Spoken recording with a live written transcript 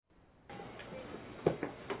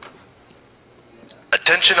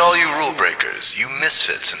Attention all you rule breakers, you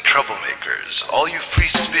misfits and troublemakers, all you free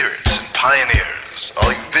spirits and pioneers, all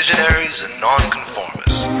you visionaries and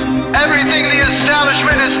nonconformists. Everything the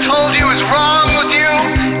establishment has told you is wrong with you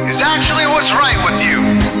is actually what's right with you.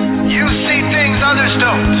 You see things others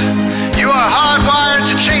don't. You are hardwired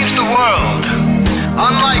to change the world.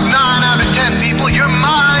 Unlike 9 out of 10 people, your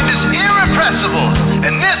mind is irrepressible,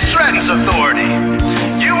 and this threatens authority.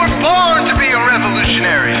 You were born to be a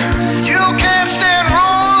revolutionary. You can't stand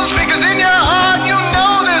rules because in your heart you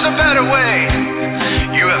know there's a better way.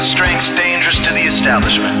 You have strengths dangerous to the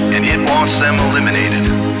establishment, and it wants them eliminated.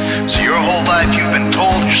 So your whole life you've been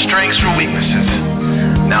told your strengths were weaknesses.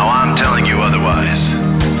 Now I'm telling you otherwise.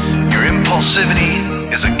 Your impulsivity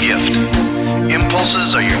is a gift.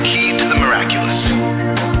 Impulses are your key to the miraculous.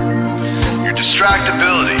 Your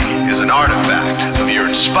distractibility is an artifact of your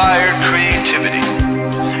inspired creativity.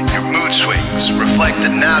 Your mood swings reflect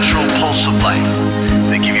the natural pulse of life.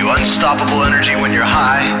 They give you unstoppable energy when you're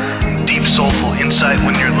high, and deep soulful insight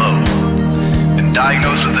when you're low. And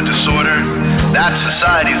diagnosed with a disorder, that's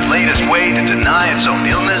society's latest way to deny its own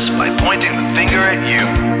illness by pointing the finger at you.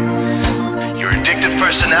 Your addictive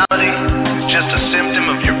personality is just a symptom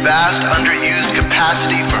of your vast, underused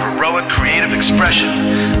capacity for heroic creative expression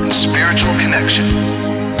and spiritual connection.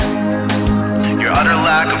 Your utter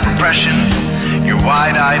lack of repression, your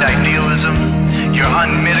wide-eyed idealism, your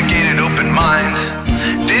unmitigated open mind.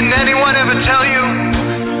 Didn't anyone ever tell you?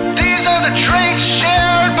 These are the traits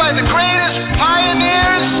shared by the greatest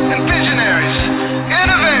pioneers and visionaries,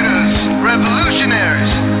 innovators,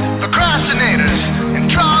 revolutionaries, procrastinators, and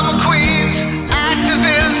drama queens,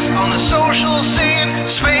 activists on the social scene,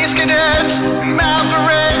 space cadets,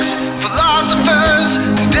 mavericks, philosophers,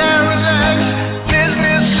 derelicts,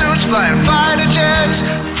 business suits flying fighter jets,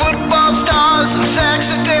 football stars and sex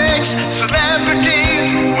addicts, celebrities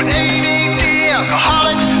with ADD,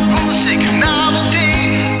 alcoholics who seek novelty,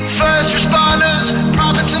 first responders,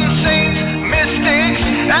 prophets and saints, mystics,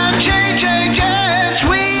 and JJJs.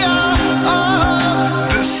 We are all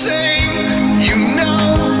the same, you know,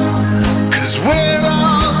 'cause we're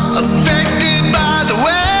all affected by the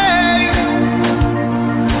way.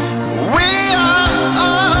 We are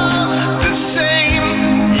all the same,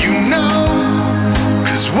 you know,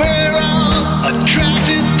 'cause we're all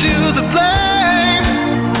attracted to the flame.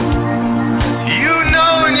 You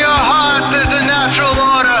know in your heart there's a natural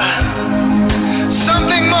order,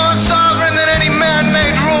 something more sovereign than any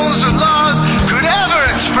man-made rules or laws could ever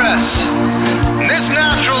express. And this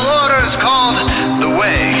natural order is called the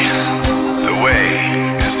way. The way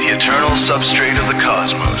is the eternal substrate of the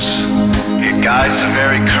cosmos. It guides the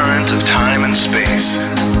very current of time and space.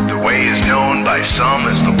 The way is known by some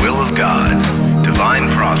as the will of God, divine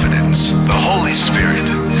providence, the Holy Spirit,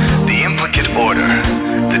 the implicate order,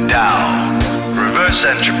 the Tao, reverse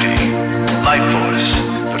entropy, life force.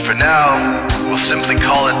 But for now, we'll simply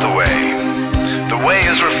call it the way. The way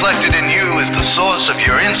is reflected in you as the source of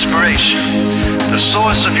your inspiration, the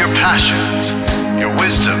source of your passions, your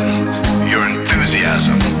wisdom, your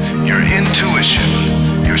enthusiasm, your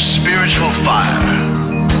intuition, your spiritual fire,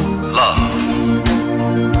 love.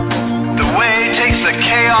 The way takes the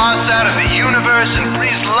chaos out of the universe and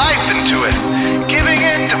breathes life into it, giving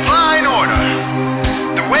it divine order.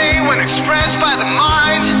 The way, when expressed by the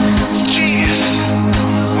mind, is genius.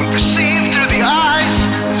 When perceived through the eyes,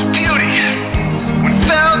 is beauty. When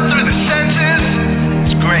felt through the senses,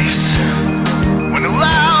 is grace. When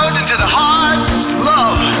allowed into the heart, is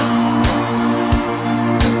love.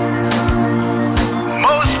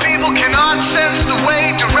 Most people cannot sense the way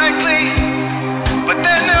directly, but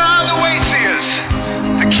then there are the wayseers,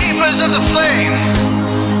 the keepers of the flame.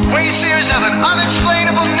 Wayseers have an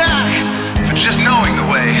unexplainable knack for just knowing the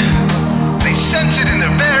way. They sense it in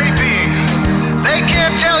their very being. They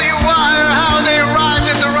can't tell you why or how they arrived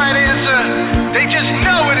at the right answer. They just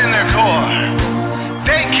know it in their core.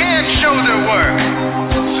 They can't show their work,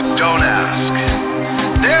 so don't ask.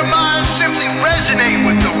 Their minds simply resonate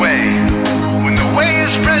with the way. When the way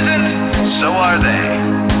is present, so are they.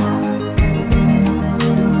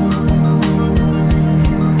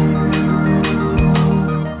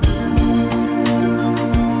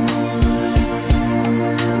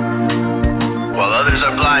 While others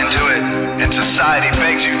are blind to it, and society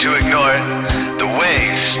begs you to ignore it, the way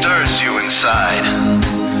stirs you inside.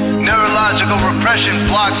 Neurological repression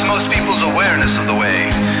blocks most people's awareness of the way.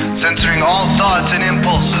 Censoring all thoughts and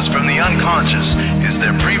impulses from the unconscious is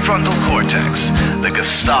their prefrontal cortex, the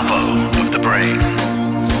Gestapo of the brain.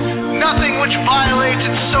 Nothing which violates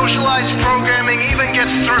its socialized programming even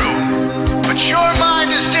gets through. But your mind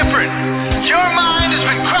is different. Your mind has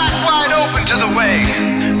been cracked wide open to the way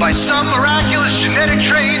by some miraculous genetic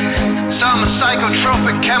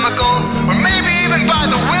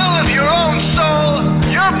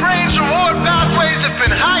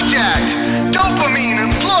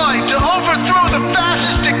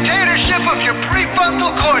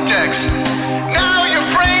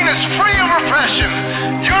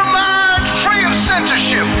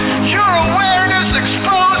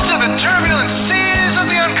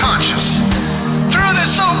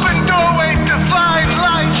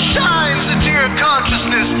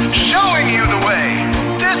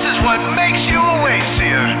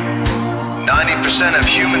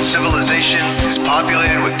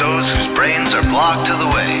blocked to the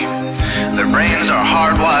way. Their brains are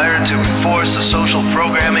hardwired to enforce the social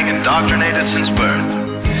programming indoctrinated since birth.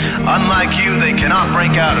 Unlike you, they cannot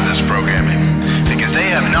break out of this programming because they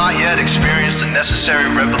have not yet experienced the necessary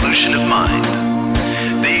revolution of mind.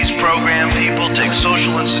 These programmed people take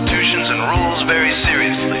social institutions and rules very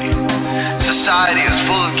seriously. Society is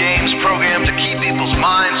full of games programmed to keep people's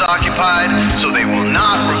minds occupied so they will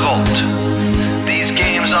not revolt. These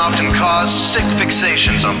games often cause sick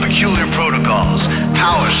fixations on peculiar protocols,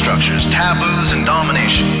 power structures, taboos, and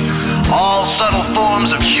domination, all subtle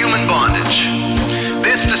forms of human bondage.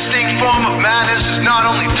 This distinct form of madness is not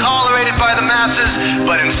only tolerated by the masses,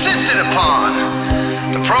 but insisted upon.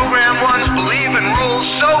 The programmed ones believe in rules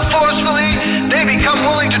so forcefully, they become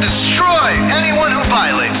willing to destroy anyone who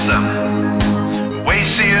violates them.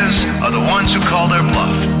 Wayseers are the ones who call their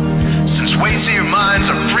bluff. Since Wayseer minds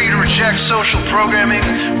are free to reject social programming,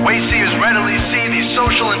 Wayseers readily see these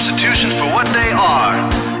social institutions for what they are,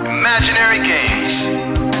 imaginary games.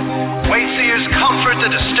 Wayseers comfort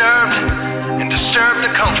the disturbed and disturb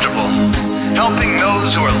the comfortable. Helping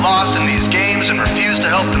those who are lost in these games and refuse to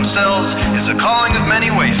help themselves is the calling of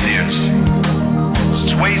many Wayseers.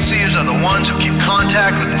 Since Wayseers are the ones who keep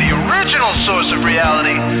contact with the original source of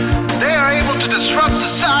reality, they are able to disrupt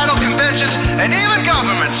societal conventions and even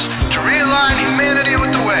governments to realign humanity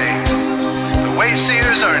with the way. The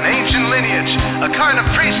Wayseers are an ancient lineage, a kind of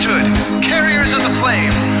priesthood, carriers of the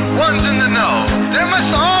flame, ones in the know. There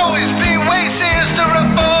must always be Wayseers to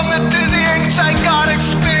reform the dizzying, psychotic,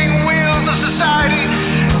 spinning wheels of society,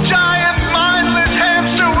 giant, mindless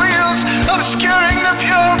hamster wheels obscuring the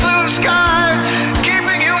pure blue sky,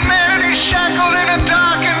 keeping humanity shackled in a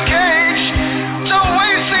darkened cage. So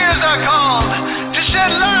Wayseers are called to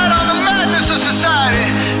shed light on the madness of society,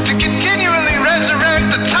 to continually resurrect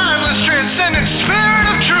the timeless, transcendent spirit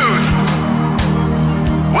of truth.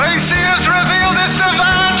 Wayseers reveal this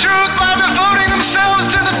divine truth by devoting themselves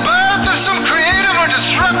to the birth of some creative or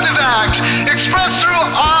disruptive act, expressed through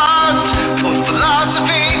art or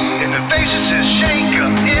philosophy, innovations shake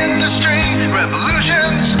up industry,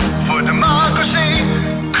 revolutions for democracy,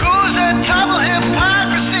 coups that topple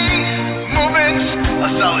hypocrisy, movements of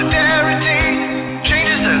solidarity,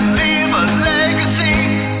 changes that leave a legacy,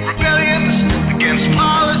 rebellions against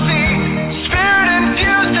policy,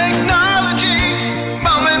 spirit-infused technology,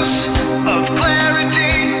 moments of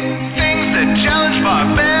clarity, things that challenge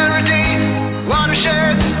barbarity,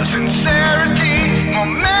 watersheds of sincerity,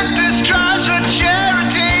 momentous drives for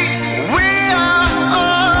charity. We are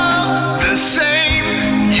all the same,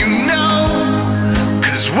 you know,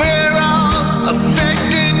 'cause we're all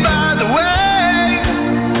affected by the way.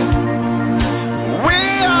 We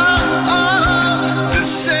are all the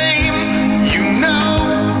same, you know,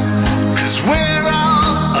 'cause we're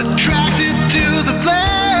all attracted to the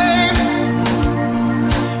flame.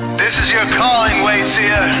 This is your calling,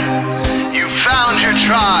 Wayseer. You found your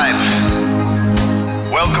tribe.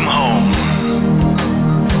 Welcome home.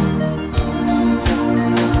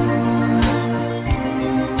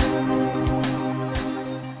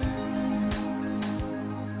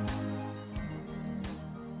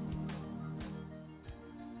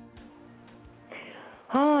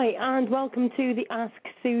 Hi, and welcome to the Ask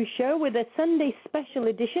Sue show with a Sunday special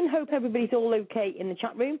edition. Hope everybody's all okay in the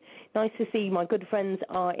chat room. Nice to see my good friends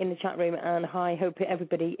are in the chat room, and hi, hope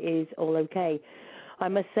everybody is all okay. I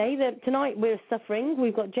must say that tonight we're suffering.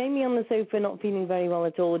 We've got Jamie on the sofa not feeling very well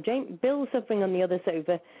at all. Bill's suffering on the other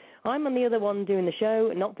sofa. I'm on the other one doing the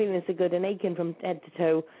show, not feeling so good and aching from head to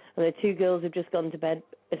toe. And the two girls have just gone to bed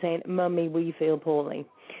saying, "Mummy, we feel poorly."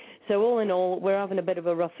 So all in all, we're having a bit of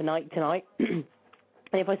a rough night tonight.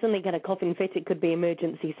 And if I suddenly get a coughing fit, it could be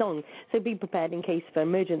emergency song. So be prepared in case for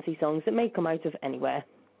emergency songs that may come out of anywhere.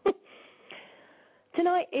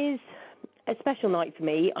 Tonight is a special night for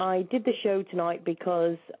me. I did the show tonight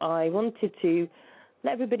because I wanted to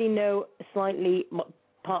let everybody know slightly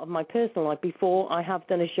part of my personal life before I have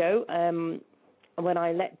done a show. When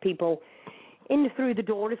I let people in through the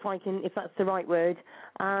door, if that's the right word,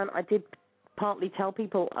 and I did partly tell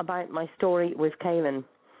people about my story with Kaylan.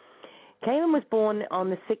 Kaylan was born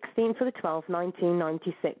on the 16th of the 12th,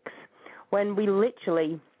 1996, when we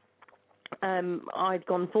literally, I'd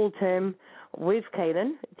gone full term with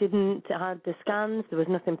Kaylan, didn't have the scans, there was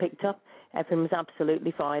nothing picked up, everything was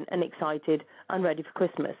absolutely fine and excited and ready for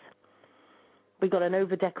Christmas. We got an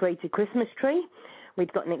over-decorated Christmas tree,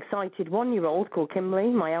 we'd got an excited 1-year-old called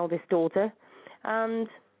Kimberly, my eldest daughter, and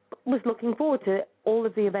was looking forward to all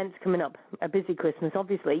of the events coming up. A busy Christmas,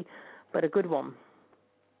 obviously, but a good one.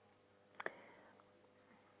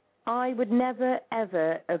 I would never,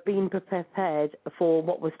 ever have been prepared for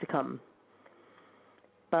what was to come.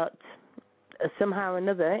 But somehow or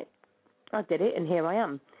another, I did it, and here I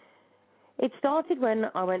am. It started when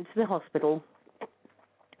I went to the hospital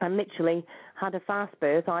and literally had a fast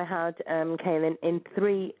birth. I had Kaylan in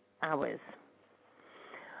 3 hours.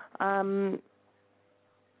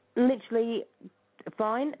 Literally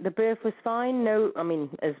fine. The birth was fine. No, I mean,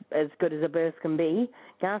 as good as a birth can be.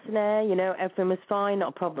 Gas and air, everything was fine, not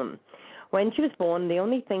a problem. When she was born, the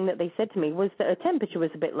only thing that they said to me was that her temperature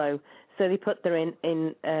was a bit low, so they put her in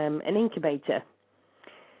an incubator.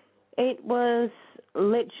 It was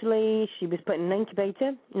literally, she was put in an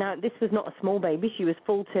incubator. Now, this was not a small baby. She was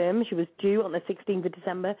full term. She was due on the 16th of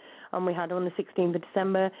December, and we had her on the 16th of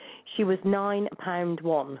December. She was 9 pound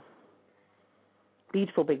 1.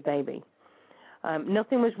 Beautiful big baby.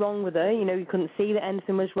 Nothing was wrong with her. You couldn't see that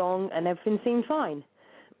anything was wrong, and everything seemed fine.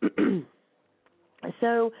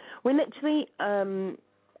 So we literally, I'm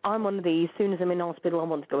one of these, as soon as I'm in hospital, I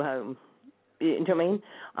want to go home. You know what I mean?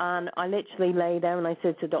 And I literally lay there and I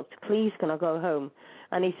said to the doctor, please, can I go home?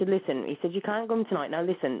 And he said, listen, you can't go home tonight. Now,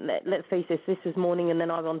 listen, let's face this was morning and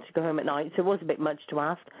then I wanted to go home at night, so it was a bit much to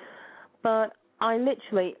ask. But I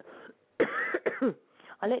literally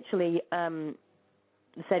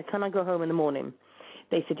said, can I go home in the morning?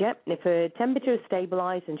 They said, yep, if her temperature is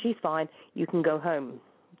stabilised and she's fine, you can go home.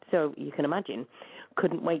 So you can imagine,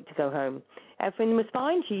 couldn't wait to go home. Everything was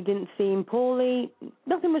fine. She didn't seem poorly.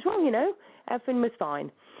 Nothing was wrong, Everything was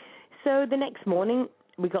fine. So the next morning,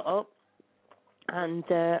 we got up, and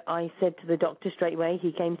I said to the doctor straight away,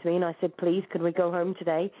 he came to me, and I said, please, could we go home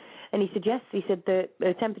today? And he said, yes. He said, the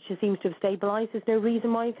temperature seems to have stabilised. There's no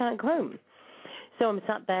reason why you can't go home. So I'm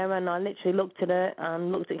sat there, and I literally looked at her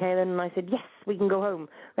and looked at Kaylan, and I said, yes, we can go home.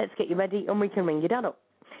 Let's get you ready, and we can ring your dad up.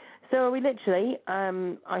 So we literally,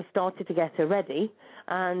 I started to get her ready,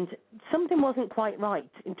 and something wasn't quite right.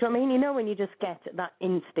 Do you know what I mean? When you just get that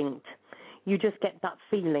instinct, you just get that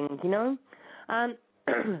feeling, And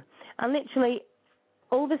and literally,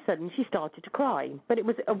 all of a sudden, she started to cry, but it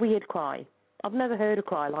was a weird cry. I've never heard a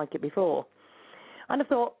cry like it before. And I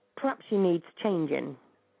thought, perhaps she needs changing.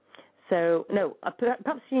 So, no,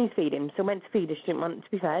 perhaps she needs feeding. So I went to feed her. She didn't want to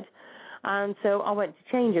be fed. And so I went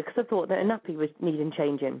to change her because I thought that her nappy was needing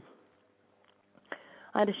changing.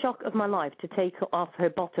 I had a shock of my life to take off her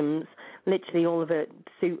bottoms, literally all of her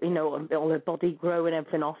suit, all her body grow and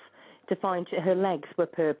everything off, to find her legs were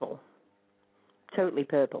purple. Totally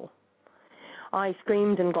purple. I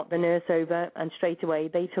screamed and got the nurse over, and straight away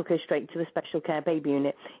they took her straight to the special care baby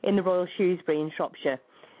unit in the Royal Shrewsbury in Shropshire.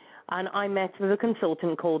 And I met with a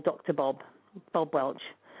consultant called Dr. Bob Welch,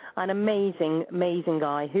 an amazing, amazing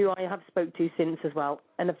guy who I have spoke to since as well,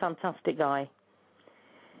 and a fantastic guy.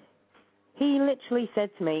 He literally said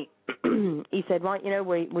to me, he said, right,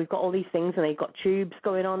 we've got all these things, and they've got tubes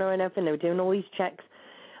going on her and everything. They were doing all these checks,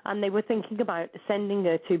 and they were thinking about sending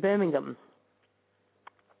her to Birmingham.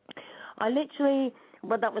 I literally,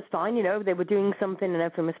 well, that was fine, they were doing something and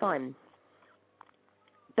everything was fine.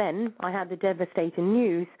 Then I had the devastating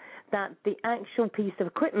news that the actual piece of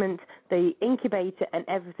equipment, the incubator and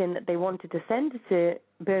everything that they wanted to send to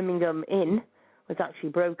Birmingham in, was actually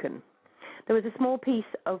broken. There was a small piece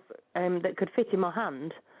of that could fit in my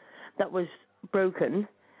hand that was broken,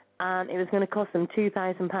 and it was going to cost them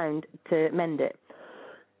 £2,000 to mend it.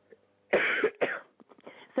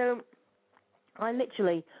 So I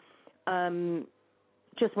literally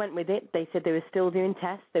just went with it. They said they were still doing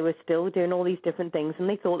tests, they were still doing all these different things, and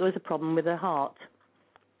they thought there was a problem with her heart.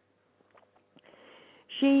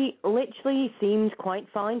 She literally seemed quite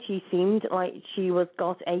fine. She seemed like she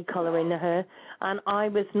got a colour in her, and I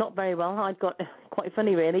was not very well. I'd got, quite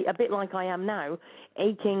funny really, a bit like I am now,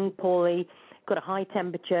 aching, poorly, got a high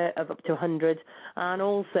temperature of up to 100, and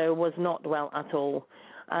also was not well at all.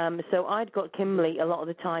 So I'd got Kimberly a lot of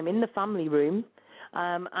the time in the family room,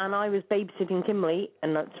 and I was babysitting Kimberly,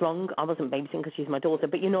 and that's wrong. I wasn't babysitting because she's my daughter,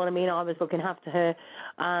 but you know what I mean? I was looking after her,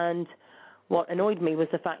 and what annoyed me was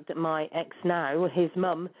the fact that my ex now, his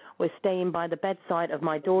mum, was staying by the bedside of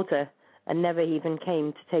my daughter and never even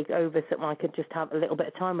came to take over so I could just have a little bit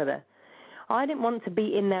of time with her. I didn't want to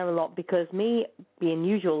be in there a lot because me, being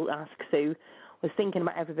usual, Ask Sue, was thinking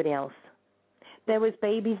about everybody else. There was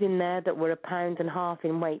babies in there that were 1.5 pounds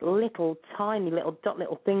in weight, little, tiny little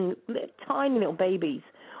tiny little babies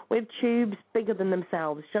with tubes bigger than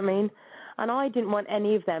themselves, do you know what I mean? And I didn't want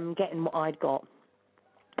any of them getting what I'd got.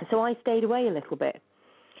 So I stayed away a little bit.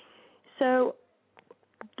 So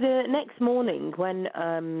the next morning when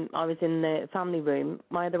I was in the family room,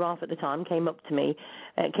 my other half at the time came up to me,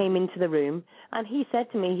 came into the room, and he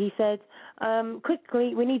said to me,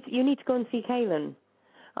 quickly, you need to go and see Kaylan.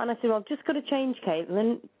 And I said, well, I've just got to change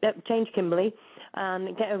Kimberly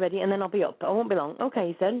and get her ready, and then I'll be up. I won't be long. Okay,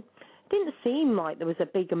 he said. didn't seem like there was a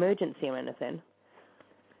big emergency or anything.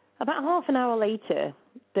 About half an hour later,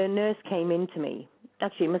 the nurse came in to me.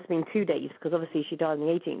 Actually, it must have been 2 days, because obviously she died on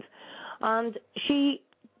the 18th. And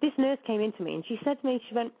this nurse came in to me, and she said to me,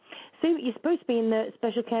 she went, "Sue, you're supposed to be in the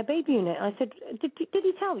special care baby unit." I said, did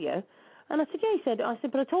he tell you? And I said, "Yeah," he said. I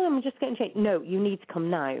said, "But I told him I'm just getting changed." "No, you need to come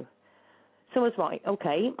now." So I was right,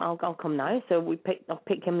 okay, I'll come now. So I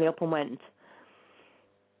picked Kimberly up and went.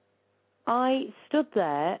 I stood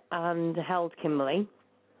there and held Kimberly,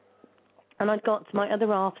 and I'd got my other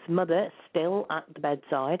half's mother still at the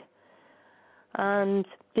bedside, and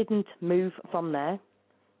didn't move from there.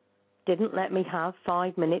 Didn't let me have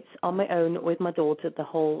 5 minutes on my own with my daughter the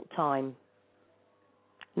whole time.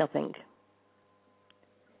 Nothing.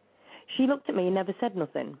 She looked at me and never said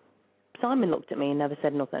nothing. Simon looked at me and never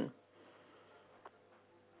said nothing.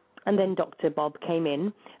 And then Dr. Bob came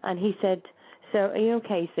in, and he said, "So, are you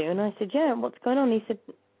okay, Sue?" And I said, "Yeah, what's going on?" He said,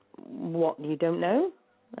 "What, you don't know?"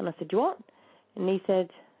 And I said, "You what?" And he said,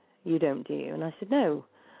 "You don't, do you?" And I said, "No."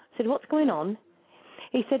 I said, "What's going on?"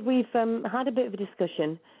 He said, "We've had a bit of a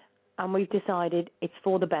discussion, and we've decided it's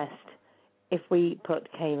for the best if we put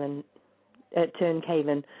turn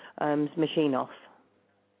Kaylan's machine off."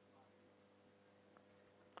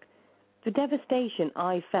 The devastation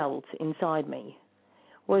I felt inside me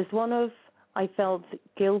was one of, I felt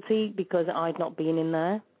guilty because I'd not been in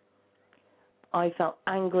there. I felt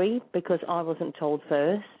angry because I wasn't told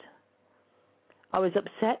first. I was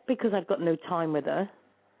upset because I'd got no time with her.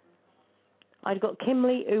 I'd got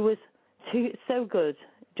Kimberly, who was so good.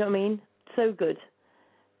 Do you know what I mean? So good.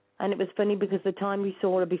 And it was funny because the time we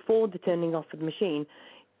saw her before the turning off of the machine,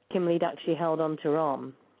 Kimberly had actually held onto her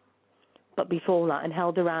arm. But before that, and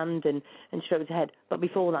held her hand and stroked her head. But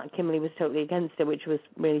before that, Kimberly was totally against her, which was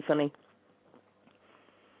really funny.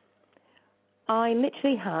 I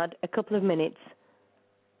literally had a couple of minutes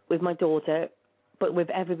with my daughter, but with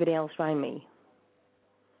everybody else around me.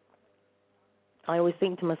 I always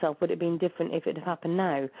think to myself, would it have been different if it had happened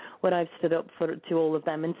now? Would I have stood up to all of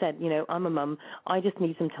them and said, I'm a mum, I just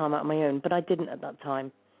need some time out on my own. But I didn't at that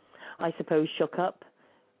time. I suppose shook up,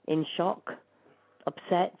 in shock,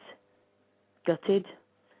 upset, gutted,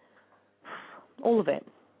 all of it.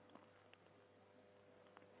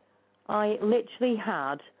 I literally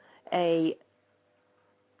had a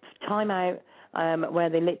timeout where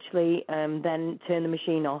they literally then turned the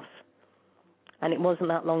machine off, and it wasn't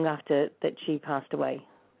that long after that she passed away.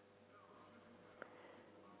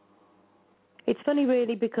 It's funny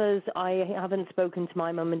really because I haven't spoken to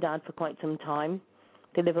my mum and dad for quite some time.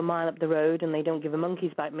 They live a mile up the road and they don't give a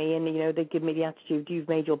monkey's about me, and they give me the attitude, "You've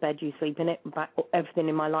made your bed, you sleep in it," about everything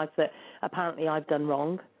in my life that apparently I've done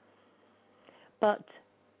wrong. But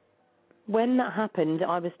when that happened,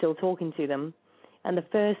 I was still talking to them, and the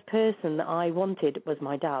first person that I wanted was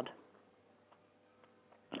my dad.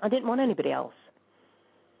 I didn't want anybody else.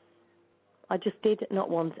 I just did not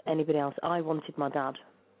want anybody else. I wanted my dad.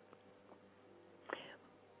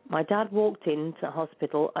 My dad walked into the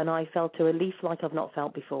hospital, and I felt a relief like I've not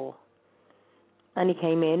felt before. And he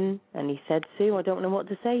came in, and he said, "Sue, I don't know what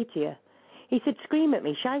to say to you." He said, "Scream at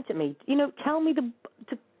me, shout at me, tell me to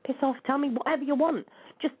piss off, tell me whatever you want.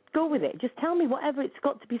 Just go with it. Just tell me whatever it's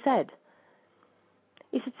got to be said."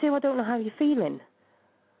 He said, "Sue, I don't know how you're feeling.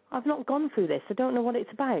 I've not gone through this. I don't know what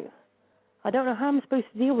it's about. I don't know how I'm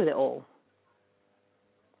supposed to deal with it all."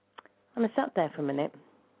 And I sat there for a minute,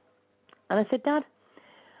 and I said, "Dad,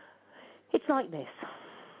 it's like this.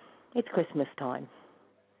 It's Christmas time.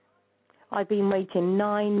 I've been waiting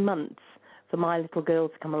 9 months for my little girl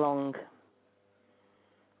to come along.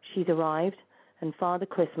 She's arrived, and Father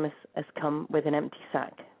Christmas has come with an empty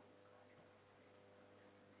sack.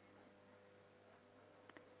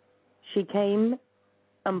 She came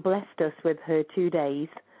and blessed us with her 2 days,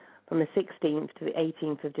 from the 16th to the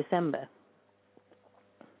 18th of December.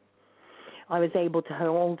 I was able to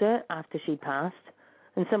hold her after she passed,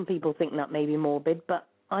 and some people think that may be morbid, but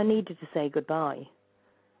I needed to say goodbye.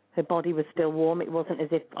 Her body was still warm. It wasn't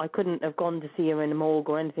as if I couldn't have gone to see her in a morgue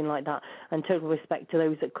or anything like that, and total respect to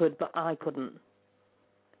those that could, but I couldn't.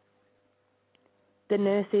 The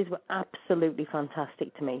nurses were absolutely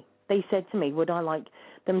fantastic to me. They said to me, would I like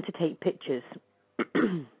them to take pictures?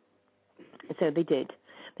 So they did.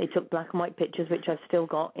 They took black and white pictures, which I've still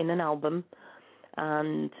got in an album,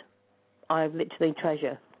 and I literally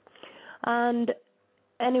treasure. And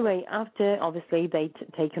anyway, after, obviously, they'd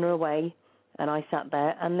taken her away, and I sat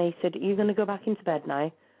there, and they said, "Are you going to go back into bed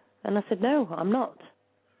now?" And I said, "No, I'm not."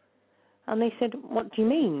 And they said, "What do you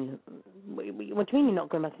mean? What do you mean you're not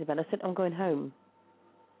going back into bed?" I said, "I'm going home.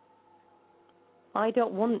 I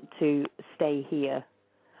don't want to stay here.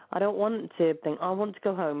 I don't want to think, I want to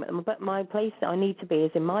go home. But my place that I need to be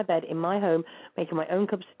is in my bed, in my home, making my own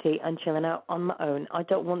cups of tea and chilling out on my own. I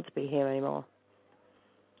don't want to be here anymore.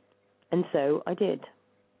 And so I did.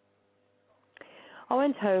 I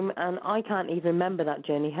went home, and I can't even remember that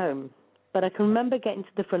journey home. But I can remember getting to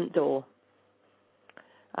the front door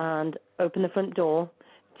and open the front door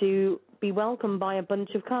to be welcomed by a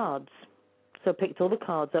bunch of cards. So I picked all the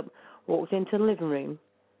cards up, walked into the living room.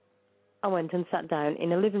 I went and sat down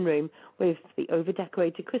in a living room with the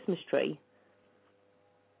over-decorated Christmas tree.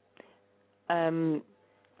 I'm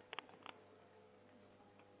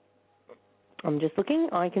just looking.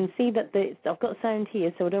 I can see that I've got sound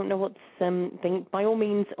here, so I don't know what's thing. By all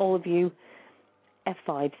means, all of you,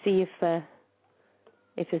 F5. See if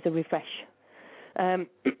there's a refresh.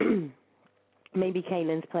 Maybe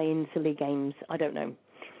Kaylan's playing silly games. I don't know.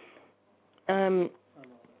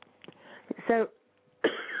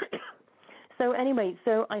 So anyway,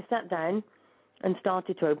 so I sat down and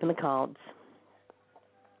started to open the cards.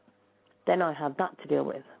 Then I had that to deal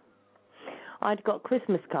with. I'd got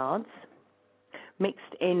Christmas cards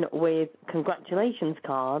mixed in with congratulations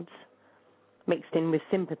cards, mixed in with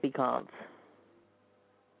sympathy cards.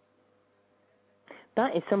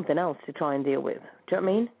 That is something else to try and deal with. Do you know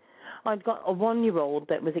what I mean? I'd got a 1-year-old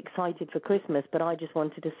that was excited for Christmas, but I just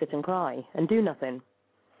wanted to sit and cry and do nothing.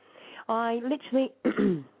 I literally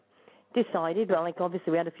decided, well, like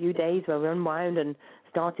obviously we had a few days where we unwound and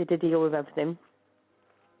started to deal with everything.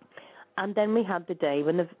 And then we had the day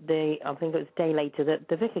when I think it was a day later that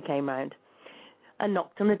the vicar came round and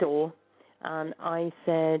knocked on the door. And I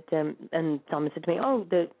said, and Simon said to me, oh,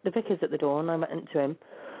 the vicar's at the door. And I went to him.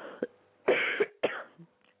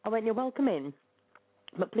 I went, you're welcome in,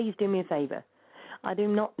 but please do me a favour. I do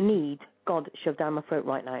not need God shoved down my throat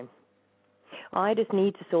right now. I just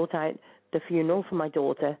need to sort out the funeral for my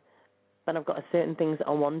daughter, but I've got certain things that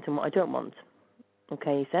I want and what I don't want.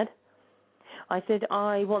 Okay, he said. I said,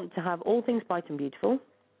 I want to have All Things Bright and Beautiful.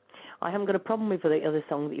 I haven't got a problem with the other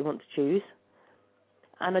song that you want to choose,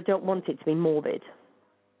 and I don't want it to be morbid.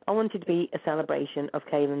 I want it to be a celebration of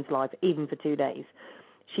Kaylan's life, even for 2 days.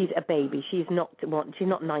 She's a baby. She's not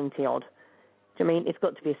 90 odd. Do you mean it's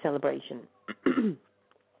got to be a celebration?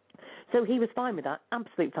 So he was fine with that.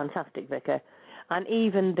 Absolute fantastic vicar. And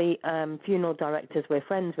even the funeral directors we're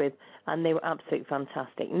friends with, and they were absolutely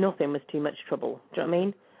fantastic. Nothing was too much trouble. Do you know what I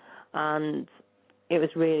mean? And it was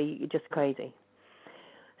really just crazy.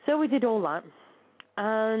 So we did all that.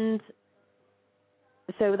 And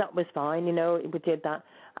so that was fine, you know, we did that.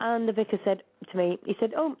 And the vicar said to me, he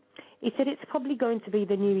said, it's probably going to be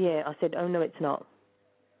the new year. I said, oh, no, it's not.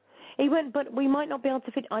 He went, but we might not be able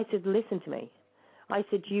to fit. I said, listen to me. I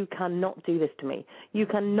said, you cannot do this to me. You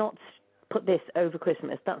cannot put this over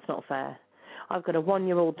Christmas. That's not fair. I've got a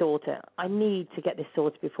 1-year-old daughter. I need to get this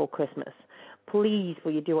sorted before Christmas. Please,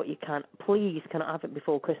 will you do what you can? Please, can I have it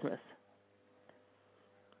before Christmas?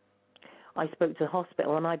 I spoke to the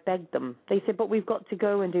hospital and I begged them. They said, but we've got to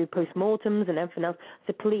go and do post-mortems and everything else. I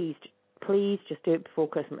said, please just do it before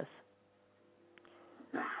Christmas.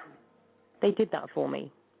 They did that for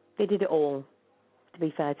me. They did it all, to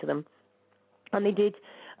be fair to them. And they did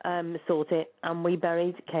sort it, and we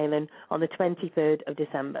buried Kaylan on the 23rd of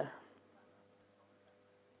December.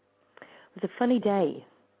 It was a funny day.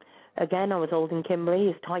 Again, I was holding Kimberly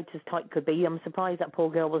as tight could be. I'm surprised that poor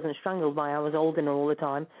girl wasn't strangled by I was holding her all the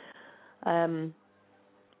time. And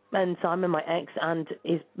Simon, my ex, and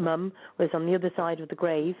his mum was on the other side of the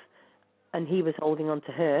grave, and he was holding on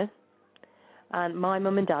to her. And my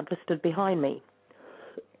mum and dad were stood behind me.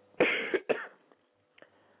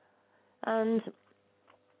 And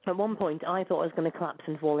at one point, I thought I was going to collapse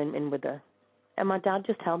and fall in with her. And my dad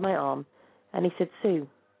just held my arm, and he said, Sue,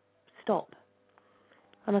 stop.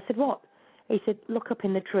 And I said, what? He said, look up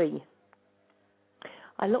in the tree.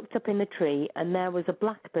 I looked up in the tree, and there was a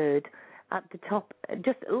blackbird at the top, it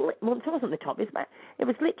wasn't the top, it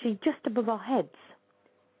was literally just above our heads.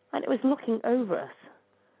 And it was looking over us.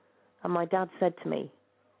 And my dad said to me,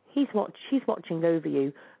 she's watching over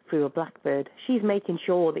you through a blackbird. She's making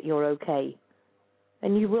sure that you're okay.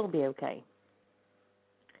 And you will be okay.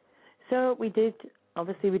 So we did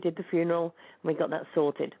the funeral, and we got that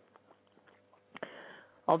sorted.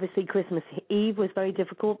 Obviously, Christmas Eve was very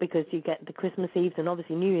difficult because you get the Christmas Eve and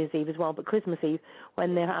obviously New Year's Eve as well, but Christmas Eve,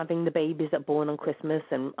 when they're having the babies that are born on Christmas,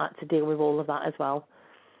 and I had to deal with all of that as well.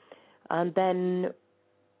 And then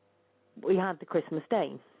we had the Christmas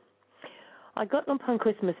Day. I got up on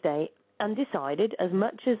Christmas Day and decided, as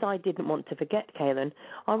much as I didn't want to forget Kaylan,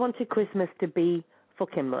 I wanted Christmas to be for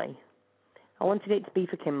Kimberly. I wanted it to be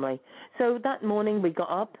for Kimberly. So that morning we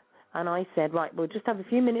got up And I said, right, we'll just have a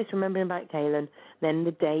few minutes remembering about Kaylan, then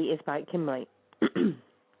the day is about Kimberly.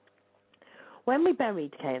 When we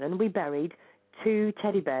buried Kaylan, we buried 2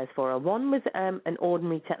 teddy bears for her. One was an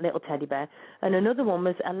ordinary little teddy bear, and another one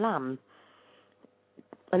was a lamb,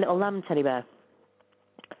 a little lamb teddy bear.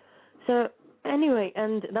 So anyway,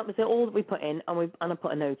 and that was all that we put in, and I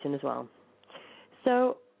put a note in as well.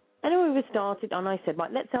 So anyway, we started, and I said,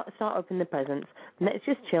 right, let's start opening the presents. Let's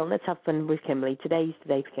just chill. Let's have fun with Kimberly. Today's the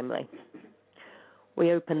day for Kimberly.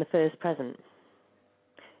 We opened the first present.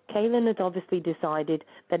 Kaylan had obviously decided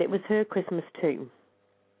that it was her Christmas too.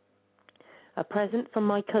 A present from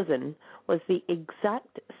my cousin was the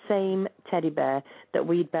exact same teddy bear that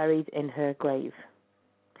we'd buried in her grave.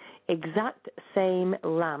 Exact same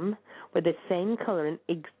lamb with the same colour and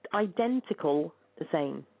identical the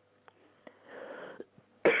same.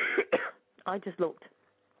 I just looked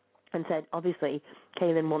and said, obviously,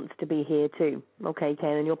 Kaylan wants to be here too. Okay,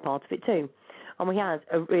 Kaylan, you're part of it too. And we had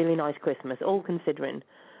a really nice Christmas, all considering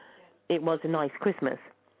it was a nice Christmas.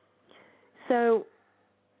 So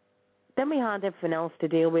then we had everything else to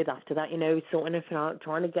deal with after that, sorting everything out,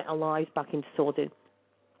 trying to get our lives back into sorted.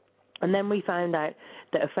 And then we found out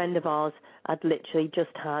that a friend of ours had literally just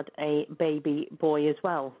had a baby boy as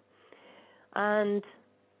well. And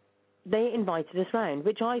they invited us round,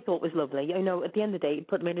 which I thought was lovely. At the end of the day, it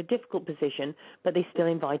put me in a difficult position, but they still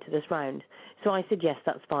invited us round. So I said, yes,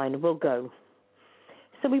 that's fine, we'll go.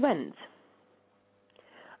 So we went.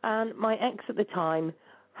 And my ex at the time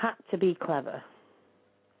had to be clever.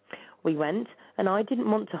 We went, and I didn't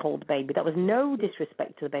want to hold the baby. That was no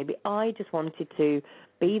disrespect to the baby. I just wanted to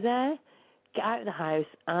be there, get out of the house,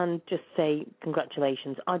 and just say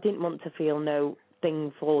congratulations. I didn't want to feel no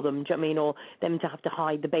thing for them, do you know what I mean, or them to have to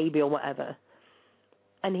hide the baby or whatever.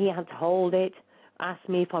 And he had to hold it, asked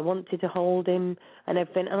me if I wanted to hold him and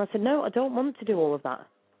everything, and I said, no, I don't want to do all of that.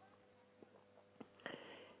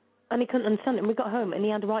 And he couldn't understand it. And we got home, and he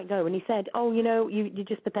had a right go, and he said, oh, you're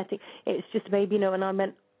just pathetic. It's just a baby, and I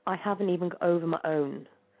meant, I haven't even got over my own.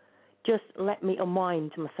 Just let me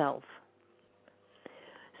unwind to myself.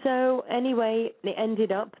 So anyway, it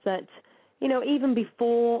ended up that, even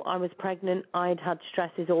before I was pregnant, I'd had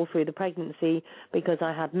stresses all through the pregnancy because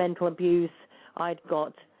I had mental abuse. I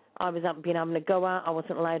was being having a go out. I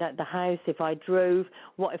wasn't allowed out of the house. If I drove,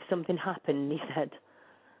 what if something happened? He said.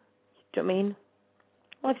 Do you know what I mean?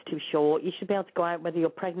 Life's too short. You should be able to go out whether you're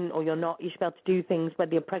pregnant or you're not. You should be able to do things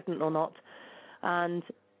whether you're pregnant or not. And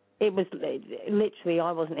it was literally,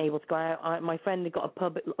 I wasn't able to go out. My friend had got a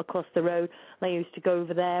pub across the road, and I used to go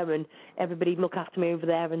over there, and everybody look after me over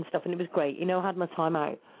there and stuff, and it was great. I had my time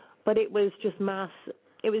out. But it was just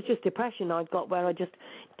it was just depression I'd got where I just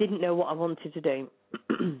didn't know what I wanted to do.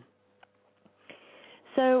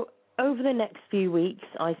 So over the next few weeks,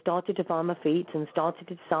 I started to find my feet and started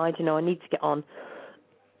to decide, I need to get on.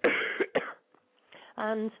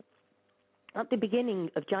 And at the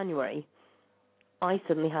beginning of January, I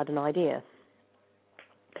suddenly had an idea.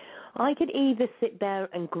 I could either sit there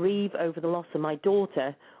and grieve over the loss of my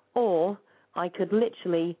daughter, or I could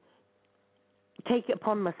literally take it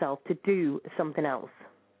upon myself to do something else.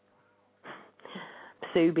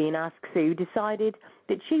 Sue, being asked Sue, decided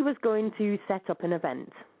that she was going to set up an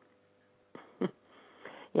event.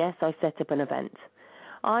 Yes, I set up an event.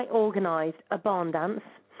 I organised a barn dance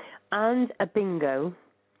and a bingo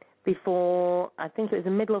before, I think it was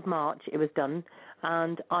the middle of March it was done,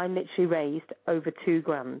 and I literally raised over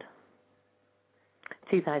 £2,000.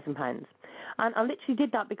 £2,000. And I literally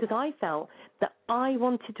did that because I felt that I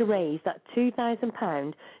wanted to raise that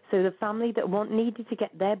 £2,000 so the family that needed to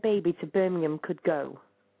get their baby to Birmingham could go.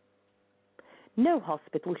 No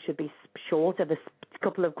hospital should be short of a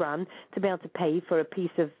couple of grand to be able to pay for a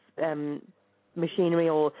piece of machinery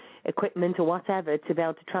or equipment or whatever to be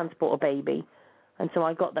able to transport a baby. And so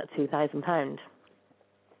I got that £2,000.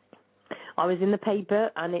 I was in the paper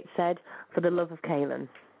and it said, for the love of Kaylan.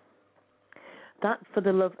 That for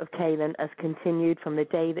the love of Kaylan has continued from the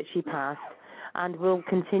day that she passed and will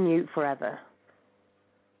continue forever.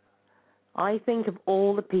 I think of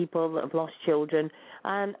all the people that have lost children,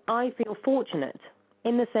 and I feel fortunate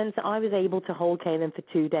in the sense that I was able to hold Kaylan for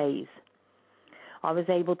 2 days. I was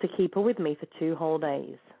able to keep her with me for 2 whole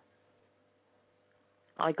days.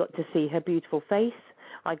 I got to see her beautiful face.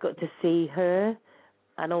 I got to see her,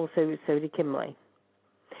 and also so did Kimberly.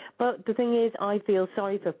 But the thing is, I feel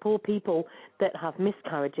sorry for poor people that have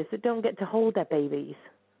miscarriages that don't get to hold their babies.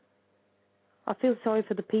 I feel sorry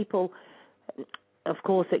for the people, of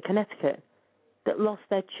course, at Connecticut, that lost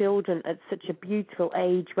their children at such a beautiful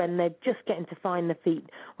age when they're just getting to find their feet,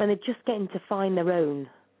 when they're just getting to find their own.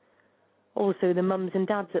 Also, the mums and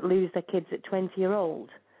dads that lose their kids at 20-year-old.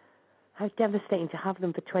 How devastating to have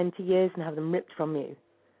them for 20 years and have them ripped from you.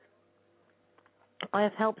 I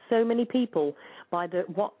have helped so many people by the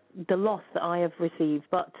loss that I have received,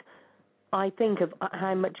 but I think of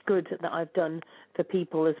how much good that I've done for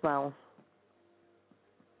people as well.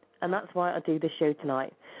 And that's why I do this show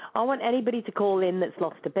tonight. I want anybody to call in that's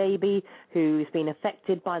lost a baby, who's been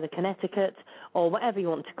affected by the Connecticut, or whatever you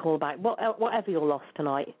want to call about, whatever you're lost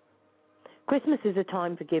tonight. Christmas is a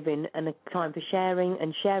time for giving and a time for sharing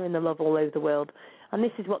and sharing the love all over the world. And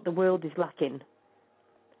this is what the world is lacking.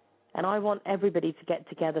 And I want everybody to get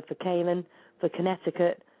together for Kaylan, for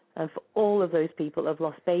Connecticut, and for all of those people who have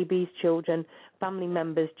lost babies, children, family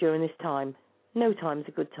members during this time. No time's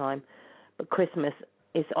a good time, but Christmas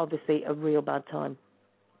is obviously a real bad time.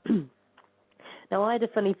 Now, I had a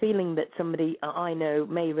funny feeling that somebody I know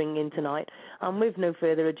may ring in tonight, and with no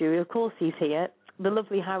further ado, of course he's here, the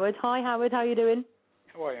lovely Howard. Hi, Howard, how are you doing?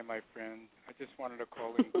 How are you, my friend? I just wanted to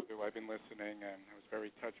call in too. I've been listening, and I was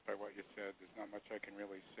very touched by what you said. There's not much I can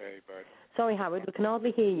really say, but... Sorry, Howard, we can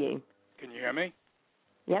hardly hear you. Can you hear me?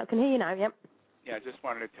 Yeah, I can hear you now, yep. Yeah, I just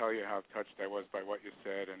wanted to tell you how touched I was by what you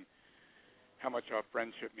said and how much our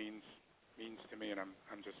friendship means to me, and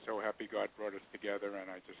I'm just so happy God brought us together, and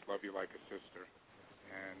I just love you like a sister.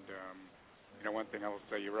 And, one thing I will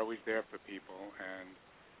say, you're always there for people, and...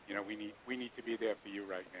 we need to be there for you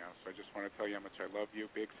right now. So I just want to tell you how much I love you.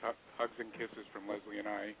 Big hugs and kisses from Leslie and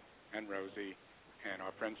I and Rosie, and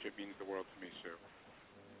our friendship means the world to me, Sue.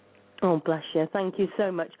 Oh, bless you. Thank you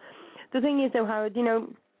so much. The thing is, though, Howard,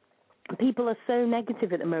 people are so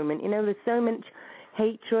negative at the moment. There's so much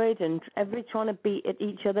hatred and everybody trying to beat at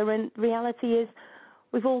each other, and the reality is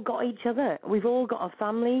we've all got each other. We've all got our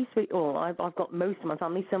families. I've got most of my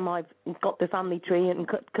family. Some I've got the family tree and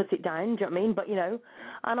cut it down. Do you know what I mean? But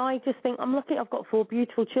and I just think I'm lucky. I've got 4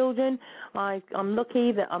 beautiful children. I'm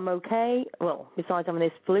lucky that I'm okay. Well, besides having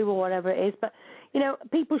this flu or whatever it is. But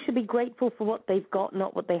people should be grateful for what they've got,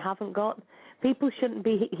 not what they haven't got. People shouldn't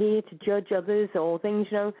be here to judge others or things.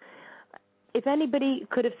 If anybody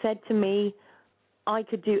could have said to me, I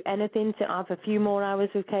could do anything to have a few more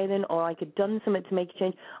hours with Kaylan, or I could have done something to make a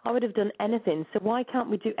change, I would have done anything. So why can't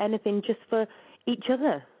we do anything just for each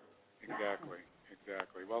other? Exactly.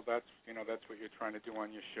 Well, that's what you're trying to do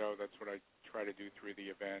on your show. That's what I try to do through the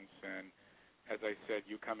events. And as I said,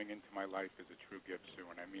 you coming into my life is a true gift, Sue,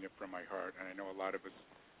 and I mean it from my heart. And I know a lot of us,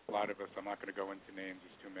 I'm not going to go into names,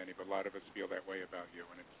 there's too many, but a lot of us feel that way about you,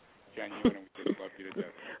 and it's genuine, and we just love you to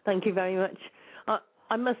death. Thank you very much.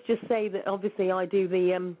 I must just say that obviously I do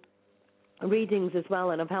the readings as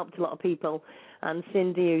well, and I've helped a lot of people. And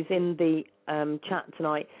Cindy, who's in the chat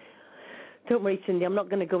tonight, don't worry, Cindy, I'm not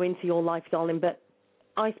going to go into your life, darling, but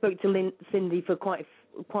I spoke to Cindy for quite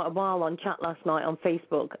a while on chat last night on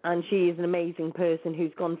Facebook, and she is an amazing person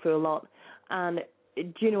who's gone through a lot. And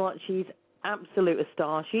do you know what? She's absolute a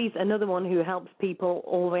star. She's another one who helps people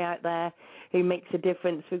all the way out there, who makes a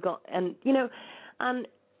difference. And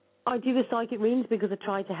I do the psychic readings because I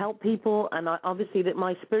try to help people, and obviously that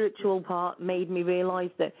my spiritual part made me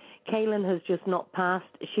realise that Kaylan has just not passed.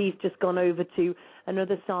 She's just gone over to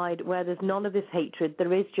another side where there's none of this hatred.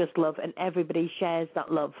 There is just love, and everybody shares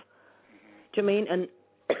that love. Do you know what I mean?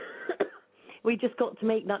 And we just got to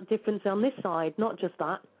make that difference on this side, not just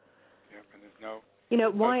that. Yeah, and there's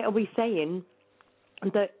no... why are we saying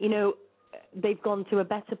that, they've gone to a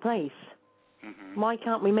better place? Mm-hmm. Why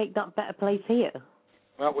can't we make that better place here?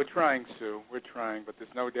 Well, we're trying, Sue. We're trying, but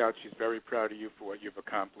there's no doubt she's very proud of you for what you've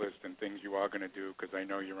accomplished and things you are going to do, because I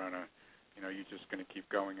know you're on you're just going to keep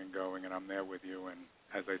going, and I'm there with you. And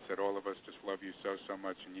as I said, all of us just love you so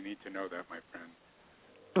much, and you need to know that, my friend.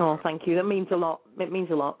 Oh, thank you. That means a lot. It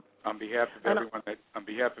means a lot. On behalf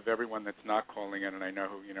of everyone that's not calling in, and I know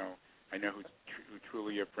who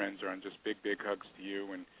truly your friends are, and just big hugs to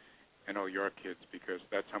you and all your kids, because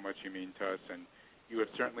that's how much you mean to us, and you have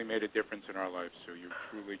certainly made a difference in our lives, so you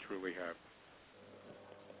truly have.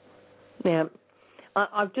 Yeah.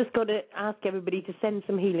 I've just got to ask everybody to send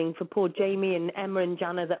some healing for poor Jamie and Emma and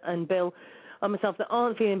Jana and Bill and myself that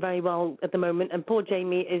aren't feeling very well at the moment. And poor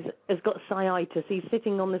Jamie has got sciatis. He's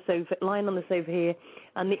sitting on the sofa, lying on the sofa here,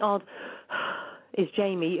 and the odd is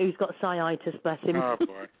Jamie, who's got sciatis, bless him. Oh,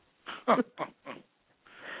 boy.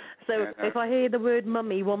 So if I hear the word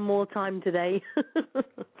mummy one more time today. And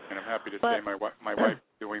I'm happy to say my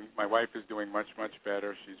wife is doing much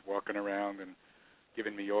better. She's walking around and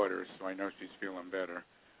giving me orders, so I know she's feeling better.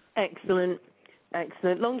 Excellent.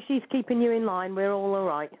 Long as she's keeping you in line, we're all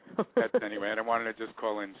right. Anyway, and I wanted to just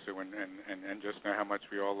call in, Sue, and just know how much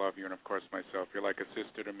we all love you, and of course myself. You're like a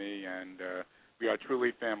sister to me, and We are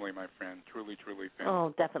truly family, my friend. Truly, truly family.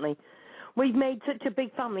 Oh, definitely. We've made such a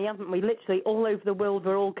big family, haven't we? Literally all over the world,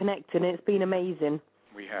 we're all connected, and it's been amazing.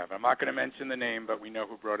 We have. I'm not going to mention the name, but we know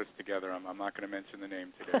who brought us together. I'm not going to mention the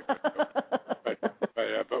name today,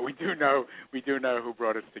 but we do know who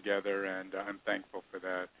brought us together, and I'm thankful for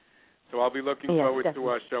that. So I'll be looking forward to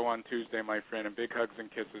our show on Tuesday, my friend, and big hugs and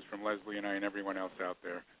kisses from Leslie and I and everyone else out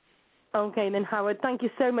there. Okay, then, Howard, thank you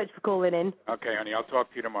so much for calling in. Okay, honey, I'll talk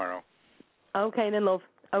to you tomorrow. Okay, then, love.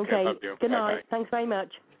 Okay, love you. Good night. Bye-bye. Thanks very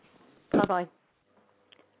much. Bye-bye.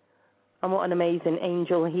 And what an amazing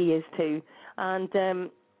angel he is, too. And,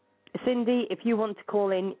 Cindy, if you want to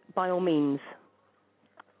call in, by all means,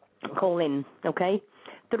 call in, okay?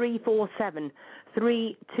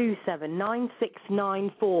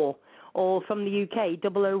 347-327-9694. Or from the UK,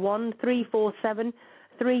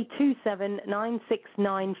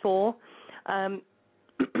 001-347-327-9694.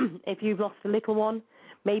 If you've lost a little one,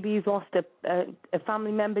 maybe you've lost a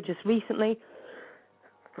family member just recently,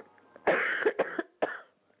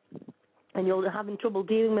 and you're having trouble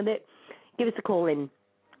dealing with it, give us a call in.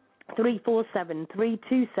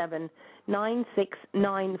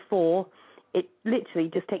 347-327-9694. It literally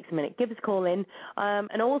just takes a minute. Give us a call in.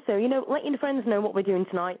 And also, let your friends know what we're doing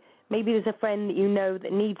tonight. Maybe there's a friend that you know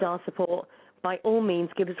that needs our support. By all means,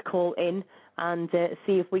 give us a call in and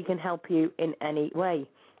see if we can help you in any way.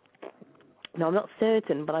 Now, I'm not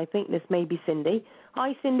certain, but I think this may be Cindy.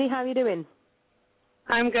 Hi, Cindy. How are you doing?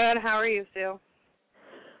 I'm good. How are you, Sue?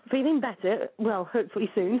 Feeling better. Well, hopefully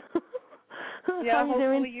soon. Yeah,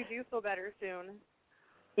 hopefully you do feel better soon.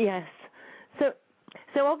 Yes. So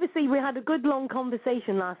obviously we had a good long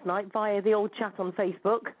conversation last night via the old chat on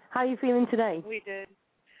Facebook. How are you feeling today? We did.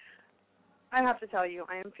 I have to tell you,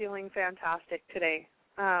 I am feeling fantastic today.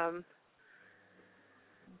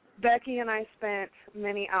 Becky and I spent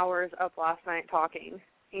many hours up last night talking,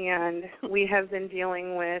 and we have been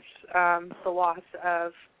dealing with the loss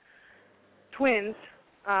of twins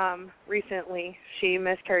recently. She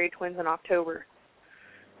miscarried twins in October,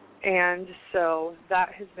 and so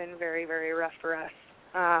that has been very, very rough for us.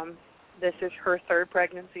 This is her third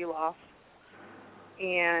pregnancy loss,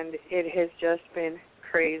 and it has just been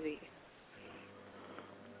crazy.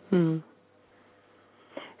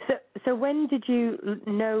 So when did you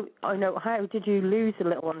know, how did you lose the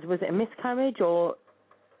little ones? Was it a miscarriage, or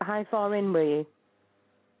how far in were you?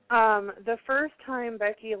 The first time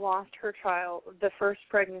Becky lost her child, the first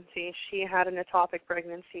pregnancy, she had an ectopic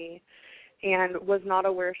pregnancy and was not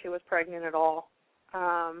aware she was pregnant at all.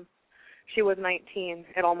 She was 19.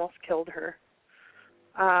 It almost killed her.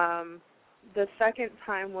 The second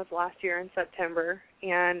time was last year in September,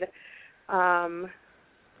 and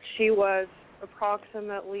she was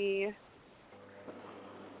approximately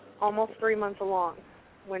almost 3 months along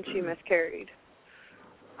when she miscarried.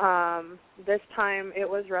 This time it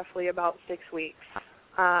was roughly about 6 weeks.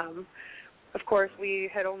 Of course, we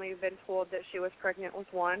had only been told that she was pregnant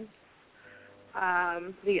with one.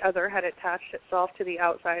 The other had attached itself to the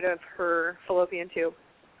outside of her fallopian tube.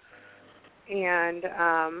 And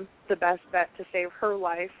the best bet to save her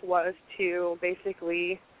life was to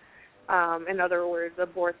basically, in other words,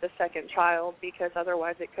 abort the second child, because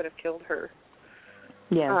otherwise it could have killed her.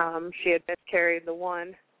 Yeah. She had miscarried the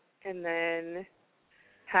one and then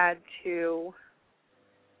had to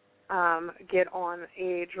get on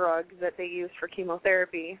a drug that they use for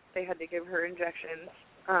chemotherapy. They had to give her injections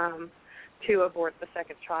to abort the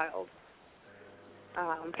second child.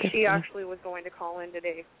 She actually was going to call in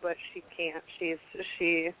today, but she can't. She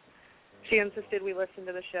insisted we listen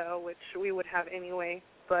to the show, which we would have anyway,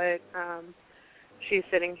 but she's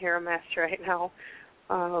sitting here a mess right now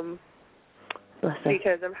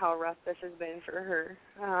because of how rough this has been for her.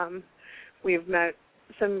 We've met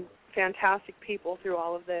some fantastic people through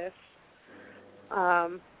all of this,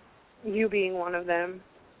 you being one of them,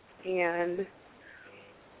 and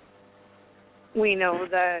we know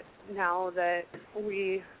that now that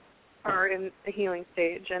we are in a healing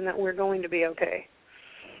stage and that we're going to be okay.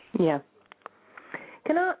 Yeah.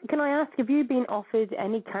 Can I ask, have you been offered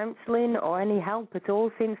any counselling or any help at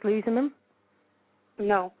all since losing them?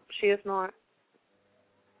 No, she is not.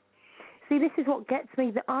 See, this is what gets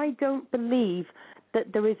me, that I don't believe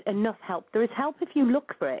that there is enough help. There is help if you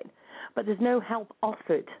look for it, but there's no help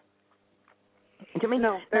offered. Do you know what I mean?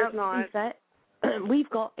 No, there's not. We've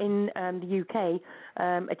got in the UK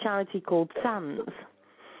a charity called SANS,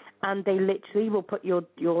 and they literally will put your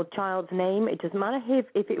child's name. It doesn't matter if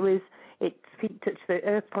its feet touch the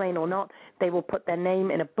earth plane or not. They will put their name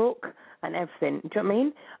in a book and everything. Do you know what I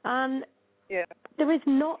mean? And Yeah. There is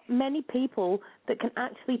not many people that can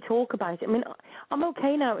actually talk about it. I mean, I'm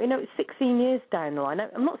okay now. It's 16 years down the line.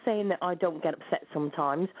 I'm not saying that I don't get upset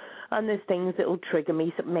sometimes, and there's things that will trigger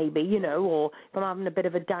me, so maybe, or if I'm having a bit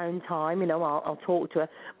of a downtime, I'll talk to her.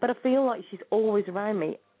 But I feel like she's always around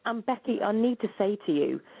me. And Becky, I need to say to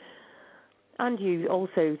you, and you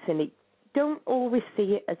also, Cindy, don't always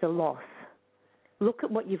see it as a loss. Look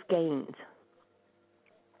at what you've gained.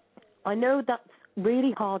 I know that's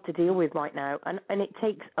really hard to deal with right now, and it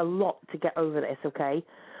takes a lot to get over this, okay?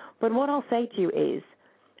 But what I'll say to you is,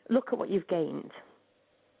 look at what you've gained.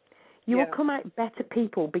 You will come out better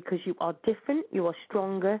people because you are different, you are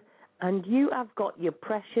stronger, and you have got your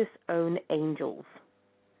precious own angels.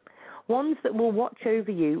 Ones that will watch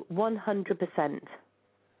over you 100%,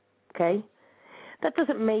 okay? That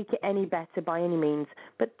doesn't make it any better by any means,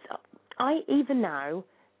 but even now,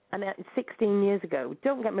 and 16 years ago,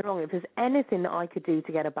 don't get me wrong, if there's anything that I could do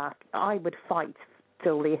to get her back, I would fight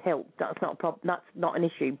till the hilt. That's not a problem. That's not an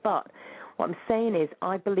issue. But what I'm saying is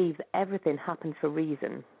I believe that everything happens for a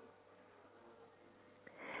reason.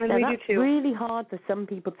 And now, we that's do too. really hard for some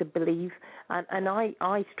people to believe, and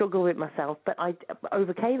I struggle with myself. But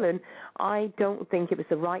over Kaylan, I don't think it was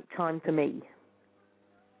the right time for me.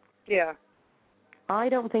 Yeah. I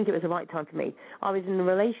don't think it was the right time for me. I was in a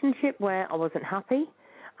relationship where I wasn't happy.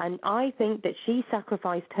 And I think that she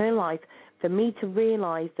sacrificed her life for me to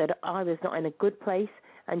realize that I was not in a good place,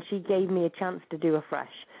 and she gave me a chance to do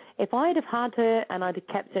afresh. If I'd have had her and I'd have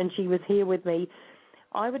kept her and she was here with me,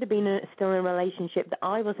 I would have been still in a relationship that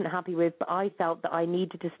I wasn't happy with, but I felt that I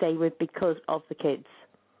needed to stay with because of the kids.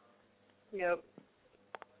 Yep.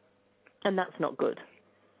 And that's not good.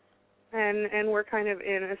 And we're kind of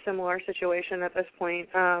in a similar situation at this point.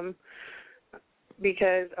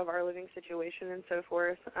 Because of our living situation and so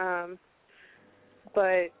forth.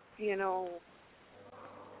 But,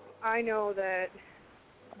 I know that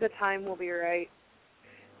the time will be right.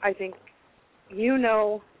 I think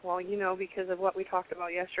because of what we talked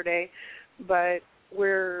about yesterday, but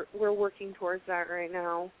we're working towards that right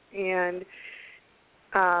now. And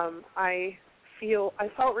I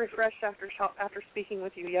felt refreshed after speaking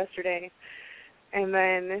with you yesterday, and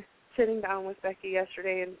then sitting down with Becky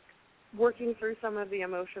yesterday and working through some of the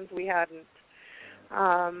emotions we hadn't.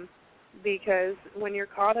 Because when you're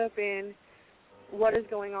caught up in what is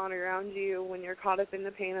going on around you, when you're caught up in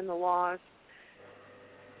the pain and the loss,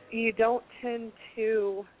 you don't tend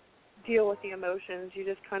to deal with the emotions. You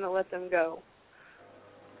just kind of let them go.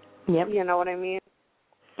 Yep. You know what I mean?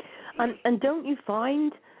 And don't you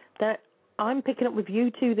find that I'm picking up with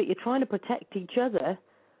you two that you're trying to protect each other,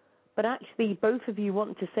 but actually both of you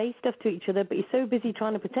want to say stuff to each other, but you're so busy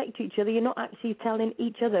trying to protect each other, you're not actually telling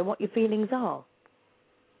each other what your feelings are.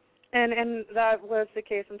 And that was the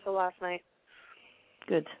case until last night.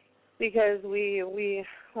 Good. Because we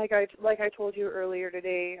like I told you earlier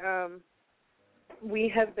today, we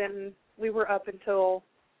were up until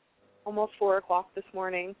almost 4:00 this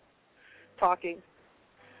morning talking,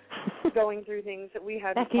 going through things that we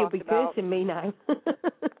hadn't Becky talked will be about. cursing me now.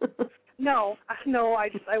 No,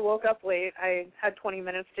 I woke up late. I had 20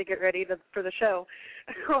 minutes to get ready for the show.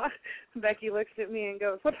 Becky looks at me and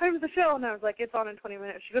goes, "What time is the show?" And I was like, "It's on in 20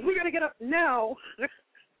 minutes." She goes, "We got to get up now."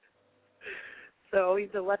 So we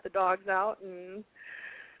had to let the dogs out and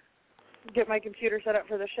get my computer set up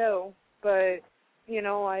for the show. But,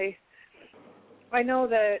 I know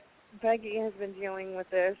that Becky has been dealing with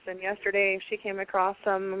this, and yesterday she came across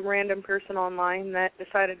some random person online that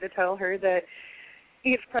decided to tell her that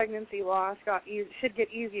each pregnancy loss should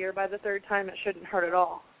get easier by the third time. It shouldn't hurt at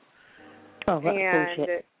all. Oh, that's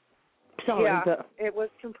bullshit. Sorry, yeah, but it was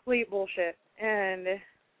complete bullshit. And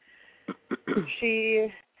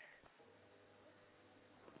she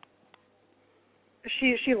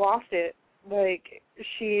lost it. Like,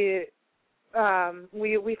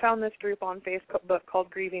 we found this group on Facebook called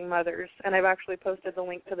Grieving Mothers, and I've actually posted the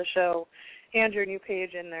link to the show and your new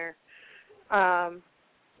page in there.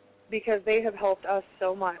 Because they have helped us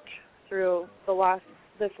so much through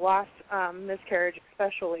this last miscarriage,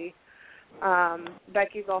 especially.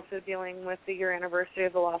 Becky's also dealing with the year anniversary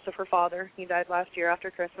of the loss of her father. He died last year after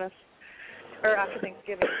Christmas, or after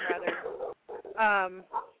Thanksgiving, rather.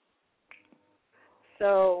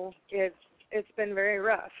 So it's been very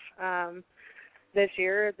rough. This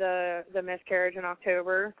year, the miscarriage in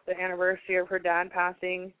October, the anniversary of her dad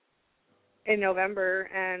passing in November,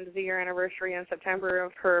 and the year anniversary in September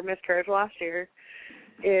of her miscarriage last year.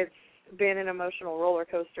 It's been an emotional roller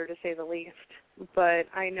coaster, to say the least. But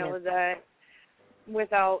I know that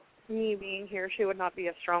without me being here, she would not be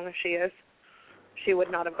as strong as she is. She would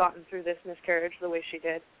not have gotten through this miscarriage the way she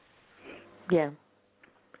did. Yeah.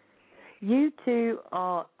 you two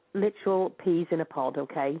are literal peas in a pod,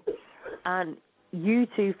 okay? And you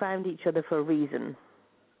two found each other for a reason,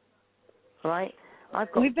 right?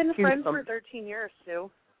 We've been friends for 13 years, Sue.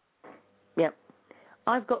 Yep.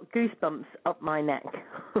 I've got goosebumps up my neck,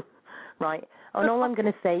 right? And all I'm going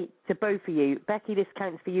to say to both of you, Becky, this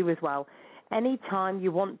counts for you as well. Anytime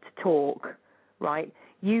you want to talk, right,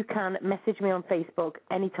 you can message me on Facebook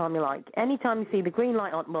anytime you like. Anytime you see the green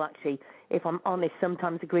light on, well, actually, if I'm honest,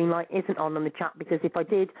 sometimes the green light isn't on the chat because if I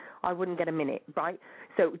did, I wouldn't get a minute, right?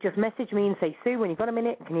 So just message me and say, Sue, when you've got a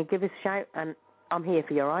minute, can you give us a shout? And I'm here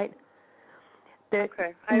for you, all right?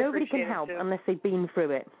 Okay. Nobody can help unless they've been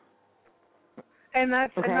through it. And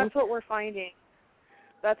that's what we're finding.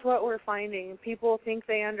 That's what we're finding. People think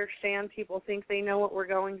they understand. People think they know what we're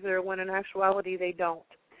going through when in actuality they don't.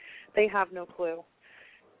 They have no clue.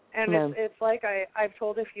 And no. it's like I've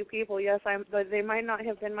told a few people, yes, they might not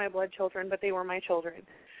have been my blood children, but they were my children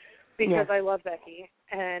because I love Becky.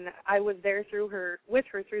 And I was there with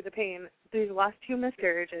her through the pain these last 2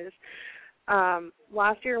 miscarriages.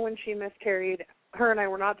 Last year when she miscarried, her and I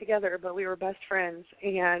were not together, but we were best friends.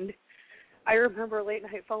 And I remember late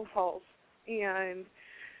night phone calls, and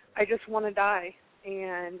I just want to die.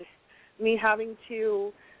 And me having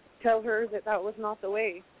to tell her that was not the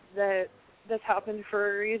way, that this happened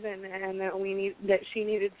for a reason, and that she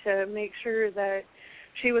needed to make sure that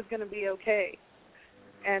she was going to be okay,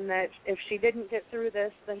 and that if she didn't get through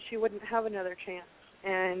this, then she wouldn't have another chance.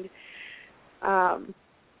 And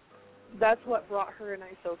that's what brought her and I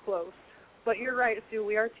so close. But you're right, Sue.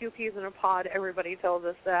 We are 2 peas in a pod. Everybody tells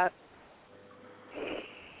us that.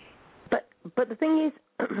 But the thing is,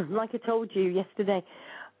 like I told you yesterday,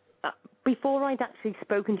 before I'd actually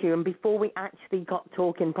spoken to you and before we actually got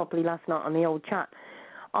talking properly last night on the old chat,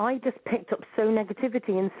 I just picked up so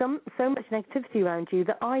negativity and so much negativity around you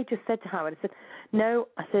that I just said to Howard, I said, no,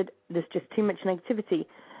 I said, there's just too much negativity.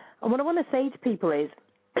 And what I want to say to people is,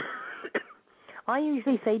 I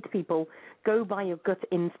usually say to people, go by your gut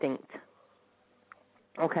instinct,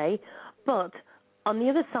 okay? But on the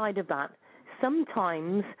other side of that,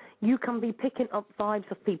 sometimes you can be picking up vibes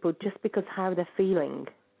of people just because how they're feeling.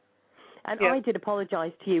 And I did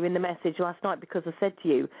apologize to you in the message last night because I said to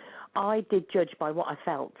you, I did judge by what I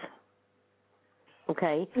felt.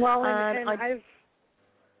 Okay? Well, and I've...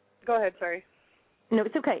 Go ahead, sorry. No,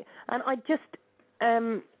 it's okay. And I just...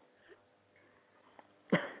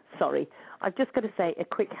 sorry. I've just got to say a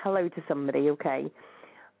quick hello to somebody, okay?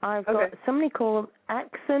 I've got somebody called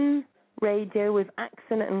Axon Radio with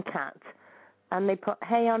Axon and Cat. And they put,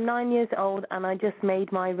 hey, I'm 9 years old and I just made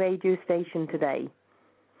my radio station today.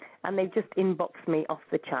 And they've just inboxed me off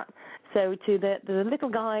the chat. So to the little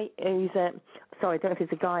guy who's, sorry, I don't know if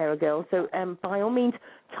it's a guy or a girl, so by all means,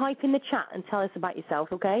 type in the chat and tell us about yourself,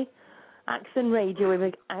 okay? Axon Radio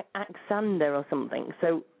with Axander or something,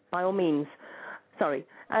 so by all means, sorry.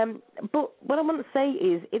 But what I want to say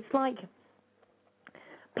is, it's like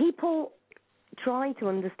people try to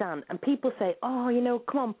understand, and people say, oh, you know,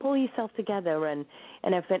 come on, pull yourself together and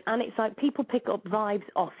everything, and it's like people pick up vibes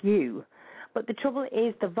off you, but the trouble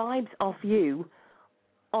is the vibes off you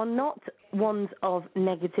are not ones of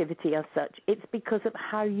negativity as such. It's because of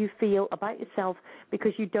how you feel about yourself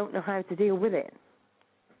because you don't know how to deal with it.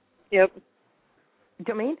 Yep. Do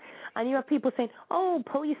you know what I mean? And you have people saying, oh,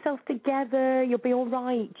 pull yourself together, you'll be all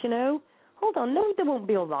right, you know? Hold on, no, they won't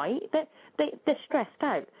be all right. They're stressed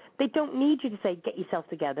out. They don't need you to say, get yourself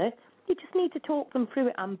together. You just need to talk them through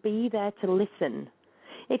it and be there to listen.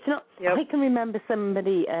 It's not, I can remember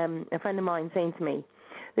somebody, a friend of mine, saying to me,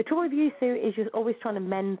 the trouble with you, Sue, is you're always trying to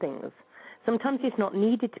mend things. Sometimes it's not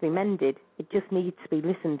needed to be mended. It just needs to be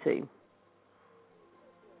listened to.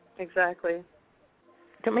 Exactly.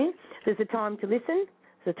 Do you know what I mean? There's a time to listen.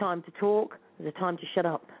 There's a time to talk. There's a time to shut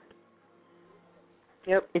up.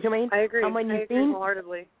 Yep. You know what I mean? I agree. And when I agree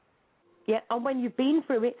wholeheartedly. Yeah, and when you've been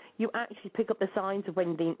through it, you actually pick up the signs of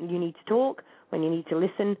when you need to talk, when you need to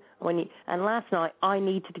listen. And last night, I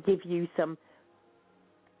needed to give you some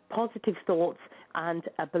positive thoughts and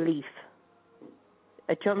a belief. Do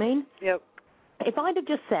you know what I mean? Yep. If I'd have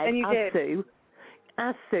just said,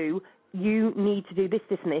 as Sue, you need to do this,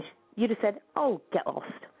 this, and this, you'd have said, oh, get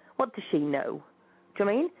lost. What does she know? Do you know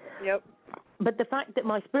what I mean? Yep. But the fact that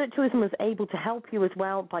my spiritualism was able to help you as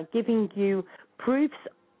well by giving you proof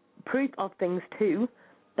of things too,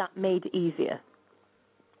 that made it easier.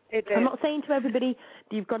 It did. I'm not saying to everybody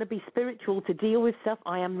that you've got to be spiritual to deal with stuff.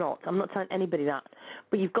 I am not. I'm not telling anybody that.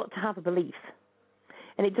 But you've got to have a belief.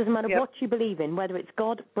 And it doesn't matter what you believe in, whether it's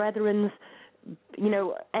God, brethrens, you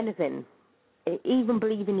know, anything. Even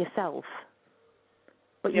believe in yourself.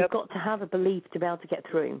 But you've got to have a belief to be able to get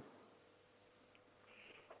through.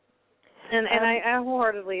 And I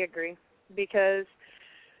wholeheartedly agree because,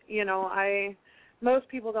 you know, most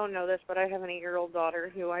people don't know this, but I have an 8-year-old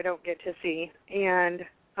daughter who I don't get to see. And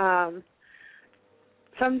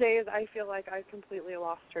some days I feel like I've completely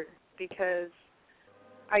lost her because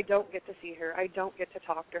I don't get to see her. I don't get to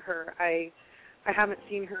talk to her. I haven't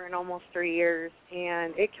seen her in almost 3 years,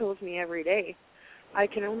 and it kills me every day. I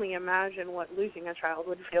can only imagine what losing a child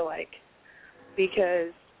would feel like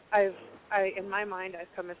because in my mind, I've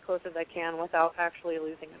come as close as I can without actually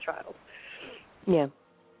losing a child. Yeah.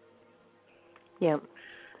 Yeah.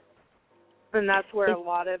 And that's where a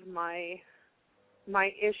lot of my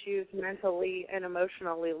issues mentally and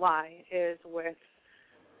emotionally lie, is with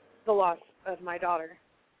the loss of my daughter,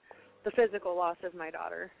 the physical loss of my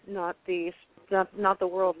daughter, not the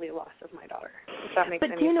worldly loss of my daughter, if that makes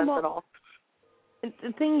any sense at all.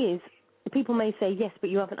 The thing is, people may say, yes, but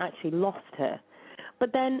you haven't actually lost her.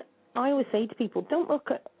 But then I always say to people,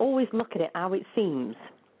 always look at it how it seems.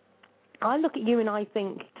 I look at you and I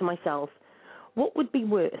think to myself, what would be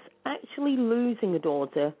worse, actually losing a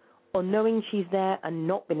daughter or knowing she's there and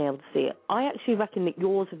not being able to see it? I actually reckon that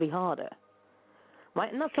yours would be harder.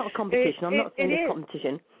 Right? And that's not a competition. I'm not saying it's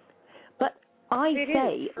competition. But I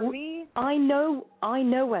know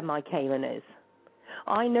where my Kaylan is.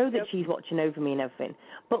 I know that she's watching over me and everything.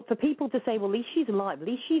 But for people to say, well, at least she's alive, at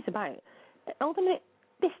least she's about, ultimately,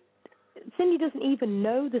 Cindy doesn't even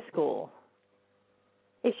know the score.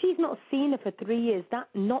 If she's not seen her for 3 years, that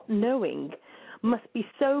not knowing must be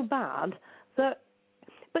so bad that...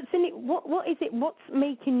 But Cindy, what is it? What's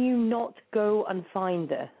making you not go and find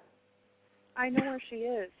her? I know where she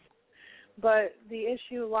is. But the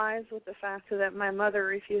issue lies with the fact that my mother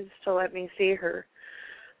refuses to let me see her.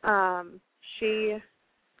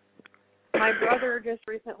 My brother just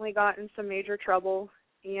recently got in some major trouble,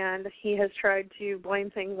 and he has tried to blame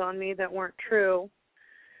things on me that weren't true.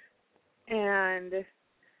 And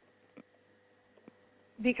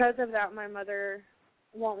because of that, my mother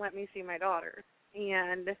won't let me see my daughter.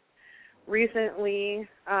 And recently,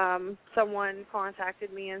 someone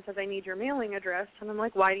contacted me and says, I need your mailing address. And I'm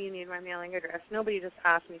like, why do you need my mailing address? Nobody just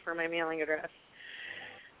asked me for my mailing address.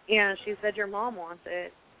 And she said, your mom wants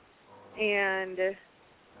it. And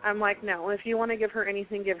I'm like, no, if you want to give her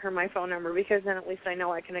anything, give her my phone number, because then at least I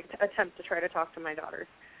know I can attempt to try to talk to my daughter.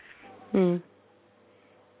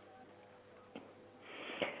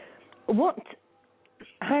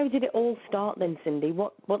 How did it all start then, Cindy?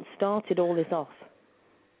 What started all this off?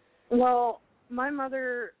 Well, my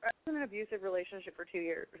mother, I was in an abusive relationship for 2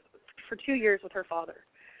 years with her father.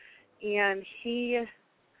 And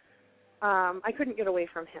I couldn't get away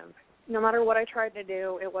from him. No matter what I tried to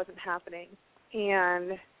do, it wasn't happening.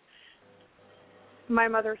 And my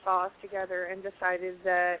mother saw us together and decided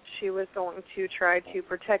that she was going to try to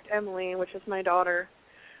protect Emily, which is my daughter,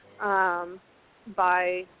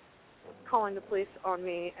 by calling the police on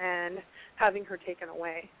me and having her taken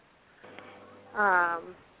away,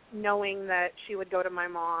 knowing that she would go to my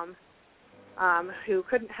mom, who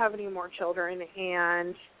couldn't have any more children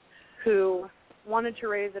and who wanted to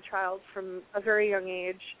raise a child from a very young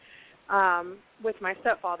age with my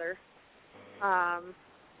stepfather.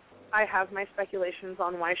 I have my speculations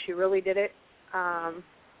on why she really did it,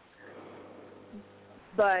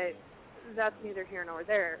 but that's neither here nor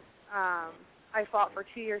there. I fought for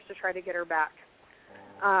 2 years to try to get her back.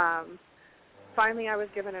 Finally, I was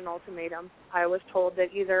given an ultimatum. I was told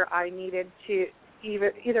that either I needed to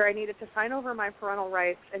sign over my parental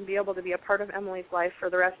rights and be able to be a part of Emily's life for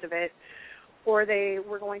the rest of it, or they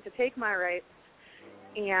were going to take my rights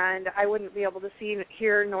and I wouldn't be able to see,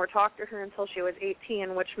 hear, nor talk to her until she was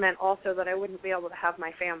 18, which meant also that I wouldn't be able to have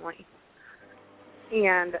my family.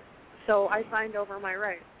 And so I signed over my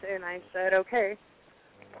rights, and I said, okay,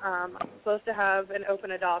 I'm supposed to have an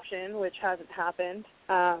open adoption, which hasn't happened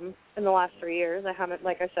in the last 3 years. I haven't,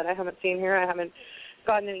 like I said, I haven't seen her. I haven't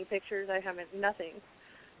gotten any pictures. I haven't, nothing.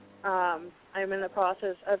 I'm in the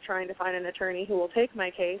process of trying to find an attorney who will take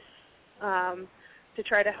my case to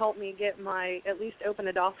try to help me get my at least open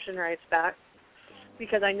adoption rights back,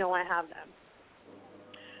 because I know I have them.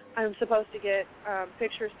 I'm supposed to get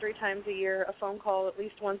pictures 3 times a year, a phone call at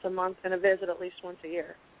least once a month, and a visit at least once a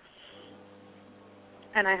year.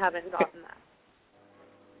 And I haven't gotten that.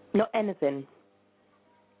 Not anything?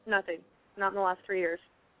 Nothing. Not in the last 3 years.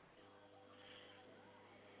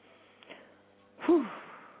 Whew.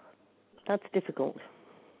 That's difficult.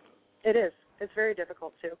 It is. It's very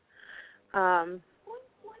difficult, too.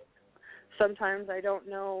 Sometimes I don't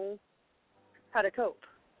know how to cope.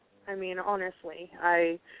 I mean, honestly,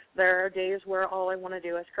 there are days where all I want to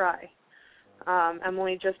do is cry.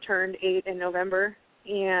 Emily just turned 8 in November,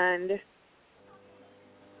 and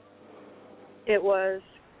it was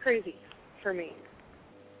crazy for me.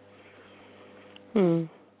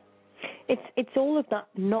 It's all of that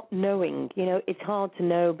not knowing. You know, it's hard to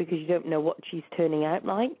know because you don't know what she's turning out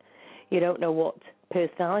like. You don't know what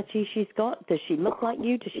personality she's got. Does she look like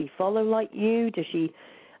you? Does she follow like you?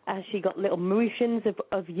 Has she got little motions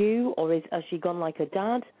of you, or has she gone like her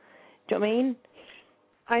dad? Do you know what I mean?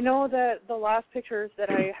 I know that the last pictures that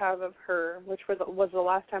I have of her, which was the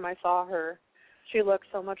last time I saw her, she looks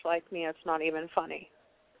so much like me, it's not even funny.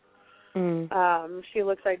 She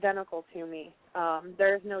looks identical to me.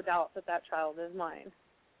 There's no doubt that child is mine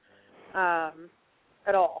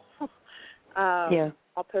at all.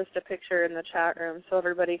 I'll post a picture in the chat room so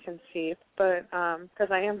everybody can see. But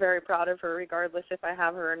because I am very proud of her, regardless if I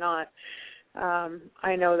have her or not.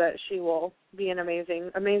 I know that she will be an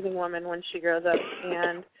amazing woman when she grows up.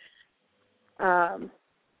 And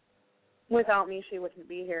without me, she wouldn't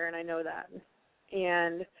be here, and I know that.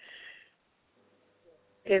 And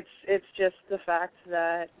it's just the fact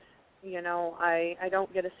that, you know, I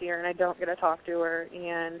don't get to see her and I don't get to talk to her,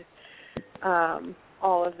 and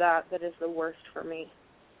all of that is the worst for me,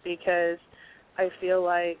 because I feel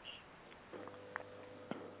like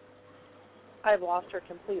I've lost her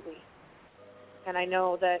completely. And I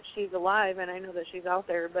know that she's alive and I know that she's out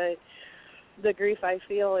there, but the grief I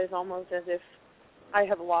feel is almost as if I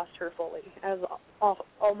have lost her fully,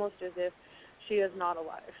 almost as if she is not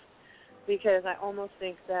alive. Because I almost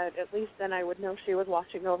think that at least then I would know she was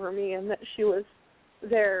watching over me and that she was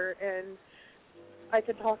there and I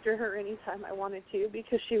could talk to her anytime I wanted to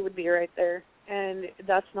because she would be right there. And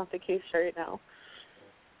that's not the case right now.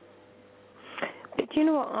 But do you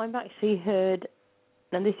know what? I've actually heard,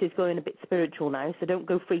 and this is going a bit spiritual now, so don't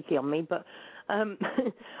go freaky on me, but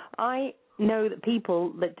I know that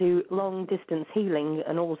people that do long-distance healing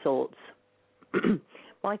and all sorts,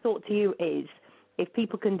 my thought to you is, if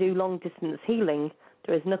people can do long-distance healing,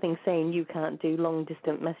 there is nothing saying you can't do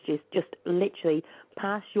long-distance messages. Just literally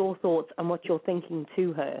pass your thoughts and what you're thinking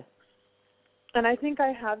to her. And I think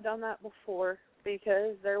I have done that before,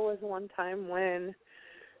 because there was one time when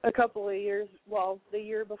a couple of years, the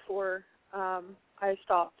year before I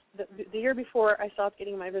stopped, the year before I stopped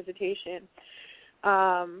getting my visitation,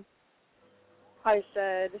 I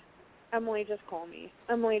said, Emily, just call me.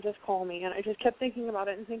 Emily, just call me. And I just kept thinking about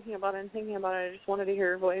it and thinking about it and thinking about it. I just wanted to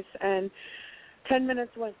hear her voice. And 10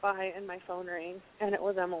 minutes went by and my phone rang, and it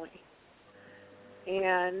was Emily.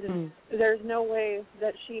 And there's no way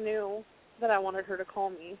that she knew that I wanted her to call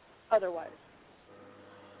me otherwise.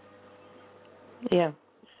 Yeah.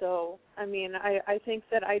 So, I mean, I think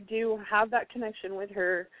that I do have that connection with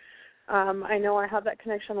her. I know I have that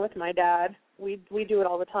connection with my dad. We do it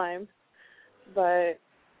all the time. But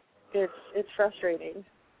it's frustrating.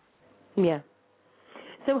 Yeah.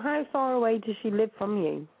 So how far away does she live from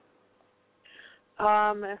you?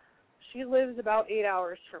 She lives about 8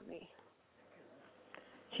 hours from me.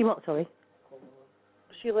 She what, sorry?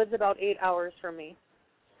 She lives about 8 hours from me.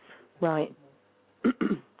 Right.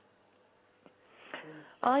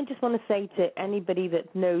 I just want to say to anybody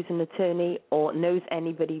that knows an attorney or knows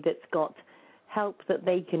anybody that's got help that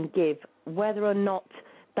they can give, whether or not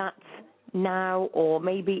that's now, or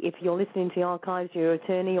maybe if you're listening to the archives, you're an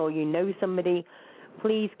attorney or you know somebody,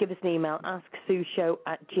 please give us an email,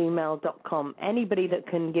 asksueshow@gmail.com. Anybody that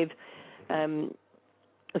can give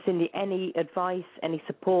Cindy any advice, any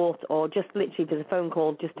support, or just literally there's a phone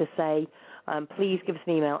call just to say, please give us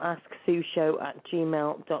an email,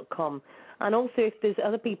 asksueshow@gmail.com. And also, if there's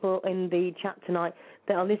other people in the chat tonight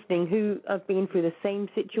that are listening who have been through the same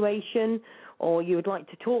situation, or you would like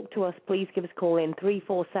to talk to us, please give us a call in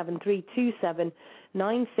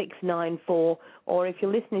 347-327-9694. Or if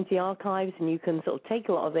you're listening to the archives and you can sort of take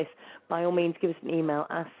a lot of this, by all means, give us an email,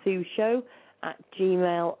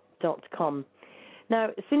 asksueshow@gmail.com.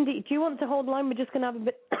 Now, Cindy, do you want to hold the line? We're just going to have a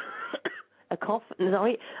bit a cough,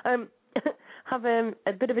 sorry. Have a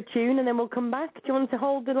bit of a tune and then we'll come back. Do you want to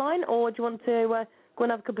hold the line, or do you want to go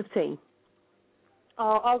and have a cup of tea?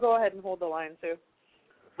 I'll go ahead and hold the line, Sue.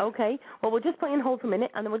 Okay. Well, we'll just put you on hold for a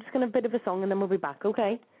minute, and then we're just going to have a bit of a song, and then we'll be back,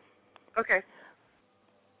 okay? Okay.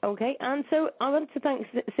 Okay, and so I want to thank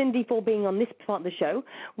Cindy for being on this part of the show.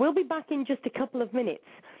 We'll be back in just a couple of minutes.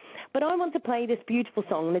 But I want to play this beautiful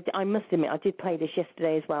song. I must admit, I did play this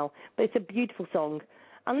yesterday as well, but it's a beautiful song.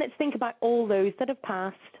 And let's think about all those that have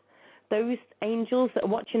passed, those angels that are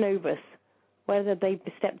watching over us, whether they've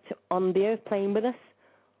stepped on the earth plane with us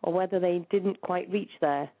or whether they didn't quite reach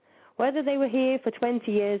there, whether they were here for 20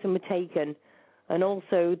 years and were taken, and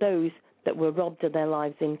also those that were robbed of their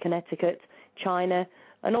lives in Connecticut, China,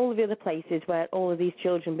 and all of the other places where all of these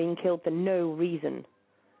children being killed for no reason.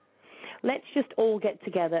 Let's just all get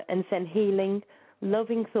together and send healing,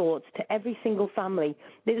 loving thoughts to every single family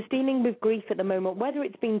that is dealing with grief at the moment, whether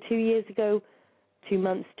it's been 2 years ago, 2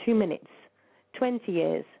 months, 2 minutes, 20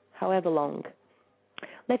 years, however long.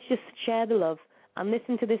 Let's just share the love and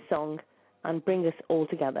listen to this song and bring us all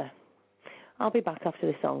together. I'll be back after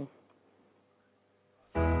this song.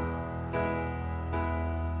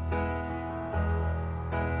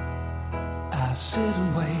 I sit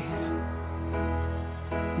and wait.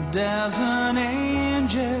 There's an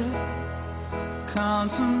angel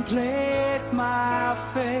contemplate my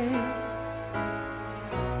fate.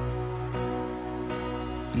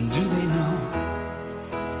 And do they know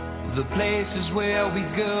the places where we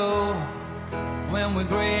go when we're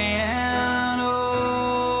gray and old?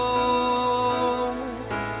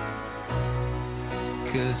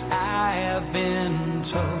 'Cause I have been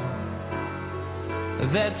told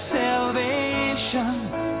that salvation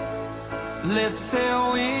lets their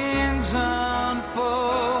wings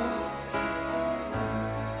unfold.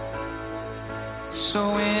 So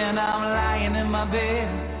when I'm lying in my bed,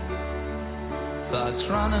 thoughts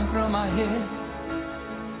running through my head,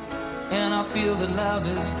 and I feel that love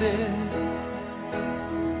is dead,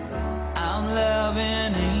 I'm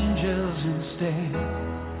loving angels instead.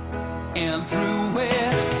 And through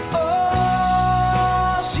it,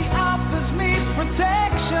 oh, she offers me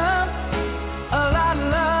protection, a lot of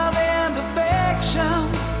love and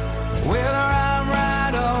affection, whether I'm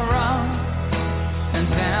right or wrong, and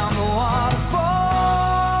down the waterfall,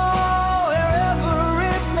 wherever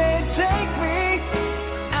it may take me,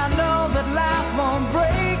 I know that life won't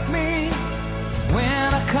break me. When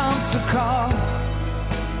I come to call,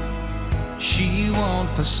 she won't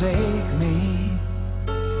forsake me.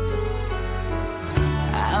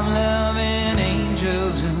 I'm loving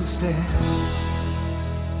angels instead.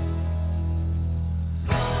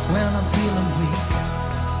 When I'm feeling weak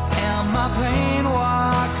and my pain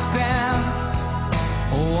walks down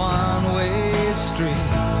a one-way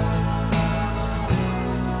street,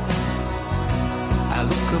 I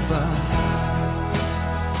look above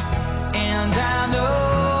and I know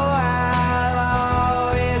I'll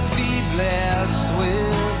always be blessed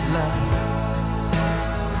with love.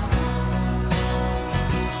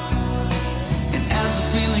 And as the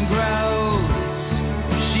feeling grows,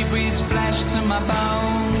 she breathes flesh to my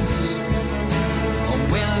bones.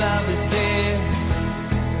 When love is there,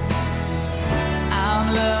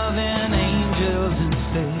 I'm loving angels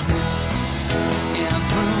instead. And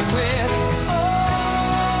through it,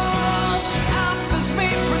 oh, she offers me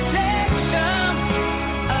protection,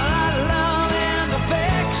 a lot of love and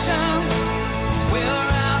affection, whether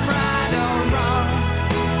I'm right or wrong,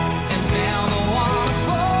 and down the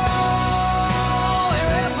waterfall,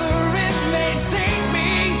 wherever it may take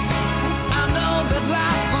me, I know that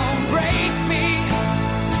life won't break me.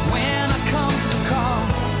 When I come to call,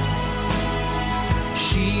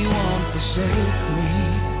 she won't forsake me.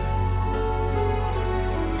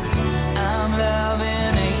 I'm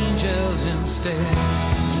loving angels instead.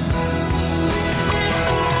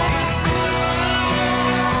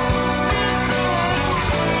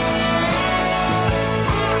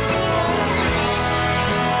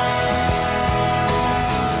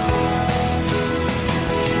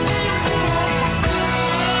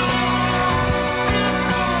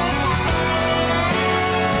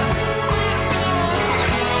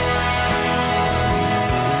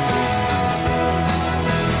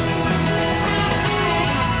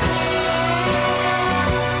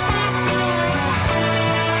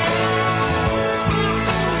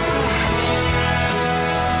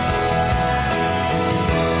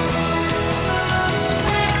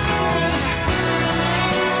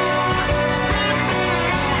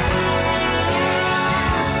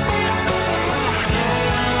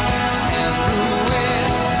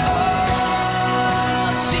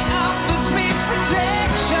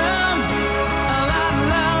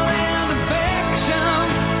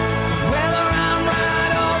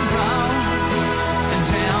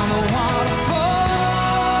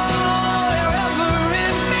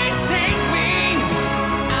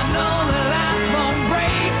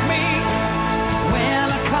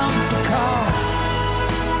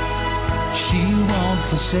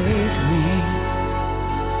 Forsake me.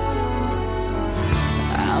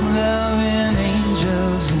 I'm loving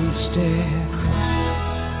angels instead.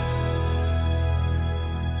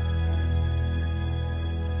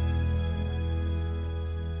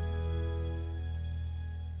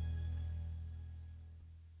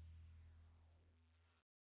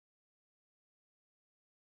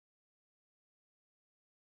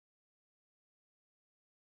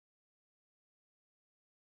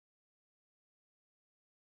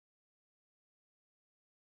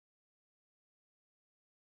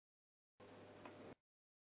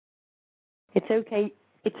 It's okay.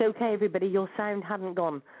 It's okay, everybody. Your sound hadn't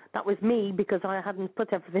gone. That was me because I hadn't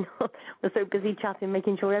put everything on. I was so busy chatting,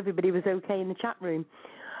 making sure everybody was okay in the chat room.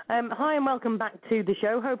 Hi and welcome back to the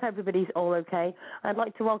show. Hope everybody's all okay. I'd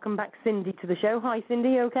like to welcome back Cindy to the show. Hi,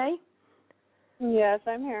 Cindy. Okay? Yes,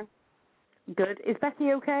 I'm here. Good. Is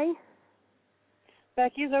Becky okay?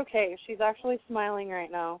 Becky's okay. She's actually smiling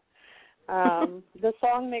right now. The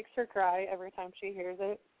song makes her cry every time she hears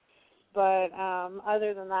it. But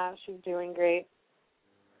other than that, she's doing great.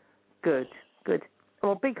 Good, good.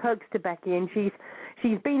 Well, big hugs to Becky, and she's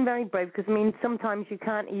been very brave because, I mean, sometimes you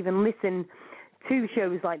can't even listen to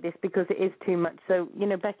shows like this because it is too much. So, you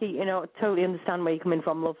know, Becky, you know, I totally understand where you're coming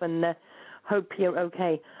from, love, and hope you're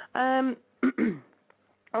okay.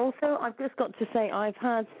 Also, I've just got to say I've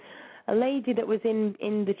had a lady that was in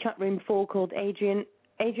the chat room before called Adrian.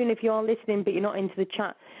 Adrian, if you are listening but you're not into the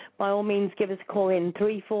chat, by all means give us a call in,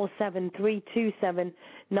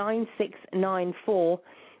 347-327-9694,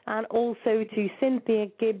 and also to Cynthia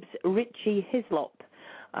Gibbs Ritchie Hislop.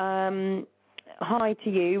 Hi to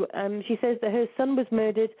you. She says that her son was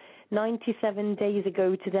murdered 97 days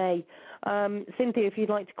ago today. Cynthia, if you'd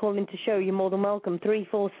like to call into the show, you're more than welcome.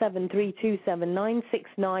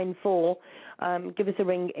 347-327-9694. Give us a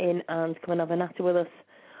ring in and come and have a natter with us.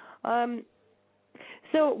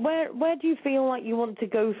 So where do you feel like you want to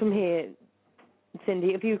go from here,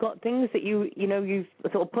 Cindy? Have you got things that you've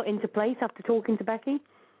sort of put into place after talking to Becky?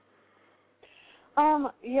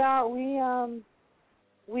 Yeah,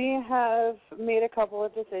 we have made a couple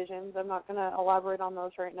of decisions. I'm not going to elaborate on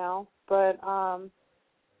those right now, but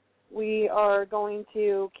we are going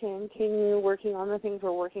to continue working on the things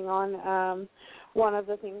we're working on. One of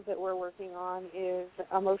the things that we're working on is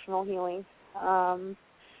emotional healing,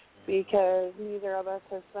 because neither of us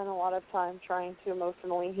have spent a lot of time trying to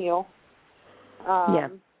emotionally heal. I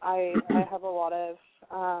have a lot of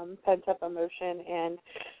pent-up emotion and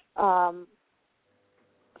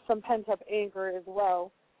some pent-up anger as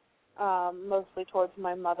well, mostly towards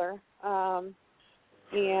my mother.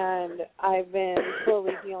 And I've been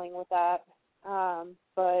slowly dealing with that,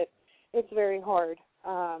 but it's very hard.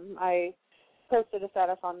 I posted a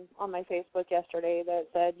status on my Facebook yesterday that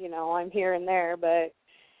said, you know, I'm here and there, but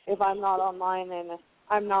if I'm not online and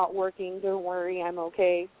I'm not working, don't worry, I'm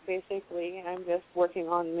okay, basically. I'm just working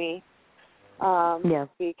on me.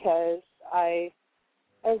 Because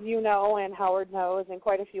as you know, and Howard knows, and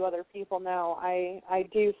quite a few other people know, I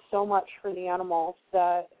do so much for the animals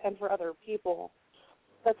and for other people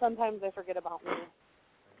that sometimes I forget about me.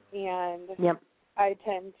 And I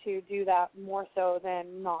tend to do that more so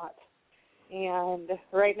than not. And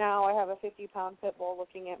right now I have a 50-pound pit bull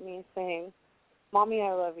looking at me saying, Mommy,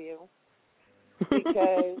 I love you.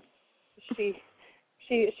 Because she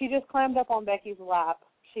just climbed up on Becky's lap.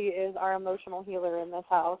 She is our emotional healer in this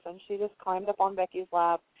house, and she just climbed up on Becky's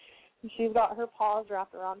lap. And she's got her paws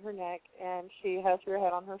wrapped around her neck, and she has her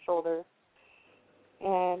head on her shoulder.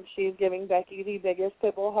 And she's giving Becky the biggest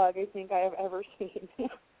pit bull hug I think I have ever seen.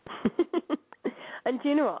 And do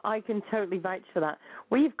you know what? I can totally vouch for that.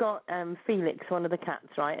 We've got Felix, one of the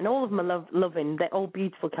cats, right? And all of them are loving. They're all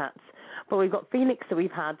beautiful cats. But we've got Felix that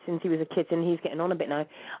we've had since he was a kitten. He's getting on a bit now.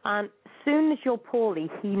 And as soon as you're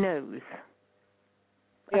poorly, he knows.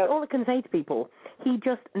 That's all I can say to people. He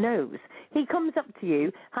just knows. He comes up to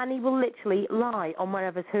you and he will literally lie on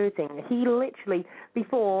wherever's hurting. He literally, I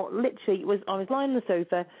was lying on the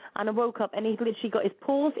sofa and I woke up and he literally got his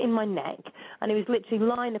paws in my neck and he was literally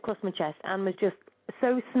lying across my chest and was just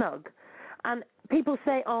so snug. And people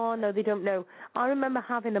say, oh, no, they don't know. I remember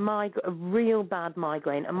having a real bad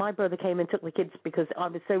migraine, and my brother came and took the kids because I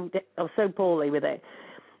was so poorly with it.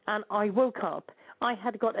 And I woke up. I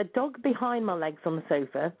had got a dog behind my legs on the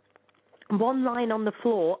sofa, one lying on the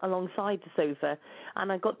floor alongside the sofa,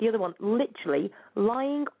 and I got the other one literally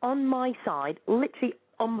lying on my side, literally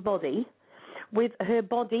on my body, with her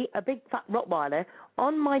body, a big fat Rottweiler,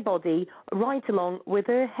 on my body, right along with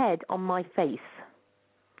her head on my face.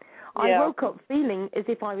 I woke up feeling as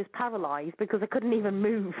if I was paralyzed because I couldn't even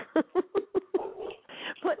move.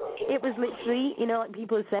 But it was literally, you know, like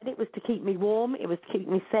people have said, it was to keep me warm, it was to keep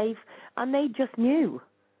me safe, and they just knew.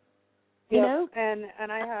 You know?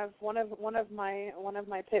 And I have one of my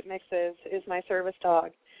pit mixes is my service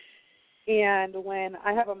dog. And when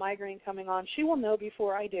I have a migraine coming on, she will know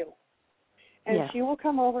before I do. And she will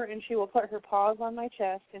come over and she will put her paws on my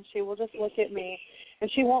chest and she will just look at me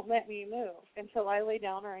and she won't let me move until I lay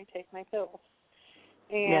down or I take my pills.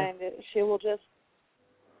 And she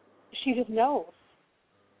just knows.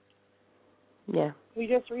 Yeah. We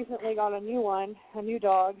just recently got a new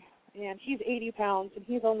dog, and he's 80 pounds, and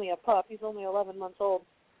he's only a pup. He's only 11 months old.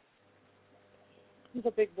 He's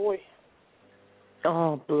a big boy.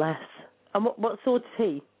 Oh, bless. And what sort is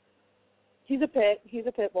he? He's a pit. He's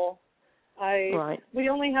a pit bull. Right. We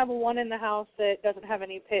only have one in the house that doesn't have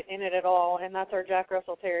any pit in it at all, and that's our Jack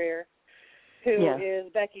Russell Terrier, who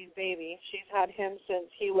is Becky's baby. She's had him since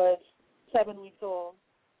he was 7 weeks old.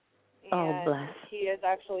 And oh, bless. he is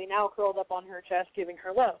actually now curled up on her chest giving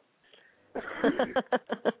her love.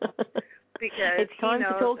 Because it's time he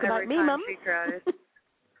knows to talk every about me, time Mum. she cries.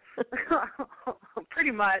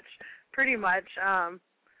 Pretty much.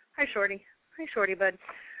 Hi, Shorty. Hi, Shorty, bud.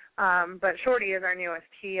 But Shorty is our newest.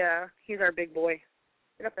 He's our big boy.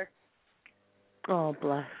 Get up there. Oh,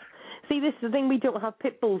 bless. See, this is the thing. We don't have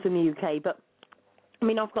pit bulls in the UK, but, I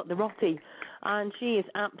mean, I've got the Rottie, and she is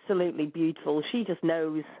absolutely beautiful. She just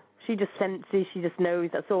knows. She just senses. She just knows.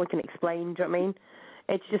 That's all I can explain. Do you know what I mean?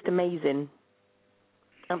 It's just amazing.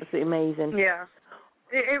 Absolutely amazing. Yeah.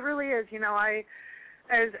 It really is. You know,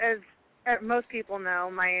 as most people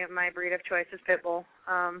know, my breed of choice is pit bull.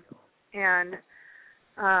 And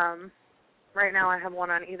right now I have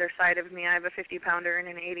one on either side of me. I have a 50-pounder and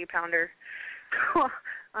an 80-pounder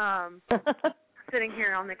sitting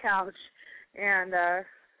here on the couch. And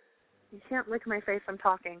you can't lick my face, I'm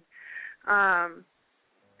talking.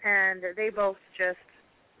 And they both have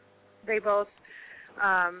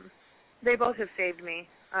saved me.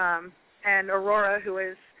 And Aurora, who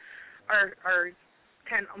is our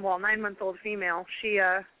 9-month-old female,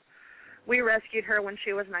 we rescued her when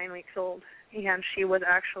she was 9 weeks old, and she was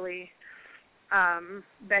actually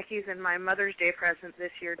Becky's and my Mother's Day present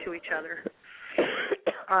this year to each other.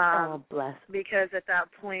 Oh, bless. Because at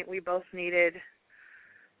that point we both needed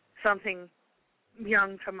something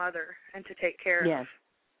young to mother and to take care of.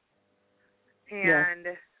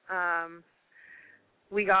 And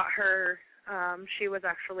we got her. She was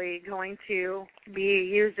actually going to be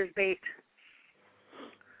used as bait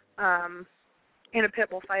in a pit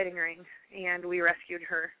bull fighting ring, and we rescued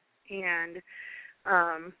her. And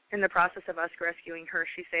in the process of us rescuing her,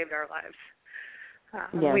 she saved our lives.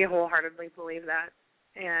 We wholeheartedly believe that.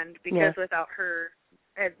 And because without her,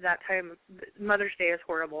 at that time, Mother's Day is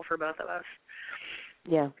horrible for both of us.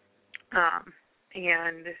 Yeah.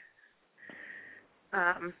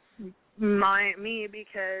 Me,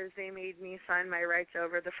 because they made me sign my rights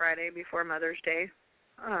over the Friday before Mother's Day.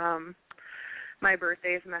 My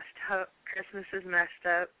birthday is messed up. Christmas is messed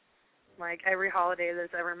up. Like, every holiday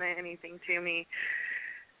that's ever meant anything to me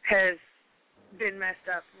has been messed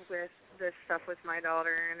up with this stuff with my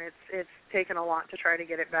daughter, and it's taken a lot to try to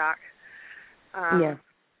get it back.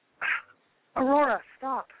 Aurora,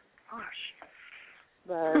 stop. Gosh.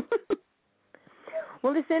 But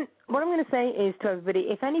well, listen, what I'm going to say is to everybody,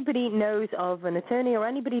 if anybody knows of an attorney or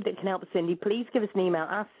anybody that can help Cindy, please give us an email,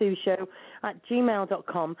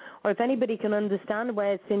 asksueshow@gmail.com, or if anybody can understand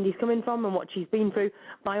where Cindy's coming from and what she's been through,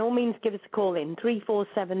 by all means give us a call in,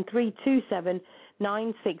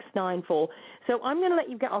 347-327-9694. So I'm going to let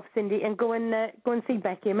you get off, Cindy, and go and see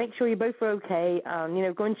Becky and make sure you both are okay,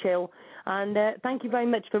 go and chill. And thank you very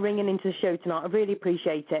much for ringing into the show tonight. I really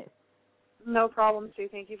appreciate it. No problem, Sue.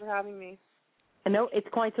 Thank you for having me. No, it's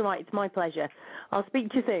quite all right. It's my pleasure. I'll speak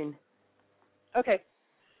to you soon. Okay.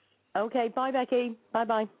 Okay, bye, Becky.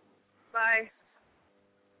 Bye-bye. Bye.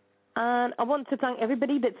 And I want to thank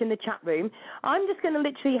everybody that's in the chat room. I'm just going to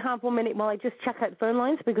literally have 1 minute while I just check out the phone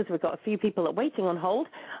lines because we've got a few people that are waiting on hold.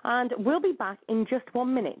 And we'll be back in just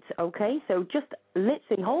 1 minute, okay? So just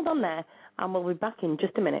literally hold on there and we'll be back in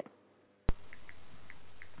just a minute.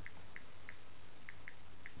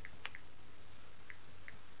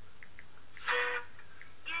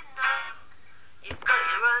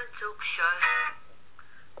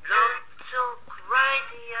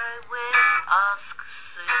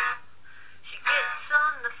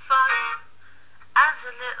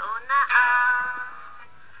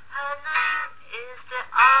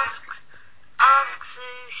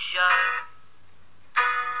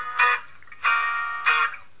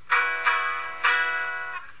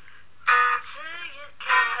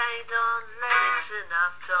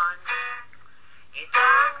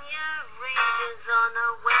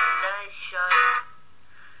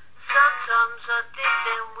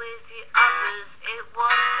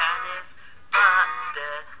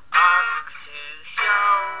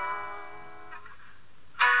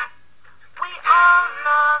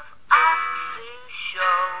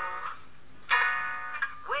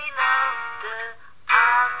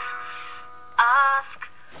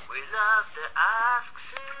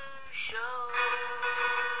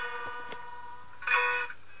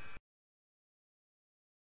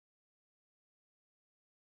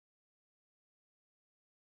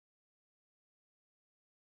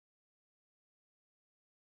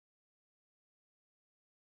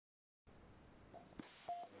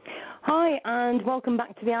 Hi, and welcome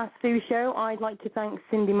back to the Ask Sue show. I'd like to thank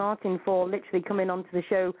Cindy Martin for literally coming onto the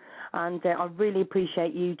show, and I really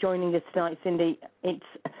appreciate you joining us tonight, Cindy.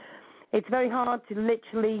 It's very hard to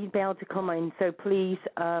literally be able to come in, so please,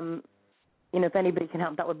 if anybody can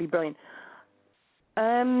help, that would be brilliant.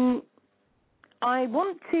 I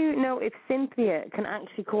want to know if Cynthia can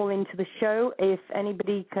actually call into the show, if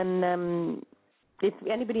anybody can, if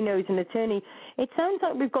anybody knows an attorney. It sounds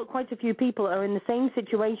like we've got quite a few people that are in the same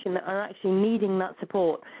situation that are actually needing that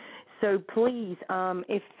support. So please,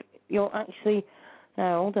 if you're actually,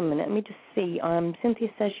 hold on a minute, let me just see. Cynthia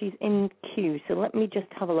says she's in queue, so let me just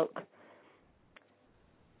have a look.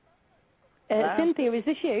 Cynthia, is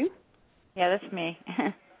this you? Yeah, that's me.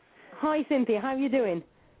 Hi, Cynthia. How are you doing?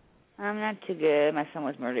 I'm not too good. My son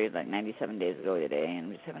was murdered like 97 days ago today, and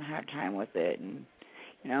I'm just having a hard time with it. And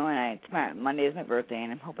Monday is my birthday,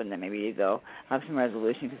 and I'm hoping that maybe you go have some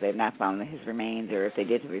resolution because they've not found his remains, or if they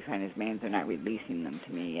did find his remains, they're not releasing them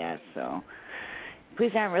to me yet. So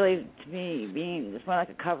police aren't really, to me, it's more like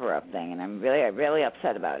a cover-up thing, and I'm really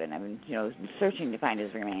upset about it. And I've been, searching to find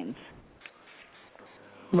his remains.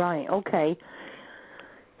 Right. Okay.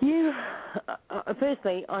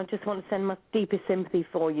 Firstly, I just want to send my deepest sympathy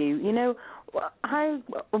for you. What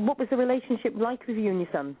was the relationship like with you and your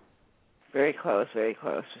son? Very close, very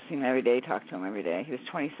close. We see him every day, talk to him every day. He was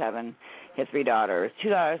 27, he had 3 daughters. 2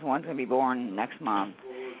 daughters, one's going to be born next month,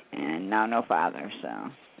 and now no father, so.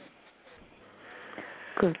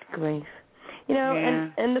 Good grief.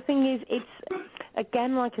 And the thing is, it's,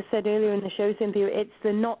 again, like I said earlier in the show, Cynthia, it's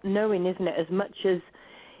the not knowing, isn't it, as much as,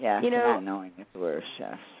 not knowing is the worst,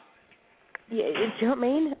 yes. Yeah, do you know what I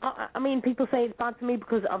mean? I mean, people say it's bad for me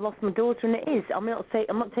because I've lost my daughter, and it is. I'm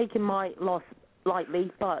not taking my loss lightly,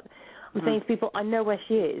 but I'm saying to people, I know where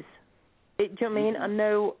she is. Do you know what I mean? I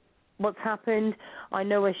know what's happened. I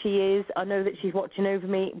know where she is. I know that she's watching over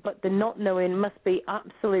me, but the not knowing must be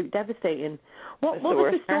absolute devastating. What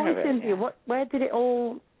was the story, Cynthia? Yeah. Where did it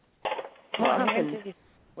all? What happened?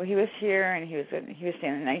 Well, he was here, and he was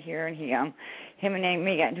staying the night here, and him and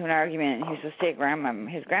me got into an argument, and he was supposed to stay at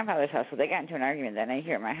his grandfather's house, so they got into an argument that night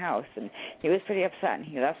here at my house, and he was pretty upset, and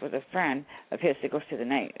he left with a friend of his to go stay the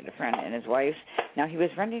night, a friend and his wife. Now, he was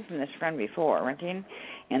renting from this friend before, and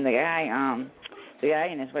the guy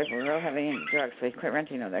and his wife were real heavy into drugs, so he quit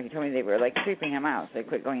renting over there. He told me they were, creeping him out, so they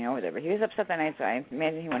quit going over there. But he was upset that night, so I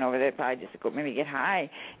imagine he went over there probably just to go maybe get high.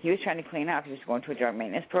 He was trying to clean up. He was going to a drug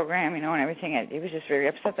maintenance program, and everything. He was just very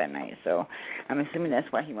upset that night, so I'm assuming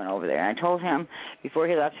that's why he went over there. And I told him before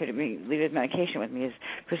he left here to leave his medication with me,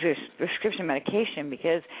 his prescription medication,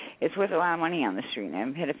 because it's worth a lot of money on the street. And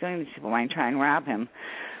I had a feeling these people might try and rob him.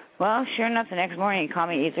 Well, sure enough, the next morning he called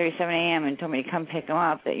me at 8:37 a.m. and told me to come pick him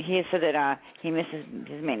up. He had said that he missed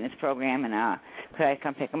his maintenance program, and could I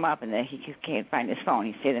come pick him up, and that he can't find his phone.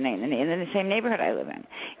 He stayed the night in the same neighborhood I live in.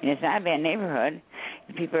 And it's not a bad neighborhood.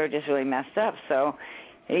 The people are just really messed up. So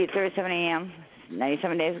at 8:37 a.m.,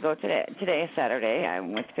 97 days ago today, Saturday, I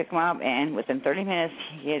went to pick him up, and within 30 minutes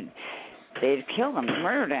they had killed him,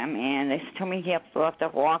 murdered him, and they told me he left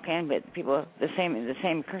up walking, but people the same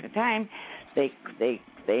time, they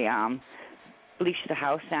bleached the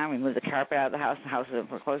house down, removed the carpet out of the house was in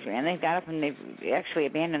foreclosure, and they got up and they actually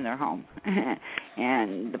abandoned their home.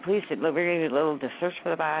 And the police did very little to search for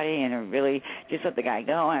the body, and really just let the guy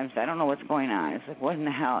go. And I said, I don't know what's going on. It's like, what in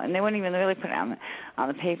the hell? And they wouldn't even really put it on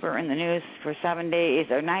the paper in the news for 7 days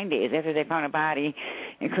or 9 days after they found a body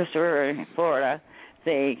in Christopher, Florida.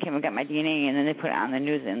 They came and got my DNA, and then they put it on the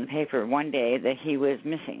news in the paper one day that he was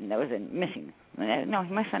missing. That was missing. No,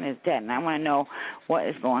 my son is dead, and I want to know what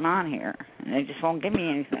is going on here. And they just won't give me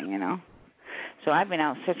anything, So I've been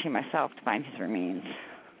out searching myself to find his remains.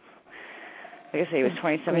 Like I say, he was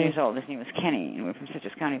 27 years old. His name was Kenny, and we're from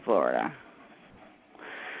Citrus County, Florida.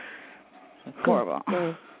 It's horrible.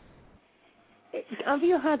 Have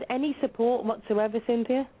you had any support whatsoever,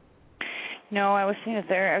 Cynthia? No, I was seeing a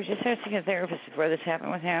therapist. I was just seeing a therapist before this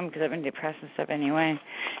happened with him because I've been depressed and stuff anyway.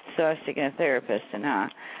 So I was seeing a therapist, and I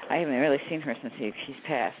haven't really seen her since he's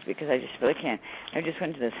passed because I just really can't. I just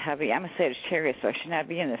went to this heavy. I'm a Sagittarius, so I should not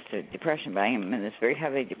be in this depression, but I am in this very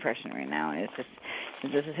heavy depression right now, and it's just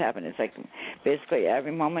since this has happened, it's like basically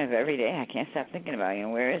every moment of every day I can't stop thinking about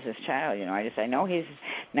where is this child? I know he's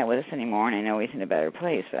not with us anymore, and I know he's in a better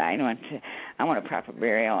place, but I want a proper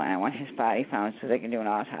burial, and I want his body found so they can do an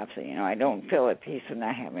autopsy. I don't feel at peace with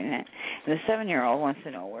not having it. And the 7-year-old wants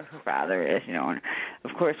to know where her father is, and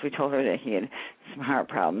of course we told her that he had some heart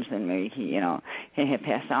problems and maybe he had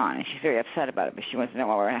passed on, and she's very upset about it, but she wants to know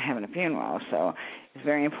why we're not having a funeral, so it's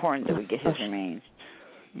very important that we get his remains.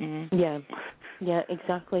 Mm-hmm. Yeah,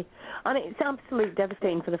 exactly. And it's absolutely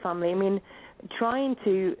devastating for the family. I mean, trying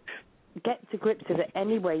to get to grips with it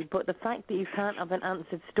anyway, but the fact that you can't have an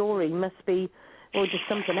answered story must be, or just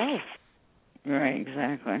something else. Right,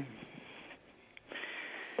 exactly.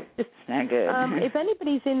 Just, it's not good. If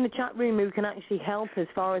anybody's in the chat room who can actually help as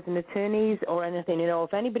far as an attorneys or anything,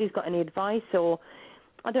 if anybody's got any advice or,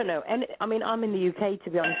 I don't know, I'm in the UK,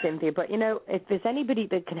 to be honest, Cynthia, but, if there's anybody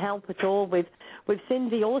that can help at all with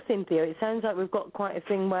Cindy or Cynthia, it sounds like we've got quite a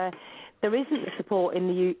thing where there isn't the support in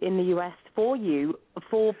the US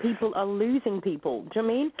for people are losing people. Do you know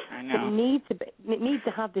what I mean? I know. But you need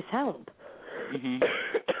to have this help. Mm-hmm.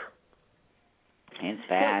 It's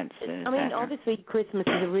bad. Obviously Christmas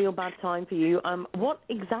is a real bad time for you. What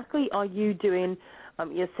exactly are you doing?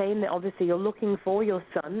 You're saying that obviously you're looking for your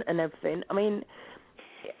son and everything. I mean,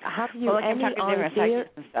 have you any idea?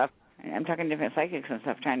 I'm talking to different psychics and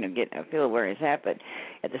stuff, trying to get a feel of where he's at. But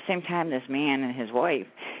at the same time, this man and his wife,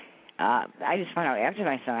 I just found out after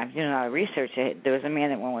my son, I was doing a lot of research. There was a man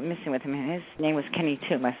that went missing with him, and his name was Kenny,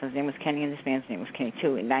 too. My son's name was Kenny, and this man's name was Kenny,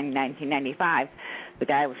 too. In 1995, the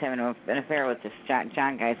guy was having an affair with this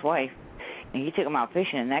John guy's wife, and he took him out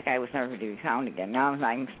fishing, and that guy was never to be found again. Now,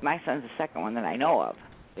 my son's the second one that I know of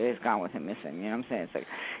that is gone with him missing. You know what I'm saying? It's like,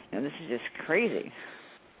 this is just crazy.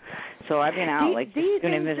 So I've been out,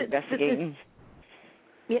 doing investigating.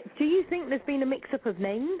 Do you think there's been a mix-up of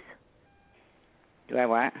names? Do I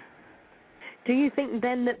what? Do you think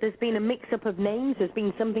then that there's been a mix-up of names? There's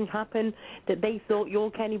been something happen that they thought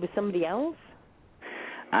your Kenny was somebody else?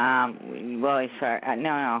 No.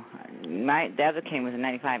 The other Kenny was in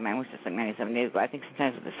 95. Mine was just like 97 days. But I think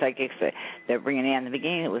sometimes with the psychics that they're bringing in the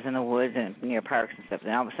beginning, it was in the woods and near parks and stuff.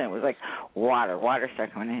 Then all of a sudden it was like water. Water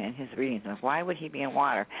started coming in his readings. Like, why would he be in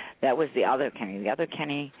water? That was the other Kenny. The other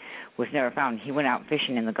Kenny was never found. He went out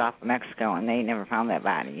fishing in the Gulf of Mexico, and they never found that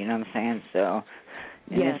body. You know what I'm saying? So.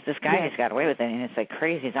 And this guy just got away with it, and it's like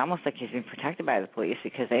crazy. It's almost like he's being protected by the police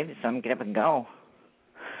because they just let him get up and go.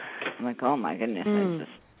 I'm like, oh, my goodness.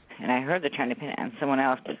 And I heard they're trying to pin it on someone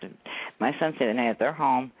else, but my son said the night at their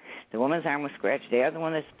home, the woman's arm was scratched. They are the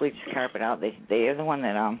one that bleached the carpet out. They are the one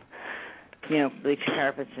that, bleached the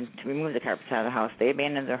carpets and to remove the carpets out of the house. They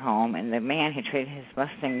abandoned their home, and the man had traded his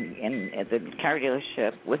Mustang at the car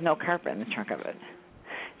dealership with no carpet in the trunk of it.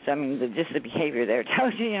 So, just the behavior there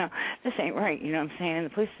tells you, this ain't right, you know what I'm saying? And the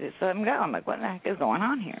police just let him go. I'm like, what the heck is going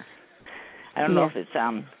on here? I don't know if it's,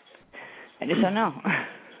 I just don't know.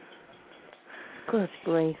 Good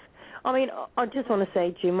grief. I just want to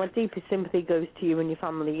say to you, my deepest sympathy goes to you and your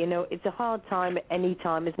family. It's a hard time at any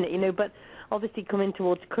time, isn't it? But obviously coming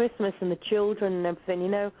towards Christmas and the children and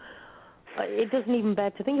everything, it doesn't even bear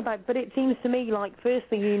to think about. But it seems to me like,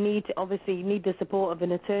 firstly, you need the support of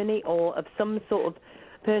an attorney or of some sort of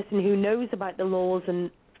person who knows about the laws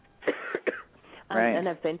and and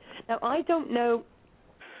everything. Now, I don't know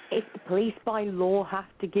if the police by law have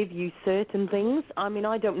to give you certain things. I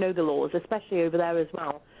don't know the laws, especially over there as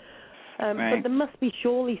well. But there must be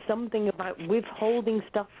surely something about withholding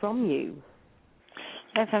stuff from you.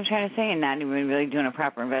 That's what I'm trying to say, and not even really doing a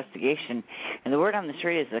proper investigation. And the word on the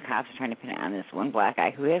street is the cops are trying to pin it on this one black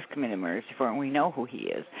guy who has committed murders before, and we know who he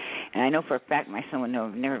is. And I know for a fact my son would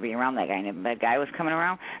never be around that guy. And if that guy was coming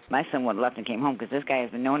around, my son would have left and came home because this guy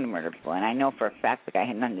has been known to murder people, and I know for a fact the guy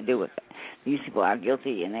had nothing to do with it. These people are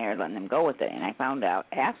guilty, and they are letting them go with it. And I found out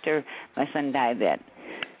after my son died that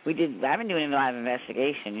I've been doing a lot of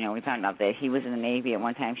investigation. We found out that he was in the Navy at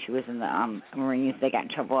one time. She was in the Marines. They got in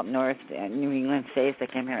trouble up north in New England states. They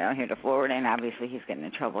came out here to Florida, and obviously he's getting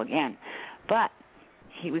in trouble again. But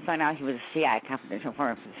we found out he was a CI, confidential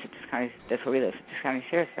informant for the Citrus County. That's where we live, Citrus County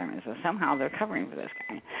Sheriff's Department. So somehow they're covering for this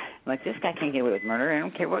guy. Like, this guy can't get away with murder. I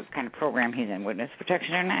don't care what kind of program he's in, witness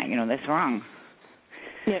protection or not. That's wrong.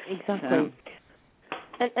 Yeah, exactly. So,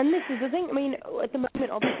 and this is the thing. At the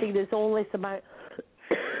moment, obviously, there's all this about.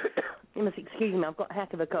 You must excuse me, I've got a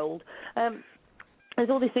heck of a cold. There's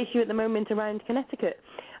all this issue at the moment around Connecticut.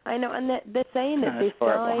 I know, and they're saying that this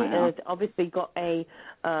guy has obviously got an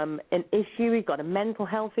issue, he's got a mental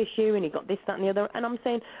health issue, and he got this, that, and the other. And I'm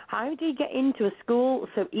saying, how did he get into a school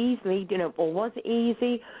so easily, or was it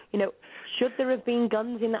easy? Should there have been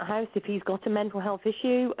guns in that house if he's got a mental health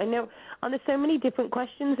issue? I know, and there's so many different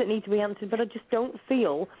questions that need to be answered, but I just don't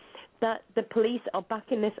feel that the police are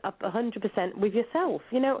backing this up 100% with yourself.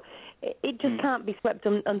 It just can't be swept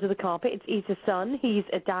under the carpet. He's a son, he's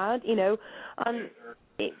a dad, and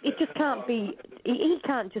it just can't be, he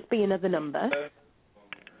can't just be another number.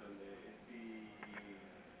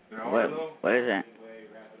 What is it?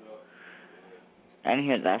 I didn't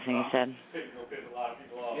hear the last thing you said.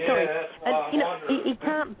 Sorry, he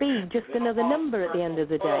can't be just another number at the end of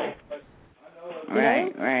the day.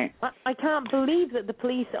 Right. I can't believe that the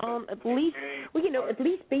police aren't at least, at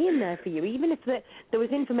least being there for you. Even if there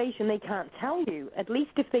was information they can't tell you, at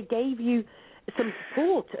least if they gave you some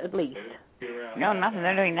support, at least. No, nothing.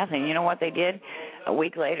 They're doing nothing. You know what they did? A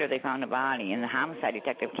week later, they found a body, and the homicide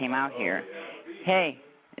detective came out here. Hey,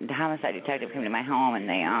 the homicide detective came to my home, and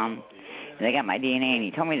they got my DNA, and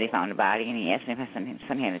he told me they found a body, and he asked me if my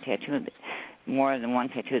son had a tattoo, more than one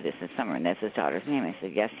tattoo this summer, and that's his daughter's name. I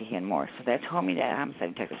said, yes, he had more. So that told me that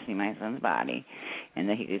homicide detective see my son's body, and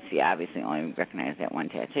that he could see, obviously, only recognize that one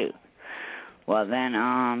tattoo. Well, then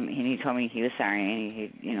he told me he was sorry, and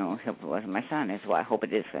he hope it wasn't my son. I said, well, I hope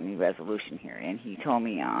it is any resolution here. And he told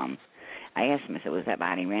me, I asked him, I said, was that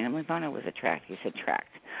body randomly found or was it tracked? He said,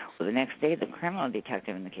 tracked. Well, the next day, the criminal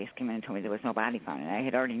detective in the case came in and told me there was no body found. And I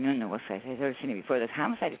had already known there was. I had already seen it before. This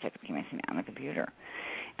homicide detective came in and seen it on the computer.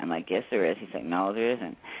 I'm like, yes, there is. He's like, no, there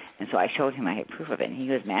isn't. And so I showed him I had proof of it, and he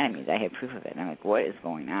was mad at me that I had proof of it. And I'm like, what is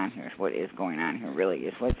going on here? What is going on here really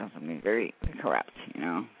is something very corrupt,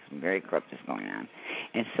 Something very corrupt is going on.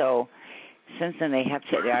 And so since then, they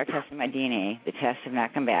are testing my DNA. The tests have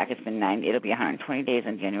not come back. It's been it'll be 120 days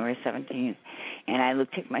on January 17th. And I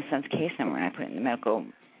took my son's case number, and I put it in the medical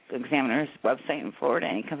examiner's website in Florida,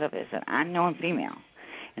 and it comes up as an unknown female.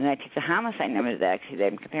 And then I take the homicide number that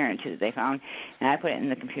I'm comparing to that they found, and I put it in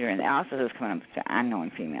the computer, and it also was coming up as an unknown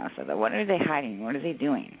female. So I thought, what are they hiding? What are they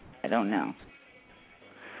doing? I don't know.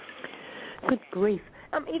 Good grief.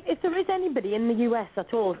 If there is anybody in the U.S.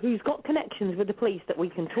 at all who's got connections with the police that we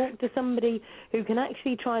can talk to somebody who can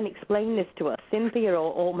actually try and explain this to us, Cynthia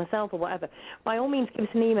or myself or whatever, by all means give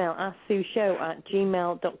us an email,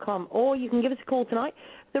 asksueshow@gmail.com, or you can give us a call tonight,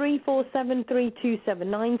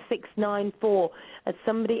 347-327-9694, as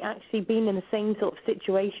somebody actually been in the same sort of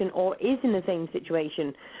situation or is in the same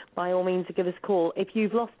situation. By all means, give us a call. If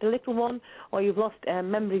you've lost a little one or you've lost a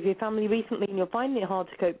member of your family recently and you're finding it hard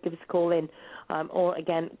to cope, give us a call in. Or,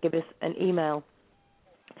 again, give us an email.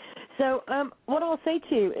 So what I'll say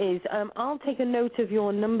to you is I'll take a note of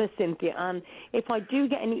your number, Cynthia, and if I do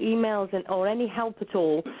get any emails or any help at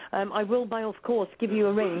all, I will, of course, give you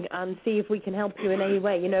a ring and see if we can help you in any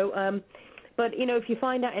way, But, if you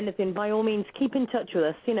find out anything, by all means, keep in touch with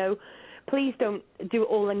us, Please don't do it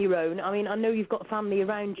all on your own. I mean, I know you've got family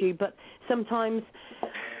around you, but sometimes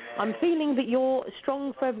I'm feeling that you're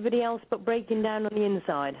strong for everybody else but breaking down on the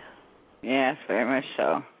inside. Yes, very much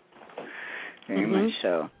so. Very much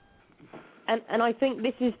so. And I think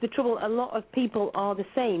this is the trouble. A lot of people are the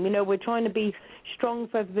same. We're trying to be strong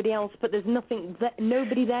for everybody else, but there's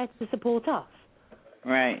nobody there to support us.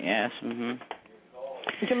 Right, yes. Do you know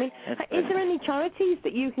what I mean? Is there any charities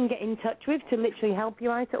that you can get in touch with to literally help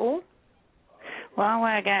you out at all? Well, I'm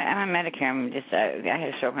on Medicare. I had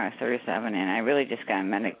a stroke when I was 37, and I really just got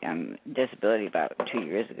disability about 2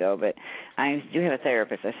 years ago. But I do have a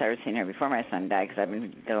therapist. I started seeing her before my son died because I've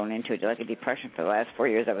been going into it like a depression for the last 4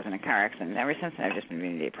 years. I was in a car accident. Ever since then, I've just been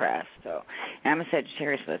really depressed. So, and I'm a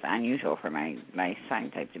Sagittarius, so it's unusual for my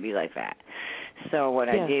sign type to be like that. So what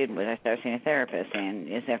I did was I started seeing a therapist,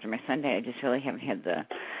 and after my son died, I just really haven't had the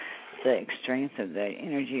strength of the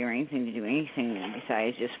energy or anything to do anything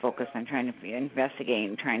besides just focus on trying to investigate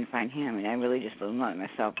and trying to find him. And I really just let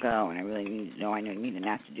myself go, and I really need to know I need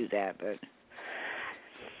not to do that. But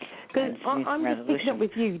because I'm just picking up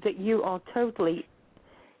with you that you are totally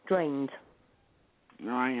drained.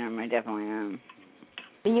 No, I am. I definitely am.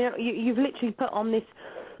 And you've literally put on this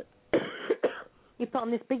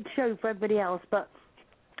big show for everybody else, but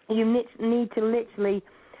you need to literally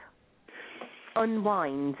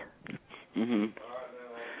unwind. Mhm.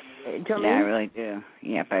 Do you I really do.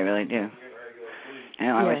 Yep, I really do.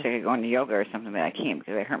 I wish I could go into yoga or something, but I can't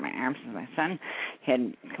because I hurt my arm since my son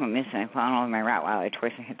had come missing. I fallen over my Rottweiler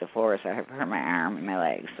twice and hit the floor, so I hurt my arm and my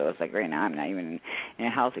legs. So it's like right now I'm not even in a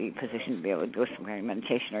healthy position to be able to do some kind of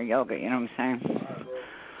meditation or yoga. You know what I'm saying?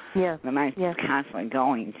 Yeah. My mind's constantly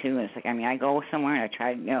going too. It's like I go somewhere and I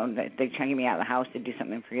try. They try to get me out of the house to do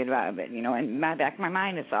something and forget about it. But in the back of my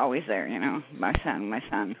mind, it's always there. My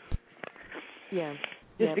son. Yeah.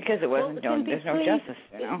 Just because it wasn't done, there's no justice,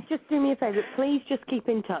 Just do me a favor. Please just keep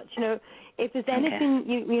in touch. If there's anything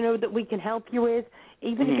that we can help you with,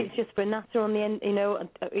 even if it's just for NASA on the end,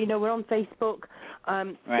 we're on Facebook.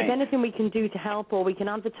 If there's anything we can do to help, or we can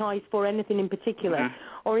advertise for anything in particular,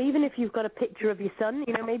 or even if you've got a picture of your son,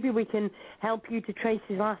 maybe we can help you to trace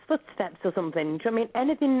his last footsteps or something. Do you know what I mean?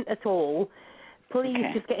 Anything at all,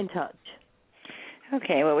 please just get in touch.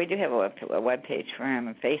 Okay, well, we do have a web page for him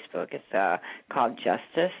on Facebook. It's called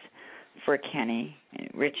Justice for Kenny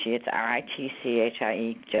Ritchie. It's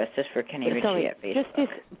RITCHIE, Justice for Kenny Ritchie at Facebook. Justice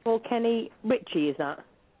for Kenny Ritchie, is that?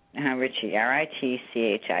 Ritchie,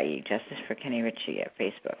 Ritchie, Justice for Kenny Ritchie at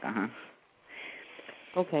Facebook.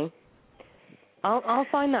 Okay. I'll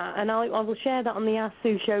find that, and I will share that on the Ask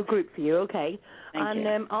Sue Show group for you, okay? Thank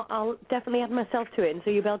you. I'll definitely add myself to it, and so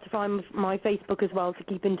you'll be able to find my Facebook as well to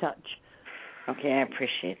keep in touch. Okay, I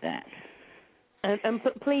appreciate that. And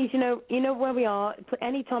please, you know where we are.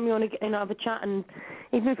 Anytime you want to have a chat, and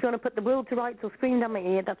even if you want to put the world to rights or scream down my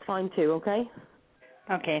ear, that's fine too, okay?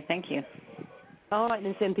 Okay, thank you. All right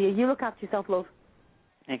then, Cynthia. You look after yourself, love.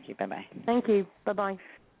 Thank you. Bye-bye. Thank you. Bye-bye.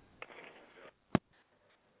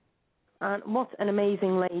 And what an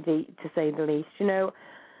amazing lady, to say the least.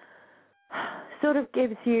 Sort of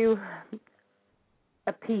gives you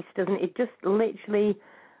a peace, doesn't it? It just literally,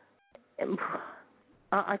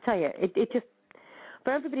 I tell you, it just,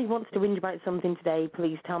 for everybody who wants to whinge about something today,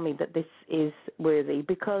 please tell me that this is worthy,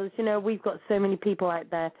 because, we've got so many people out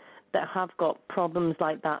there that have got problems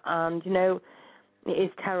like that, and, it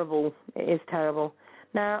is terrible. It is terrible.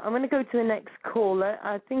 Now, I'm going to go to the next caller.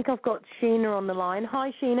 I think I've got Sheena on the line.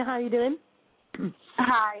 Hi, Sheena. How are you doing?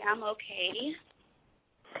 Hi, I'm okay.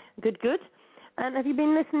 Good, good. And have you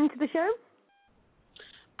been listening to the show?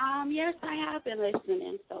 Yes, I have been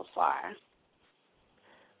listening so far.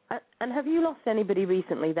 And have you lost anybody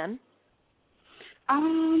recently then?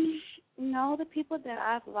 No, the people that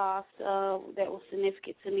I've lost that was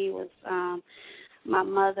significant to me was my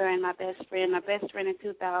mother and my best friend. My best friend in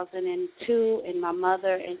 2002 and my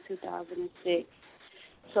mother in 2006.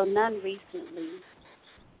 So none recently.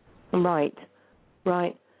 Right.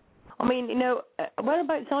 I mean,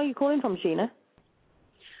 whereabouts are you calling from, Sheena?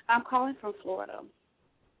 I'm calling from Florida.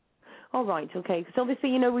 Oh, right, okay. Because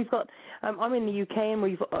obviously, we've got, I'm in the UK, and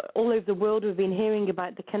we've, all over the world, we've been hearing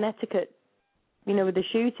about the Connecticut, with the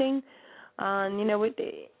shooting. And,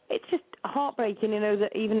 it's just heartbreaking,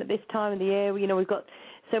 that even at this time of the year, we've got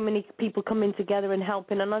so many people coming together and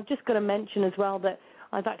helping. And I've just got to mention as well that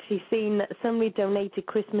I've actually seen that somebody donated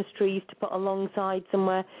Christmas trees to put alongside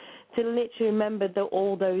somewhere to literally remember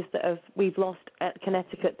all those that we've lost at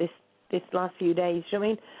Connecticut this last few days. Do you know what I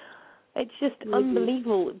mean? It's just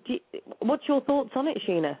unbelievable. What's your thoughts on it,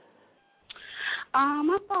 Sheena?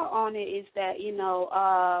 My thought on it is that,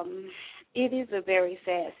 it is a very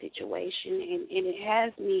sad situation, and it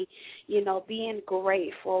has me, being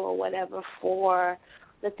grateful or whatever for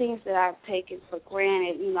the things that I've taken for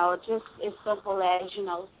granted, just as simple as,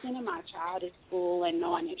 sending my child to school and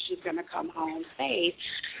knowing that she's going to come home safe.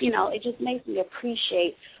 It just makes me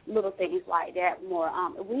appreciate little things like that more.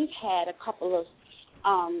 We've had a couple of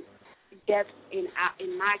deaths in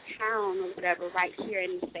my town or whatever right here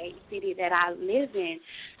in the city that I live in.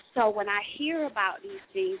 So when I hear about these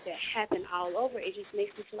things that happen all over, it just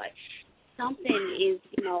makes me feel like something is,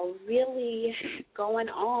 really going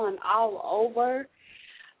on all over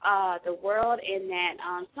the world, and that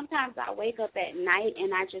sometimes I wake up at night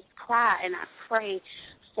and I just cry and I pray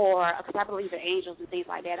because I believe in angels and things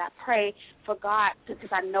like that. I pray for God because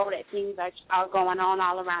I know that things are going on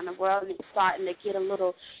all around the world, and it's starting to get a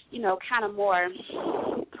little, kind of more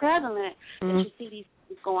prevalent that you see these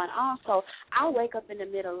things going on. So I'll wake up in the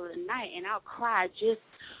middle of the night and I'll cry just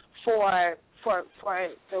for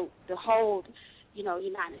the whole,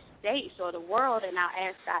 United States or the world, and I'll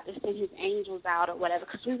ask God to send His angels out or whatever,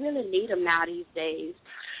 because we really need them now these days.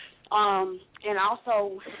 And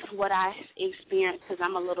also what I experienced, because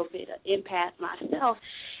I'm a little bit of empath myself,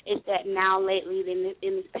 is that now lately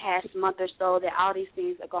in this past month or so that all these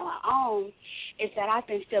things are going on, is that I've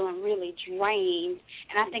been feeling really drained.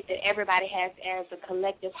 And I think that everybody has as a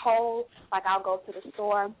collective whole. Like I'll go to the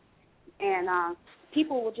store and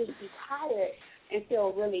people will just be tired and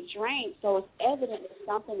feel really drained. So it's evident that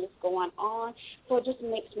something is going on. So it just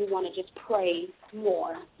makes me want to just pray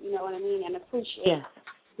more, you know what I mean, and appreciate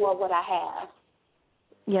more what I have.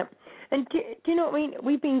 Yep. And do you know what I mean?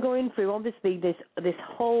 We've been going through, obviously, this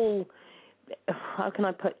whole, how can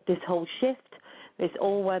I put, this whole shift, this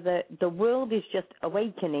all where the world is just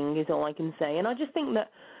awakening is all I can say. And I just think that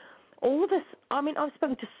all of us, I mean, I've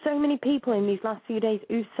spoken to so many people in these last few days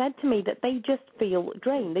who said to me that they just feel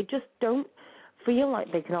drained. They just don't feel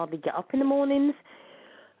like they can hardly get up in the mornings.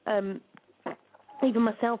 Even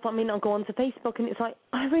myself, I mean, I'll go onto Facebook and it's like,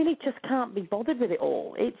 I really just can't be bothered with it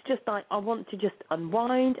all. It's just like, I want to just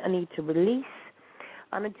unwind, I need to release,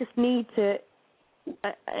 and I just need to,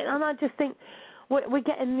 and I just think we're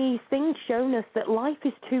getting these things shown us that life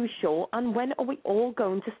is too short, and when are we all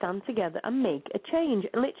going to stand together and make a change?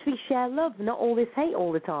 Literally share love, not all this hate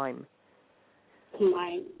all the time.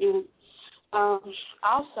 Right. And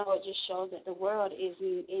also, it just shows that the world is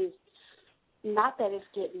not that it's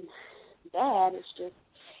getting bad, it's just,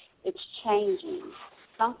 it's changing.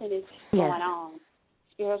 Something is going on.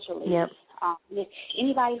 spiritually. Yep.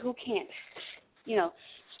 Anybody who can't,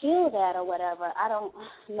 feel that or whatever, I don't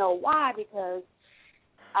know why, because,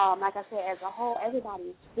 like I said, as a whole,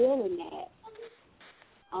 everybody's feeling that.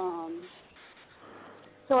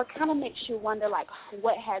 So it kind of makes you wonder, like,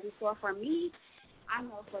 what has in store for me. I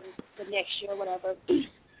know for the next year or whatever,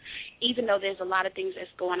 even though there's a lot of things that's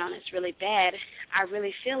going on that's really bad, I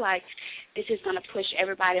really feel like this is going to push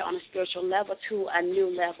everybody on a spiritual level to a new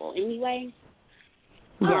level anyway.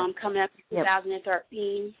 Coming up in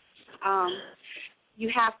 2013, you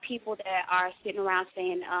have people that are sitting around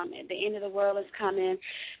saying the end of the world is coming,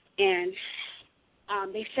 and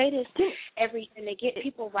they say this and they get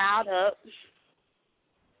people riled up.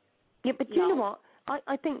 Yeah, but you know what?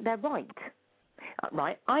 I think they're right.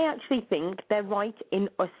 Right? I actually think they're right in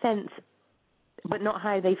a sense, but not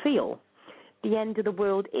how they feel. The end of the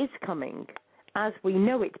world is coming as we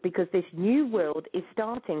know it, because this new world is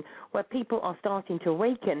starting where people are starting to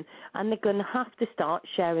awaken, and they're going to have to start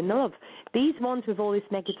sharing the love. These ones with all this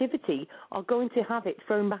negativity are going to have it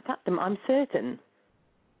thrown back at them, I'm certain.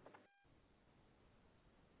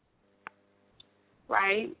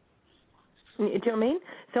 Right. Do you know what I mean?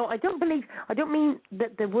 So I don't mean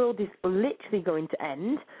that the world is literally going to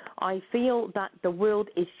end. I feel that the world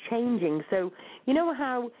is changing. So you know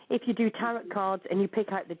how if you do tarot cards and you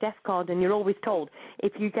pick out the death card, and you're always told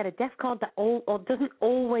if you get a death card, that doesn't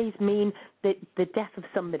always mean the death of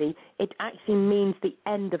somebody. It actually means the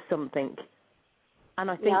end of something.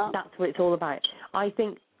 And I think that's what it's all about. I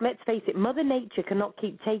think, let's face it, Mother Nature cannot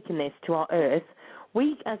keep taking this to our earth.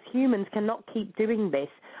 We as humans cannot keep doing this.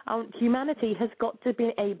 Humanity has got to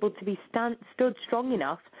be able to be stood strong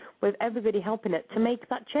enough with everybody helping it to make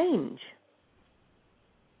that change.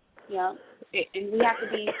 Yeah, and we have to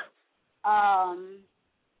be,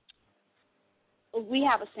 we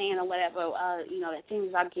have a saying or whatever, that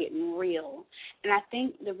things are getting real. And I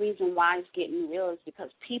think the reason why it's getting real is because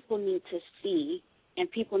people need to see and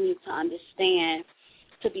people need to understand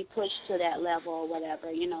to be pushed to that level or whatever.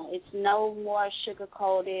 It's no more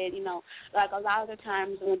sugar-coated. Like a lot of the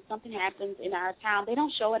times when something happens in our town, they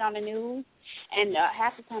don't show it on the news, and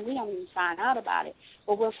half the time we don't even find out about it.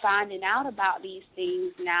 But we're finding out about these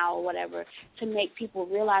things now or whatever to make people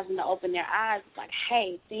realize and to open their eyes. It's like,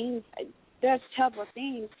 hey, there's terrible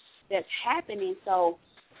things that's happening. So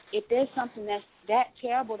if there's something that's that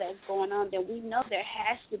terrible that's going on, then we know there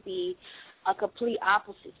has to be a complete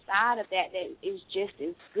opposite side of that is just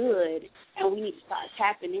as good, and we need to start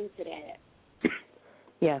tapping into that.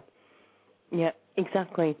 Yeah,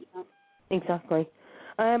 exactly. Exactly.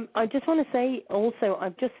 I just want to say also,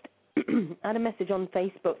 I've just had a message on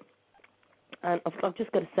Facebook, and I've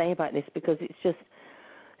just got to say about this because it's just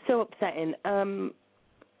so upsetting.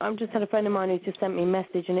 I've just had a friend of mine who's just sent me a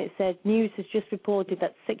message, and it said, news has just reported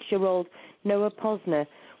that 6-year-old Noah Posner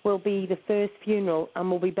will be the first funeral and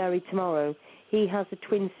will be buried tomorrow. He has a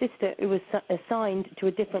twin sister who was assigned to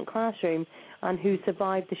a different classroom and who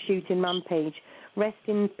survived the shooting rampage. Rest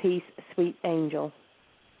in peace, sweet angel.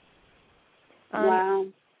 Wow.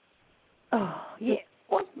 Oh, yeah.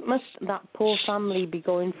 What must that poor family be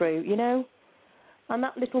going through, And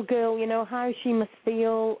that little girl, how she must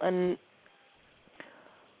feel, and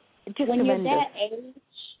just when tremendous.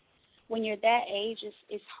 When you're that age,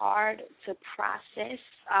 it's hard to process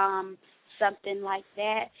something like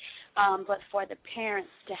that. But for the parents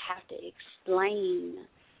to have to explain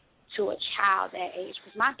to a child that age,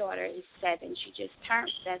 because my daughter is 7, she just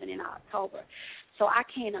turned 7 in October, so I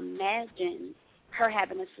can't imagine her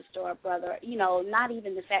having a sister or a brother. Not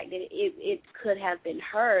even the fact that it could have been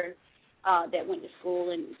her that went to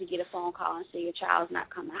school and to get a phone call and say your child's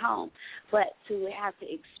not coming home. But to have to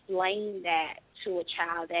explain that to a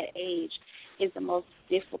child that age is the most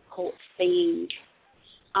difficult thing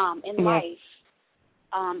in life.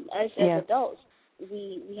 As adults,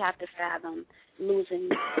 we have to fathom losing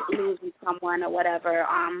someone or whatever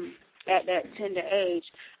at that tender age,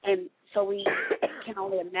 and so we can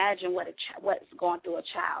only imagine what's going through a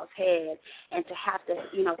child's head, and to have to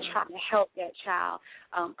try to help that child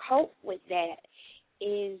cope with that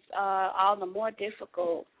is all the more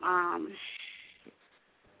difficult.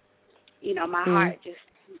 My heart just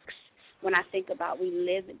sinks when I think about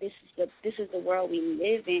this is the world we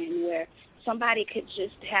live in, where somebody could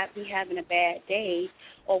just be having a bad day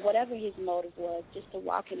or whatever his motive was, just to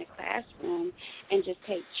walk in a classroom and just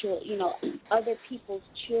take other people's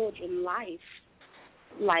children's life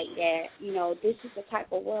like that. This is the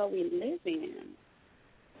type of world we live in.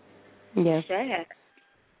 Yes. Sad.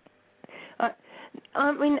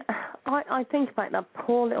 I think about that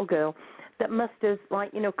poor little girl that must have,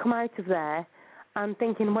 come out of there and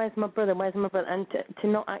thinking, where's my brother, and to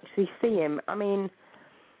not actually see him. I mean,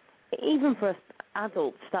 even for us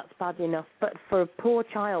adults, that's bad enough. But for a poor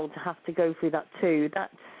child to have to go through that too,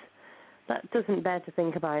 that doesn't bear to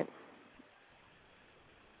think about.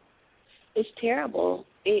 It's terrible.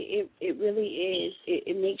 It really is.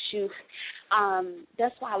 It makes you.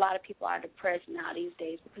 That's why a lot of people are depressed now these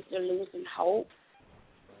days, because they're losing hope.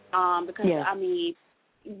 Because I mean,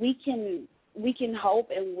 we can hope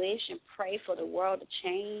and wish and pray for the world to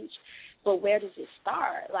change, but where does it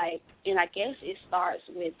start? Like, and I guess it starts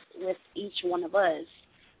with each one of us.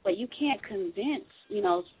 But you can't convince,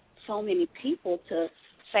 so many people to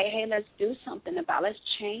say, hey, let's do something about it. Let's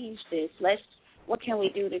change this. What can we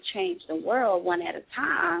do to change the world one at a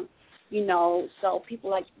time? So people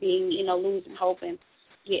like being, losing hope and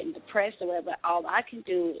getting depressed or whatever. All I can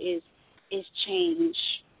do is change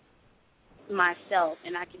myself,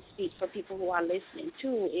 and I can speak for people who are listening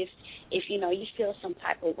too. If you feel some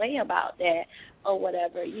type of way about that or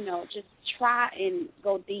whatever, just try and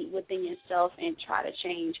go deep within yourself and try to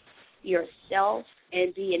change yourself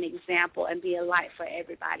and be an example and be a light for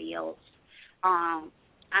everybody else.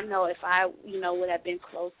 I know if I, would have been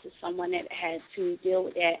close to someone that had to deal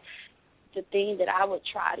with that, the thing that I would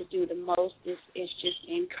try to do the most is just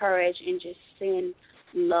encourage and just send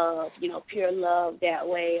love, pure love that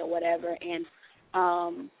way or whatever, and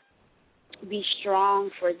be strong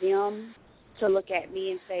for them to look at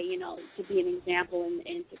me and say, to be an example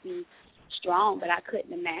and to be strong. But I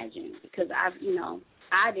couldn't imagine, because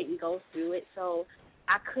I didn't go through it, so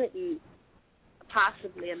I couldn't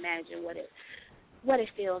possibly imagine what it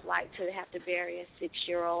feels like to have to bury a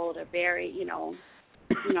 6-year-old or bury,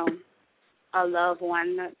 a loved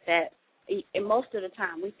one that, and most of the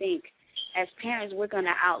time we think as parents we're going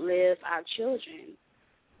to outlive our children,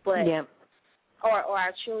 but or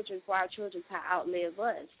our children, for our children to outlive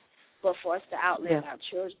us, but for us to outlive our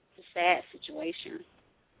children, it's a sad situation.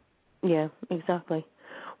 Yeah, exactly.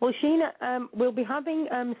 Well, Sheena, we'll be having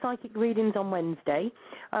psychic readings on Wednesday.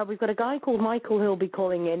 We've got a guy called Michael who'll be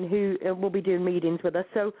calling in who will be doing readings with us.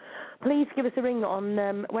 So please give us a ring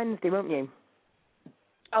on Wednesday, won't you?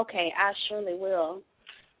 Okay, I surely will.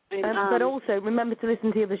 And, but also remember to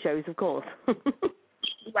listen to the other shows, of course.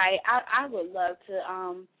 Right, I would love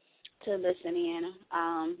to listen in.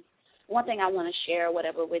 One thing I want to share,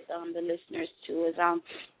 whatever, with the listeners too is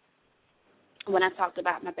when I talked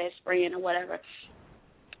about my best friend or whatever.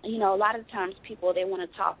 A lot of times people, they want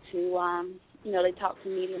to talk to, they talk to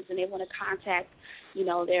mediums and they want to contact,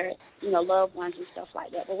 their, loved ones and stuff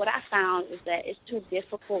like that. But what I found is that it's too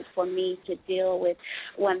difficult for me to deal with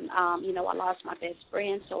when, I lost my best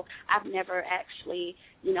friend. So I've never actually,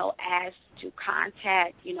 asked to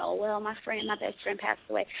contact, my best friend passed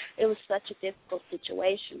away. It was such a difficult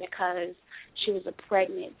situation because she was a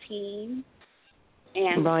pregnant teen.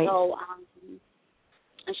 And so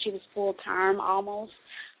and she was full term almost.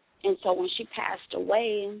 And so when she passed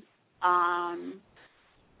away,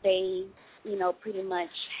 they, pretty much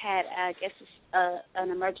had, I guess, an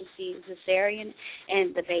emergency cesarean,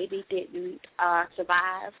 and the baby didn't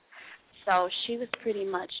survive. So she was pretty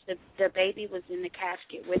much, the baby was in the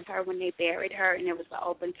casket with her when they buried her, and it was an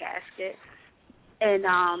open casket. And,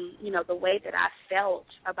 the way that I felt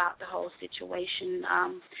about the whole situation,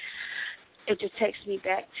 it just takes me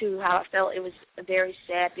back to how I felt. It was very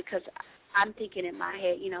sad because I'm thinking in my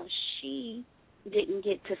head, she didn't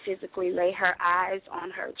get to physically lay her eyes on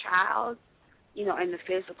her child, in the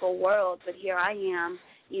physical world. But here I am,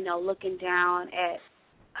 looking down at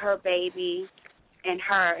her baby and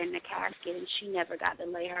her in the casket, and she never got to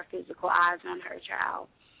lay her physical eyes on her child.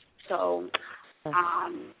 So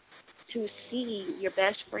to see your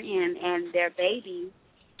best friend and their baby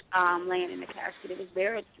laying in the casket, it was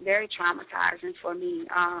very, very traumatizing for me.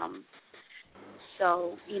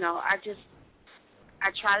 So, I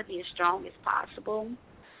try to be as strong as possible,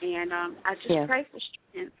 and I just pray for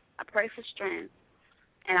strength. I pray for strength,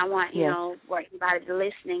 and I want, for anybody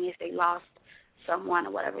listening, if they lost someone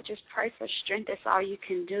or whatever, just pray for strength. That's all you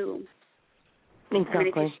can do.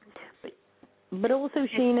 Exactly. But also,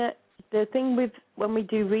 Sheena, the thing with when we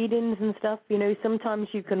do readings and stuff, sometimes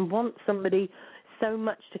you can want somebody so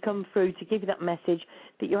much to come through to give you that message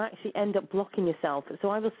that you actually end up blocking yourself. So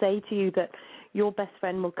I will say to you that your best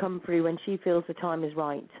friend will come through when she feels the time is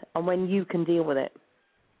right and when you can deal with it.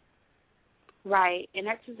 Right, and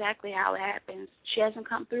that's exactly how it happens. She hasn't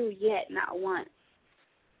come through yet, not once.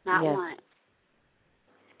 Not once.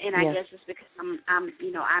 And I guess it's because I'm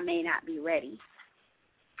I may not be ready.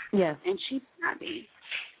 Yeah. And she may not be.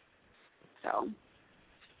 So,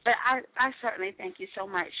 but I certainly thank you so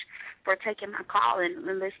much for taking my call and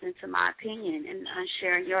listening to my opinion and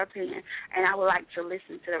sharing your opinion. And I would like to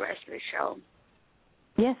listen to the rest of the show.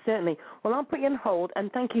 Yes, certainly. Well, I'll put you on hold,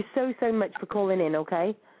 and thank you so, so much for calling in,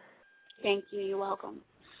 okay? Thank you. You're welcome.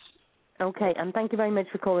 Okay, and thank you very much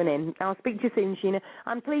for calling in. I'll speak to you soon, Sheena.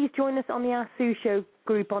 And please join us on the Ask Sue Show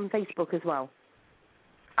group on Facebook as well.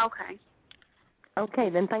 Okay. Okay,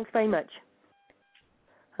 then thanks very much.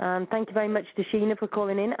 And thank you very much to Sheena for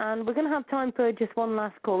calling in. And we're going to have time for just one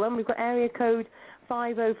last caller. And we've got area code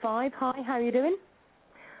 505. Hi, how are you doing?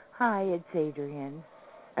 Hi, it's Adrian.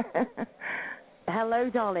 Hello,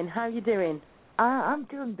 darling. How are you doing? I'm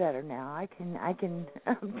doing better now. I'm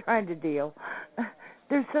trying to deal.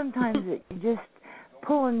 There's sometimes that just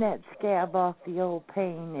pulling that scab off the old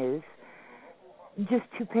pain is just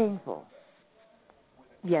too painful.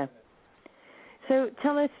 Yeah. So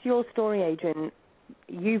tell us your story, Adrian.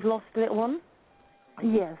 You've lost a little one?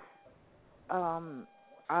 Yes. I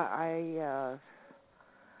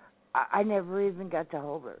never even got to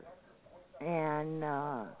hold her. And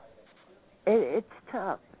it's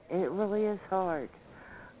tough. It really is hard.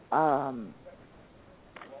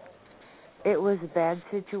 It was a bad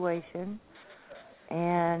situation,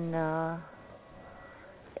 and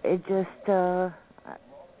it just,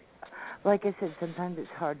 like I said, sometimes it's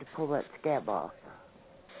hard to pull that scab off.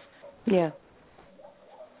 Yeah.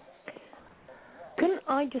 Couldn't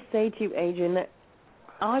I just say to you, Adrian, that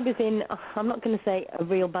I was in, I'm not going to say a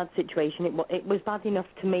real bad situation. It was bad enough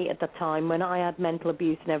to me at the time when I had mental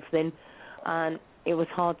abuse and everything, and it was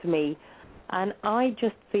hard for me. And I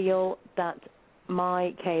just feel that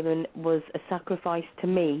my Kaylan was a sacrifice to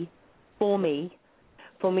me, for me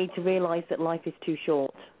to realise that life is too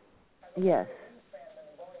short. Yes.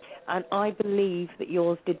 And I believe that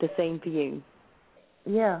yours did the same for you.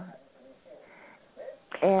 Yeah.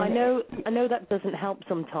 And I know that doesn't help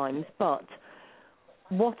sometimes, but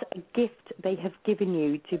what a gift they have given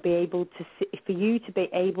you to be able to see, for you to be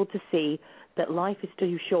able to see that life is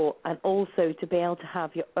too short, and also to be able to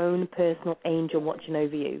have your own personal angel watching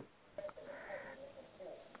over you.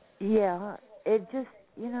 Yeah, it just,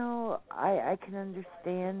 I can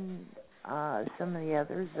understand some of the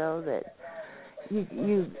others, though, that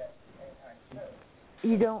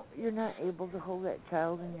you're not able to hold that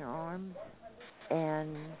child in your arms,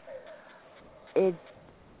 and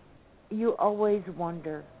you always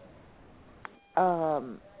wonder,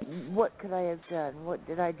 what could I have done? What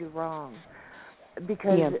did I do wrong?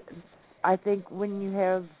 Because I think when you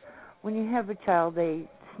have a child, they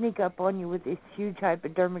sneak up on you with this huge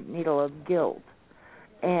hypodermic needle of guilt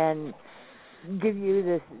and give you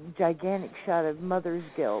this gigantic shot of mother's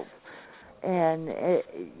guilt. And,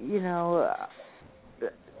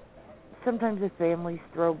 sometimes the families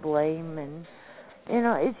throw blame, and,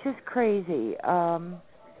 it's just crazy.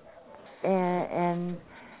 And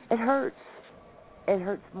it hurts. It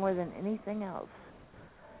hurts more than anything else.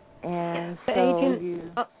 And but so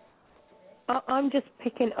Agent, I'm just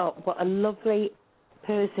picking up what a lovely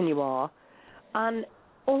person you are, and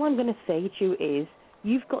all I'm going to say to you is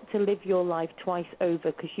you've got to live your life twice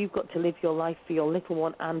over, because you've got to live your life for your little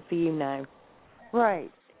one and for you now.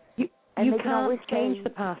 Right. You can't change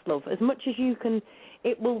the past, love. As much as you can,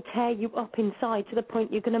 it will tear you up inside to the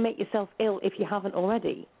point you're going to make yourself ill if you haven't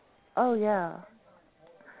already. Oh, yeah.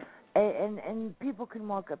 And people can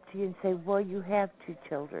walk up to you and say, well, you have 2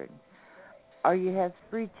 children, or you have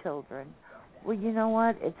 3 children. Well, you know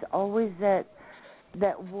what? It's always that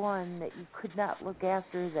one that you could not look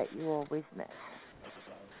after that you always miss.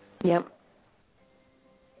 Yep.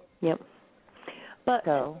 But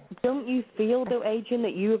don't you feel, though, Adrian,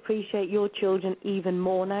 that you appreciate your children even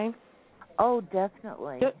more now? Oh,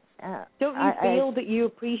 definitely. Don't you feel that you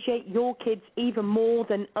appreciate your kids even more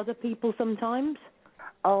than other people sometimes?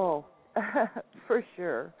 Oh, for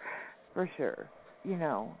sure.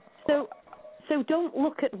 So don't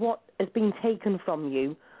look at what has been taken from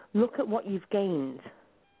you. Look at what you've gained.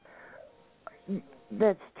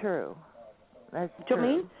 That's true. Do you know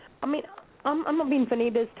what I mean? I'm not being funny.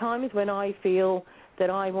 There's times when I feel that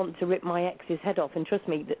I want to rip my ex's head off, and trust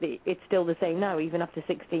me, that it's still the same now, even after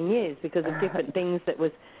 16 years, because of different things that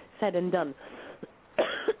was said and done.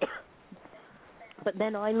 But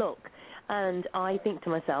then I look, and I think to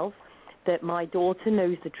myself that my daughter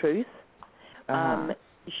knows the truth.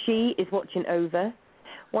 She is watching over.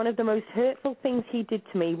 One of the most hurtful things he did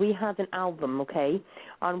to me, we had an album, okay?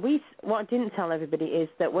 And what I didn't tell everybody is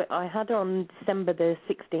that I had her on December the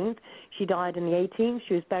 16th. She died on the 18th.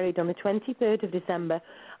 She was buried on the 23rd of December.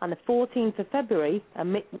 And the 14th of February,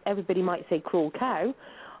 everybody might say cruel cow,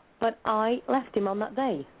 but I left him on that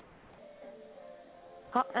day.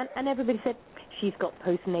 And everybody said, she's got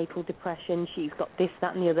postnatal depression, she's got this,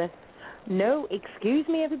 that, and the other. No, excuse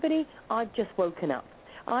me, everybody, I've just woken up.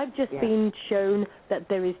 I've just been shown that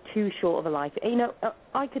there is too short of a life. You know,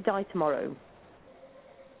 I could die tomorrow.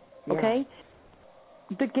 Okay?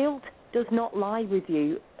 The guilt does not lie with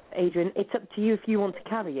you, Adrian. It's up to you if you want to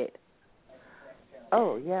carry it.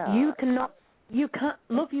 Oh, yeah. You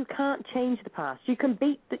can't change the past. You can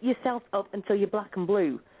beat yourself up until you're black and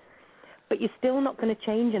blue, but you're still not going to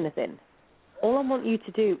change anything. All I want you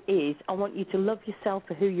to do is I want you to love yourself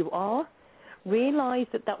for who you are, realize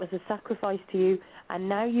that was a sacrifice to you, and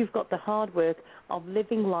now you've got the hard work of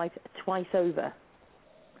living life twice over.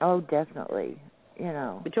 Oh, definitely. You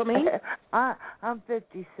know. But do you know what I mean? I'm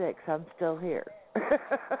 56. I'm still here.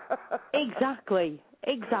 Exactly.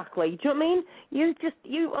 Do you know what I mean?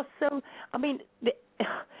 You are so, I mean,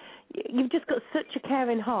 you've just got such a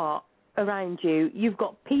caring heart around you. You've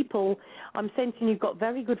got people, I'm sensing you've got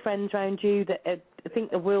very good friends around you that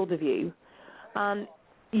think the world of you, and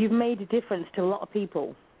you've made a difference to a lot of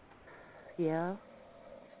people. Yeah.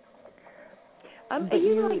 Are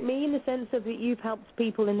you like me in the sense of that you've helped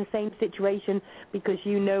people in the same situation because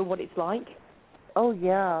you know what it's like? Oh,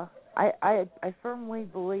 yeah. I firmly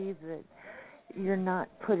believe that you're not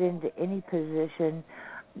put into any position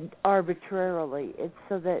arbitrarily. It's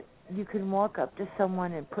so that you can walk up to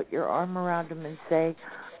someone and put your arm around them and say,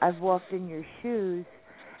 I've walked in your shoes,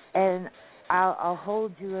 and I'll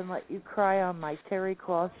hold you and let you cry on my terry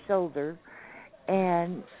cloth shoulder,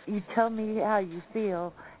 and you tell me how you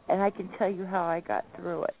feel, and I can tell you how I got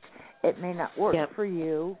through it. It may not work for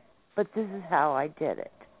you, but this is how I did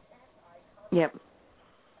it. Yep.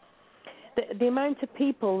 The amount of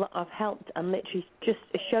people that I've helped and literally just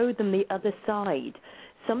showed them the other side.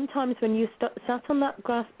 Sometimes when you sat on that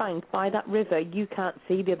grass bank by that river, you can't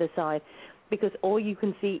see the other side because all you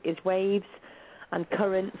can see is waves and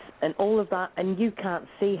currents and all of that, and you can't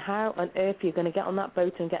see how on earth you're going to get on that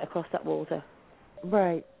boat and get across that water.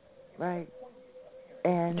 Right.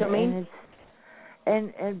 And, do you know what I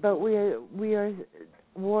mean? But we are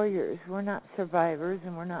warriors. We're not survivors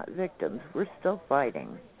and we're not victims. We're still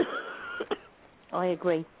fighting. I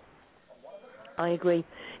agree.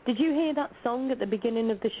 Did you hear that song at the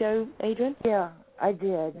beginning of the show, Adrian? Yeah, I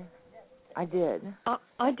did. I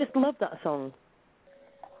just love that song.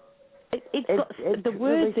 It's got the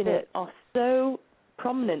words really in it are so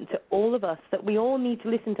prominent to all of us that we all need to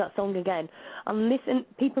listen to that song again and listen.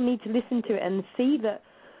 People need to listen to it and see that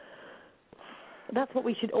that's what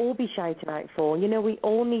we should all be shouting out for. You know, we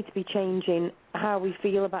all need to be changing how we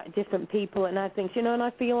feel about different people and other things. You know, and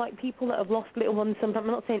I feel like people that have lost little ones sometimes,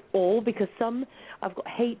 I'm not saying all, because some have got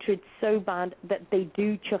hatred so bad that they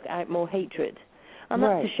do chuck out more hatred. And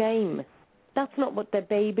that's a shame. That's not what their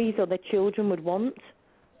babies or their children would want.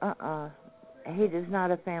 Hate is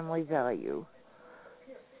not a family value.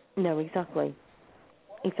 No, exactly.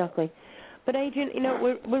 But Adrian, you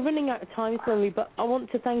know, we're running out of time slowly, but I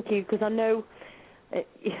want to thank you because I know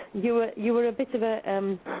you were a bit of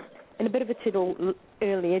in a bit of a tiddle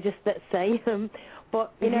earlier, just let's say.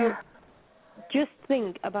 But you know, just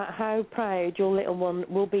think about how proud your little one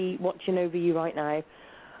will be watching over you right now,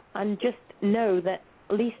 and just know that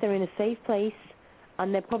at least they're in a safe place,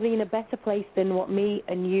 and they're probably in a better place than what me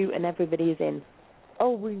and you and everybody is in.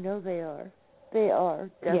 Oh, we know they are. They are,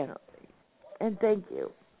 definitely. Yeah. And thank you.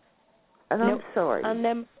 And I'm sorry.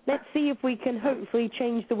 And let's see if we can hopefully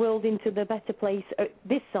change the world into the better place.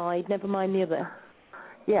 This side, never mind the other.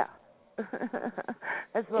 Yeah.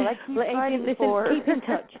 That's what I keep fighting for. Keep in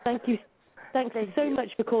touch. Thank you. Thanks so much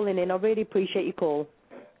for calling in. I really appreciate your call.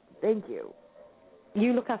 Thank you.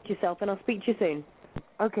 You look after yourself, and I'll speak to you soon.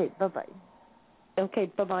 Okay, bye-bye. Okay,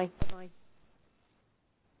 bye-bye.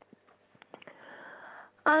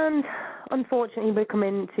 And unfortunately, we're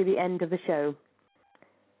coming to the end of the show.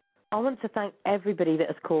 I want to thank everybody that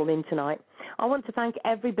has called in tonight. I want to thank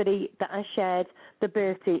everybody that has shared the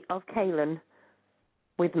birthday of Kaylan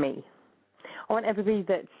with me. I want everybody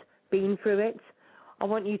that's been through it. I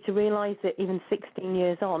want you to realize that even 16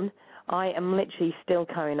 years on, I am literally still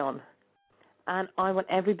carrying on. And I want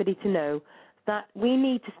everybody to know that we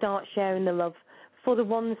need to start sharing the love for the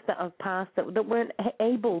ones that have passed, that weren't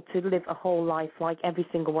able to live a whole life like every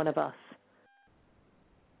single one of us.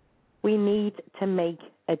 We need to make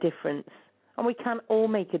a difference, and we can all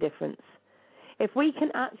make a difference. If we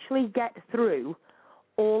can actually get through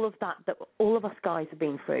all of that all of us guys have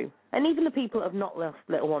been through, and even the people that have not lost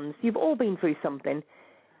little ones, you've all been through something.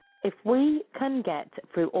 If we can get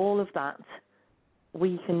through all of that,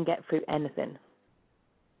 we can get through anything.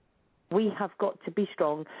 We have got to be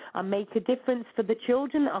strong and make a difference for the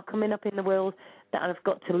children that are coming up in the world that have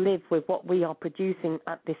got to live with what we are producing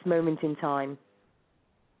at this moment in time.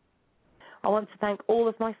 I want to thank all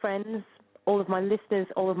of my friends, all of my listeners,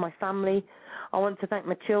 all of my family. I want to thank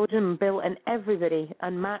my children, and Bill, and everybody,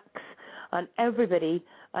 and Max, and everybody,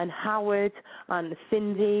 and Howard, and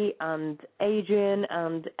Cindy, and Adrian,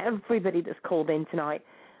 and everybody that's called in tonight.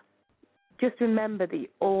 Just remember that you're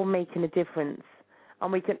all making a difference,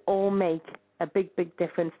 and we can all make a big, big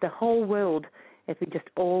difference to the whole world if we just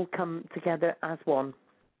all come together as one.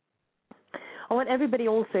 I want everybody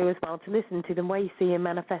also as well to listen to the Way See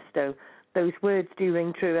Manifesto. Those words do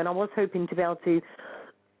ring true, and I was hoping to be able to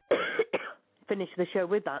finish the show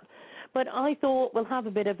with that. But I thought we'll have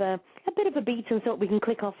a bit of a beat and so we can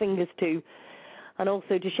click our fingers to, and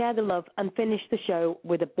also to share the love and finish the show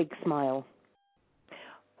with a big smile.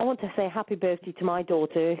 I want to say happy birthday to my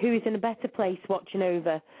daughter, who is in a better place watching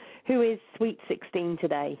over, who is sweet 16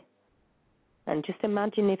 today. And just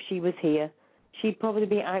imagine if she was here, she'd probably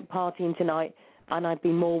be out partying tonight, and I'd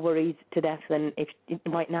be more worried to death than if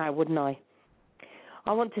right now, wouldn't I?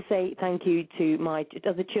 I want to say thank you to my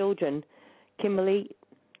other children, Kimberly,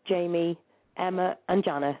 Jamie, Emma, and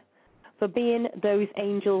Jana, for being those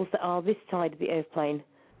angels that are this side of the earth plane.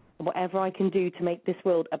 And whatever I can do to make this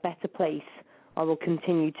world a better place, I will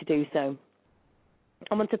continue to do so.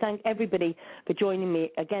 I want to thank everybody for joining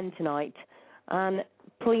me again tonight, and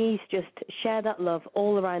please just share that love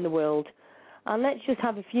all around the world, and let's just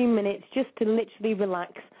have a few minutes just to literally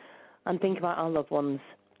relax and think about our loved ones,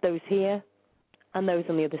 those here and those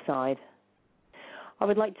on the other side. I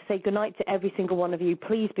would like to say goodnight to every single one of you.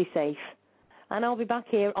 Please be safe, and I'll be back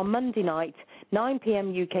here on Monday night, 9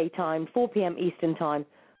 p.m. UK time, 4 p.m. Eastern time,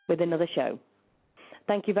 with another show.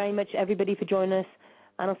 Thank you very much, everybody, for joining us,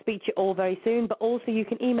 and I'll speak to you all very soon. But also you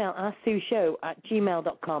can email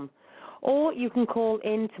AskSueShow@gmail.com, or you can call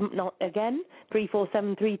in again,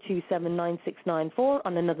 347-327-9694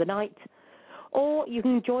 on another night, or you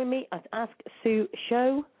can join me at Ask Sue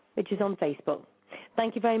Show, which is on Facebook.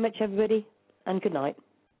 Thank you very much, everybody, and good night.